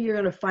 but I don't think you're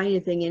going to find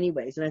anything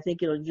anyways. And I think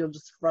you'll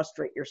just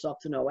frustrate yourself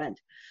to no end.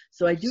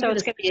 So I do. So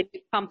it's going to be a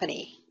new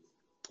company.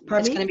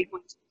 Pardon me?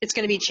 It's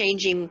going to be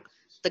changing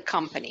the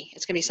company.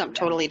 It's going to be something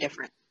totally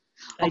different.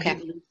 Okay. I do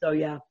believe so,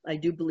 yeah. I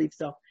do believe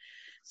so.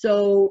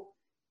 So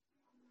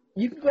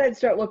you can go ahead and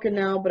start looking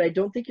now, but I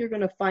don't think you're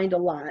going to find a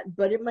lot.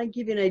 But it might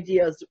give you an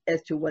idea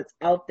as to what's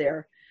out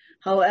there.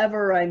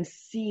 However, I'm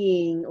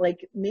seeing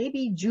like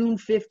maybe June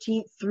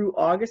 15th through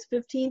August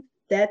 15th.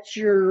 That's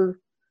your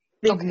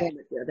big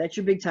moment there. That's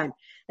your big time.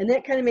 And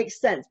that kind of makes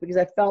sense because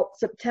I felt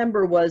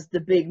September was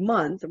the big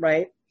month,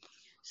 right?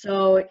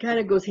 So it kind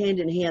of goes hand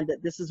in hand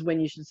that this is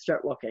when you should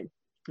start looking.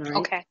 All right?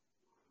 Okay.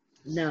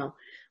 Now,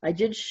 I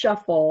did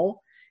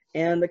shuffle,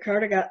 and the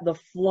card I got, the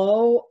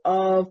flow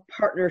of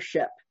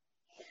partnership.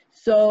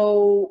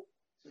 So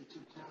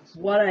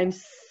what I'm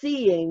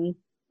seeing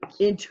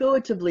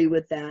intuitively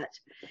with that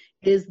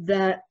is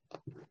that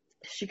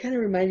she kind of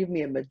reminded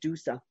me of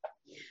Medusa.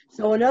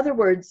 So in other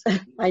words,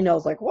 I know,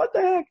 it's like, what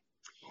the heck?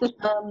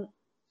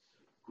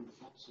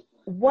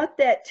 What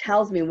that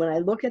tells me when I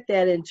look at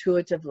that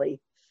intuitively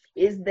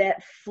is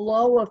that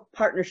flow of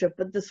partnership.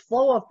 But this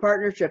flow of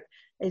partnership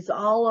is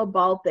all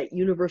about that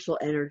universal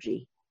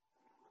energy,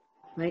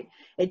 right?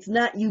 It's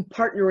not you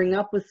partnering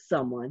up with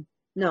someone.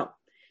 No,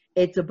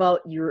 it's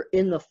about you're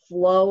in the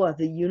flow of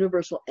the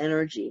universal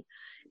energy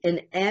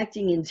and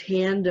acting in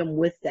tandem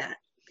with that.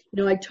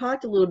 You know, I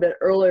talked a little bit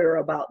earlier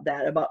about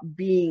that, about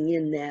being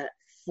in that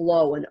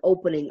flow and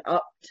opening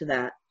up to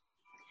that.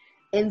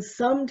 And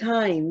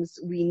sometimes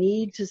we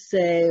need to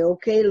say,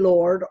 okay,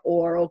 Lord,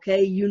 or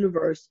okay,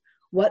 universe,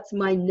 what's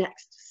my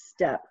next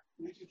step?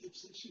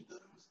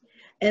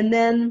 And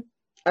then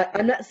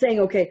I'm not saying,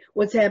 okay,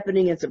 what's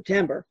happening in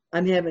September?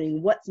 I'm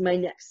having, what's my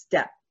next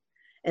step?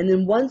 And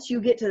then once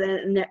you get to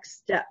that next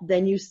step,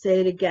 then you say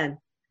it again.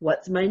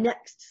 What's my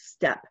next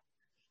step?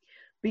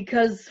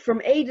 Because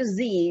from A to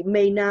Z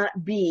may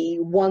not be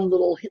one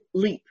little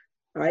leap,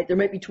 all right? There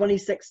might be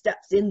 26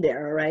 steps in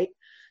there, all right?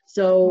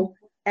 So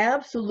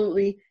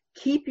absolutely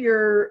keep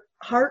your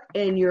heart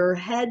and your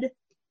head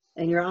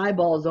and your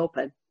eyeballs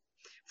open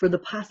for the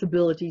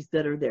possibilities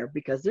that are there,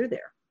 because they're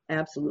there.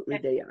 Absolutely,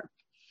 they are.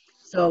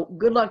 So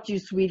good luck to you,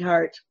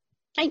 sweetheart.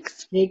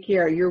 Thanks. Take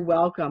care. You're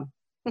welcome.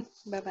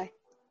 Bye-bye.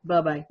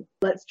 Bye-bye.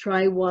 Let's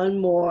try one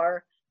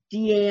more.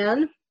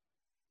 Deanne.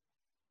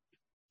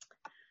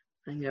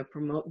 I'm going to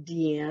promote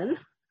Deanne.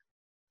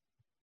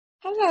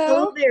 Hello.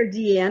 Hello there,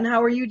 Deanne.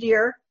 How are you,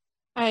 dear?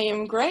 I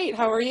am great.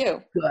 How are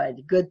you?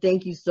 Good. Good.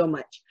 Thank you so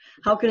much.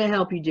 How can I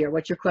help you, dear?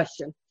 What's your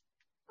question?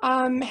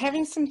 I'm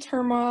having some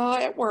turmoil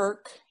at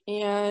work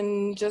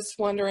and just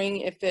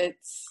wondering if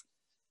it's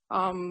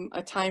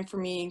a time for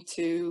me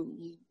to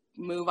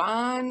move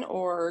on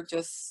or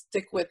just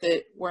stick with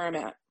it where I'm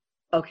at.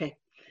 Okay.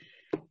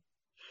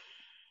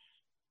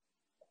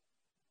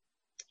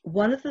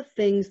 One of the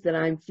things that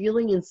I'm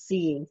feeling and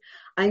seeing,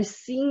 I'm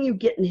seeing you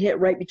getting hit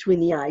right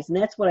between the eyes, and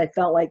that's what I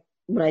felt like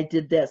when I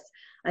did this.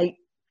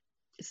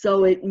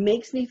 So it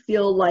makes me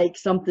feel like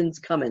something's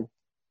coming.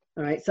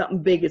 All right,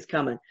 something big is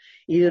coming.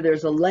 Either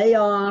there's a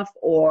layoff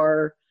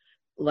or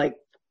like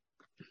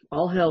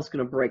all hell's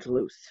going to break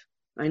loose.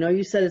 I know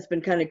you said it's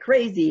been kind of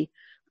crazy,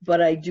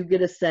 but I do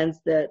get a sense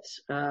that,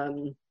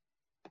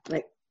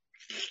 like,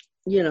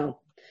 you know,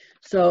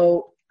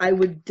 so I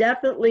would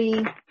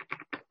definitely,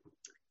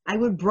 I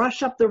would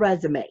brush up the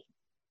resume.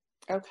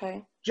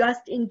 Okay.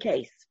 Just in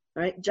case,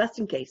 right? Just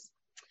in case.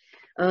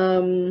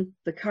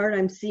 The card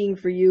I'm seeing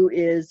for you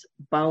is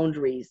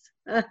boundaries.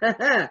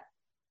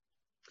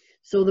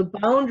 So the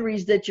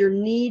boundaries that you're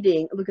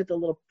needing, look at the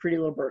little pretty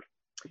little bird.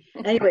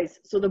 Anyways,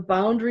 so the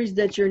boundaries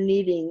that you're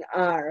needing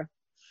are,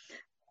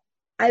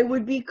 I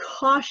would be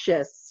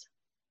cautious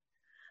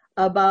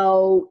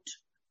about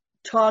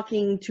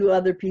talking to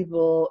other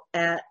people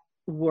at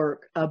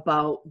work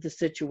about the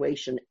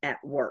situation at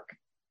work.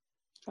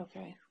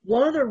 Okay.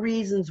 One of the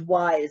reasons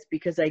why is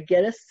because I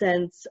get a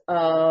sense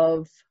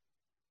of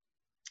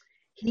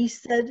he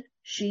said,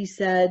 she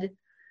said,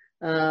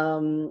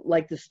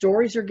 like the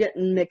stories are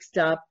getting mixed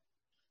up.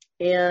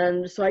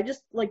 And so I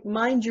just like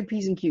mind your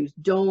P's and Q's.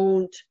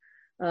 Don't,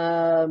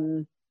 I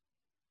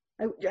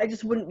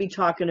just wouldn't be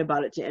talking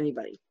about it to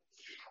anybody.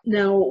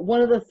 Now,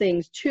 one of the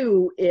things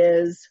too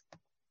is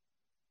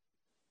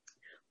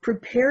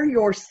prepare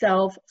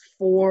yourself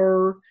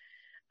for,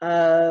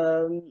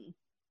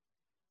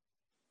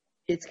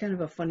 it's kind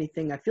of a funny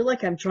thing. I feel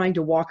like I'm trying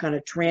to walk on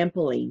a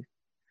trampoline.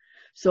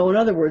 So in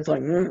other words,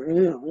 like,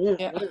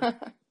 Yeah.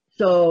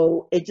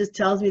 so it just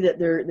tells me that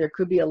there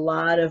could be a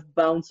lot of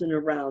bouncing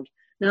around.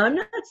 Now, I'm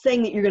not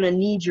saying that you're going to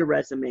need your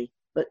resume,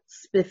 but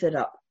spiff it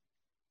up.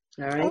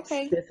 All right?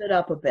 Okay. Spiff it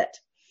up a bit.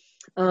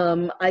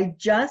 I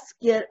just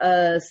get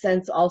a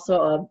sense also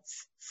of,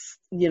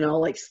 you know,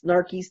 like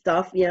snarky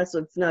stuff. Yeah, so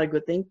it's not a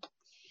good thing.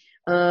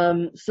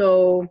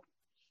 So,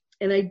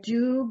 and I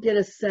do get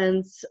a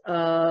sense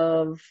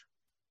of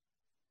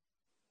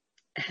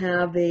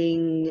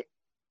having,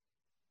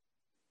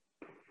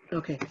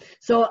 okay,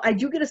 so I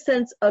do get a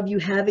sense of you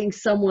having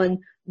someone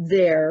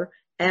there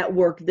at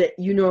work that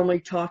you normally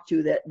talk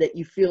to, that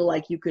you feel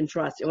like you can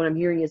trust. And what I'm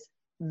hearing is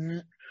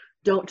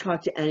don't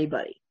talk to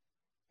anybody.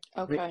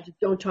 Okay. Right? Just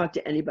don't talk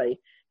to anybody.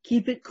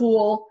 Keep it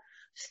cool.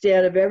 Stay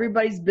out of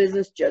everybody's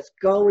business. Just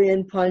go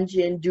in, punch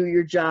in, do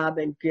your job,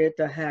 and get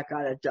the heck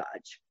out of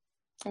Dodge.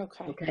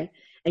 Okay. Okay?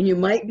 And you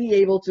might be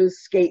able to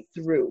skate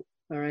through,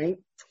 all right?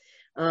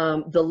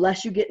 The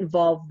less you get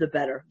involved, the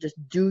better. Just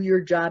do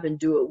your job and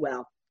do it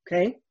well,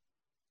 okay?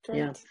 Great.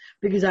 Yeah,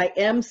 because I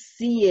am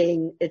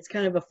seeing, it's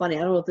kind of a funny, I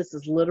don't know if this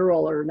is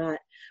literal or not,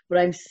 but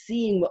I'm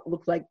seeing what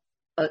looks like,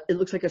 it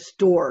looks like a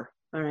store,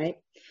 all right?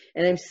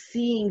 And I'm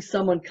seeing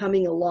someone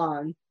coming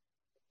along,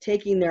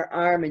 taking their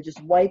arm and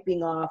just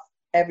wiping off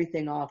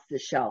everything off the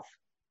shelf,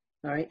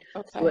 all right?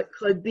 Okay. So it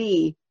could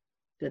be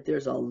that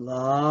there's a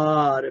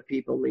lot of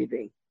people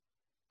leaving.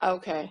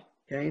 Okay.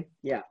 Okay,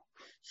 yeah.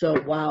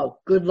 So, wow,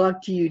 good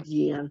luck to you,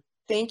 Deanne.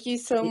 Thank you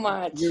so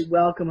much. You're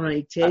welcome,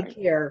 honey. Take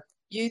care.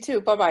 You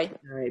too. Bye-bye.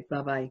 All right,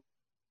 bye-bye.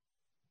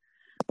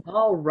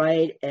 All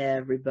right,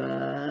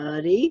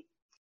 everybody.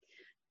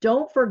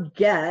 Don't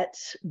forget,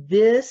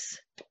 this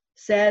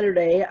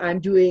Saturday, I'm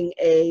doing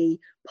a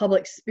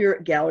public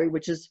spirit gallery,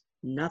 which is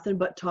nothing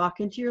but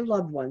talking to your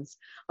loved ones,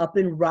 up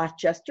in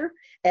Rochester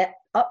at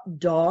Up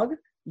Dog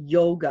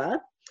Yoga.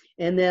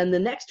 And then the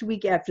next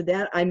week after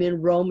that, I'm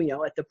in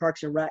Romeo at the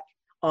Parks and Rec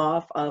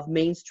off of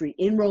Main Street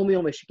in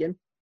Romeo, Michigan.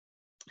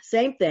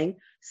 Same thing,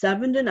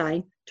 7 to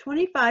 9,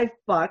 $25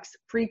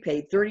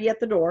 prepaid, 30 at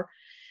the door.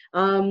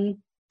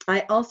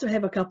 I also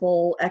have a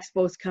couple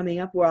expos coming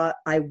up where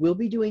I will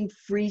be doing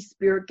free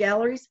spirit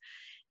galleries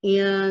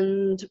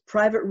and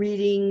private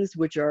readings,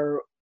 which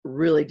are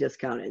really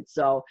discounted.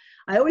 So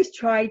I always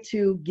try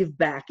to give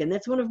back, and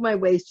that's one of my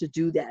ways to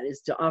do that,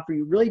 is to offer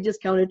you really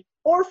discounted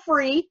or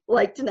free,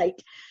 like tonight,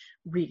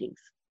 readings.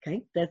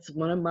 Okay, that's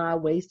one of my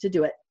ways to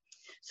do it.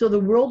 So the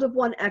World of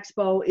One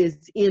Expo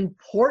is in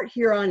Port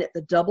Huron at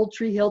the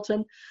Doubletree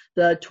Hilton,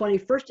 the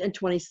 21st and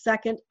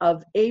 22nd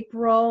of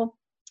April.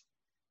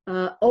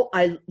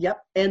 Yep.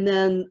 And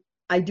then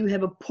I do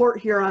have a Port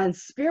Huron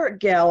Spirit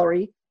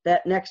Gallery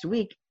that next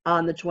week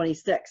on the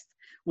 26th,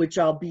 which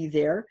I'll be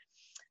there.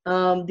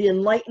 The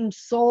Enlightened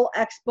Soul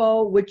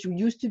Expo, which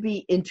used to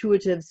be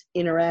Intuitives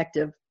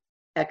Interactive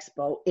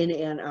Expo in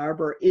Ann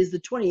Arbor, is the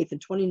 28th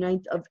and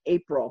 29th of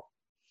April.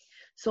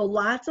 So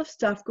lots of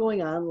stuff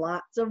going on,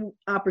 lots of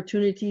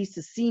opportunities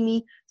to see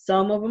me.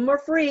 Some of them are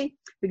free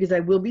because I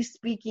will be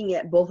speaking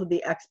at both of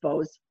the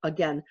expos.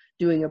 Again,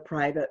 doing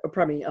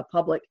a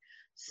public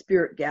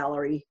spirit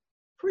gallery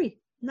free.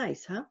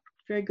 Nice, huh?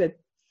 Very good.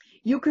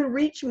 You can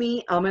reach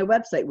me on my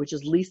website, which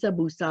is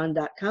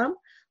lisabuson.com.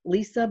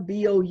 Lisa,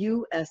 B-O-U-S-S-O-N.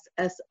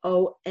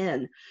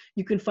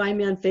 You can find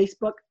me on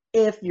Facebook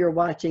if you're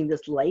watching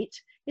this late.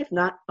 If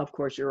not, of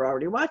course, you're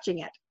already watching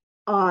it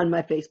on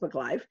my Facebook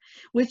Live,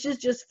 which is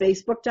just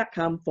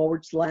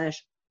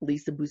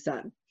facebook.com/Lisa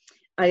Buson.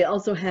 I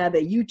also have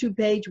a YouTube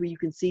page where you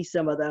can see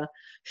some of the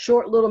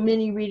short little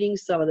mini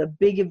readings, some of the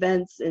big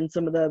events, and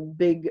some of the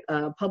big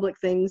public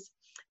things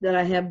that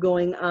I have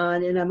going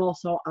on. And I'm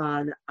also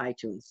on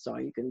iTunes, so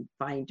you can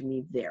find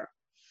me there.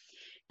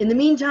 In the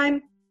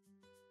meantime,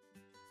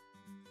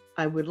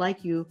 I would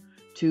like you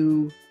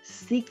to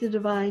seek the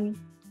divine,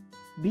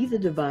 be the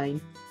divine,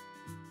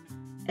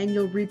 and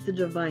you'll reap the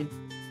divine.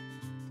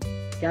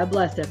 God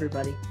bless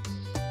everybody.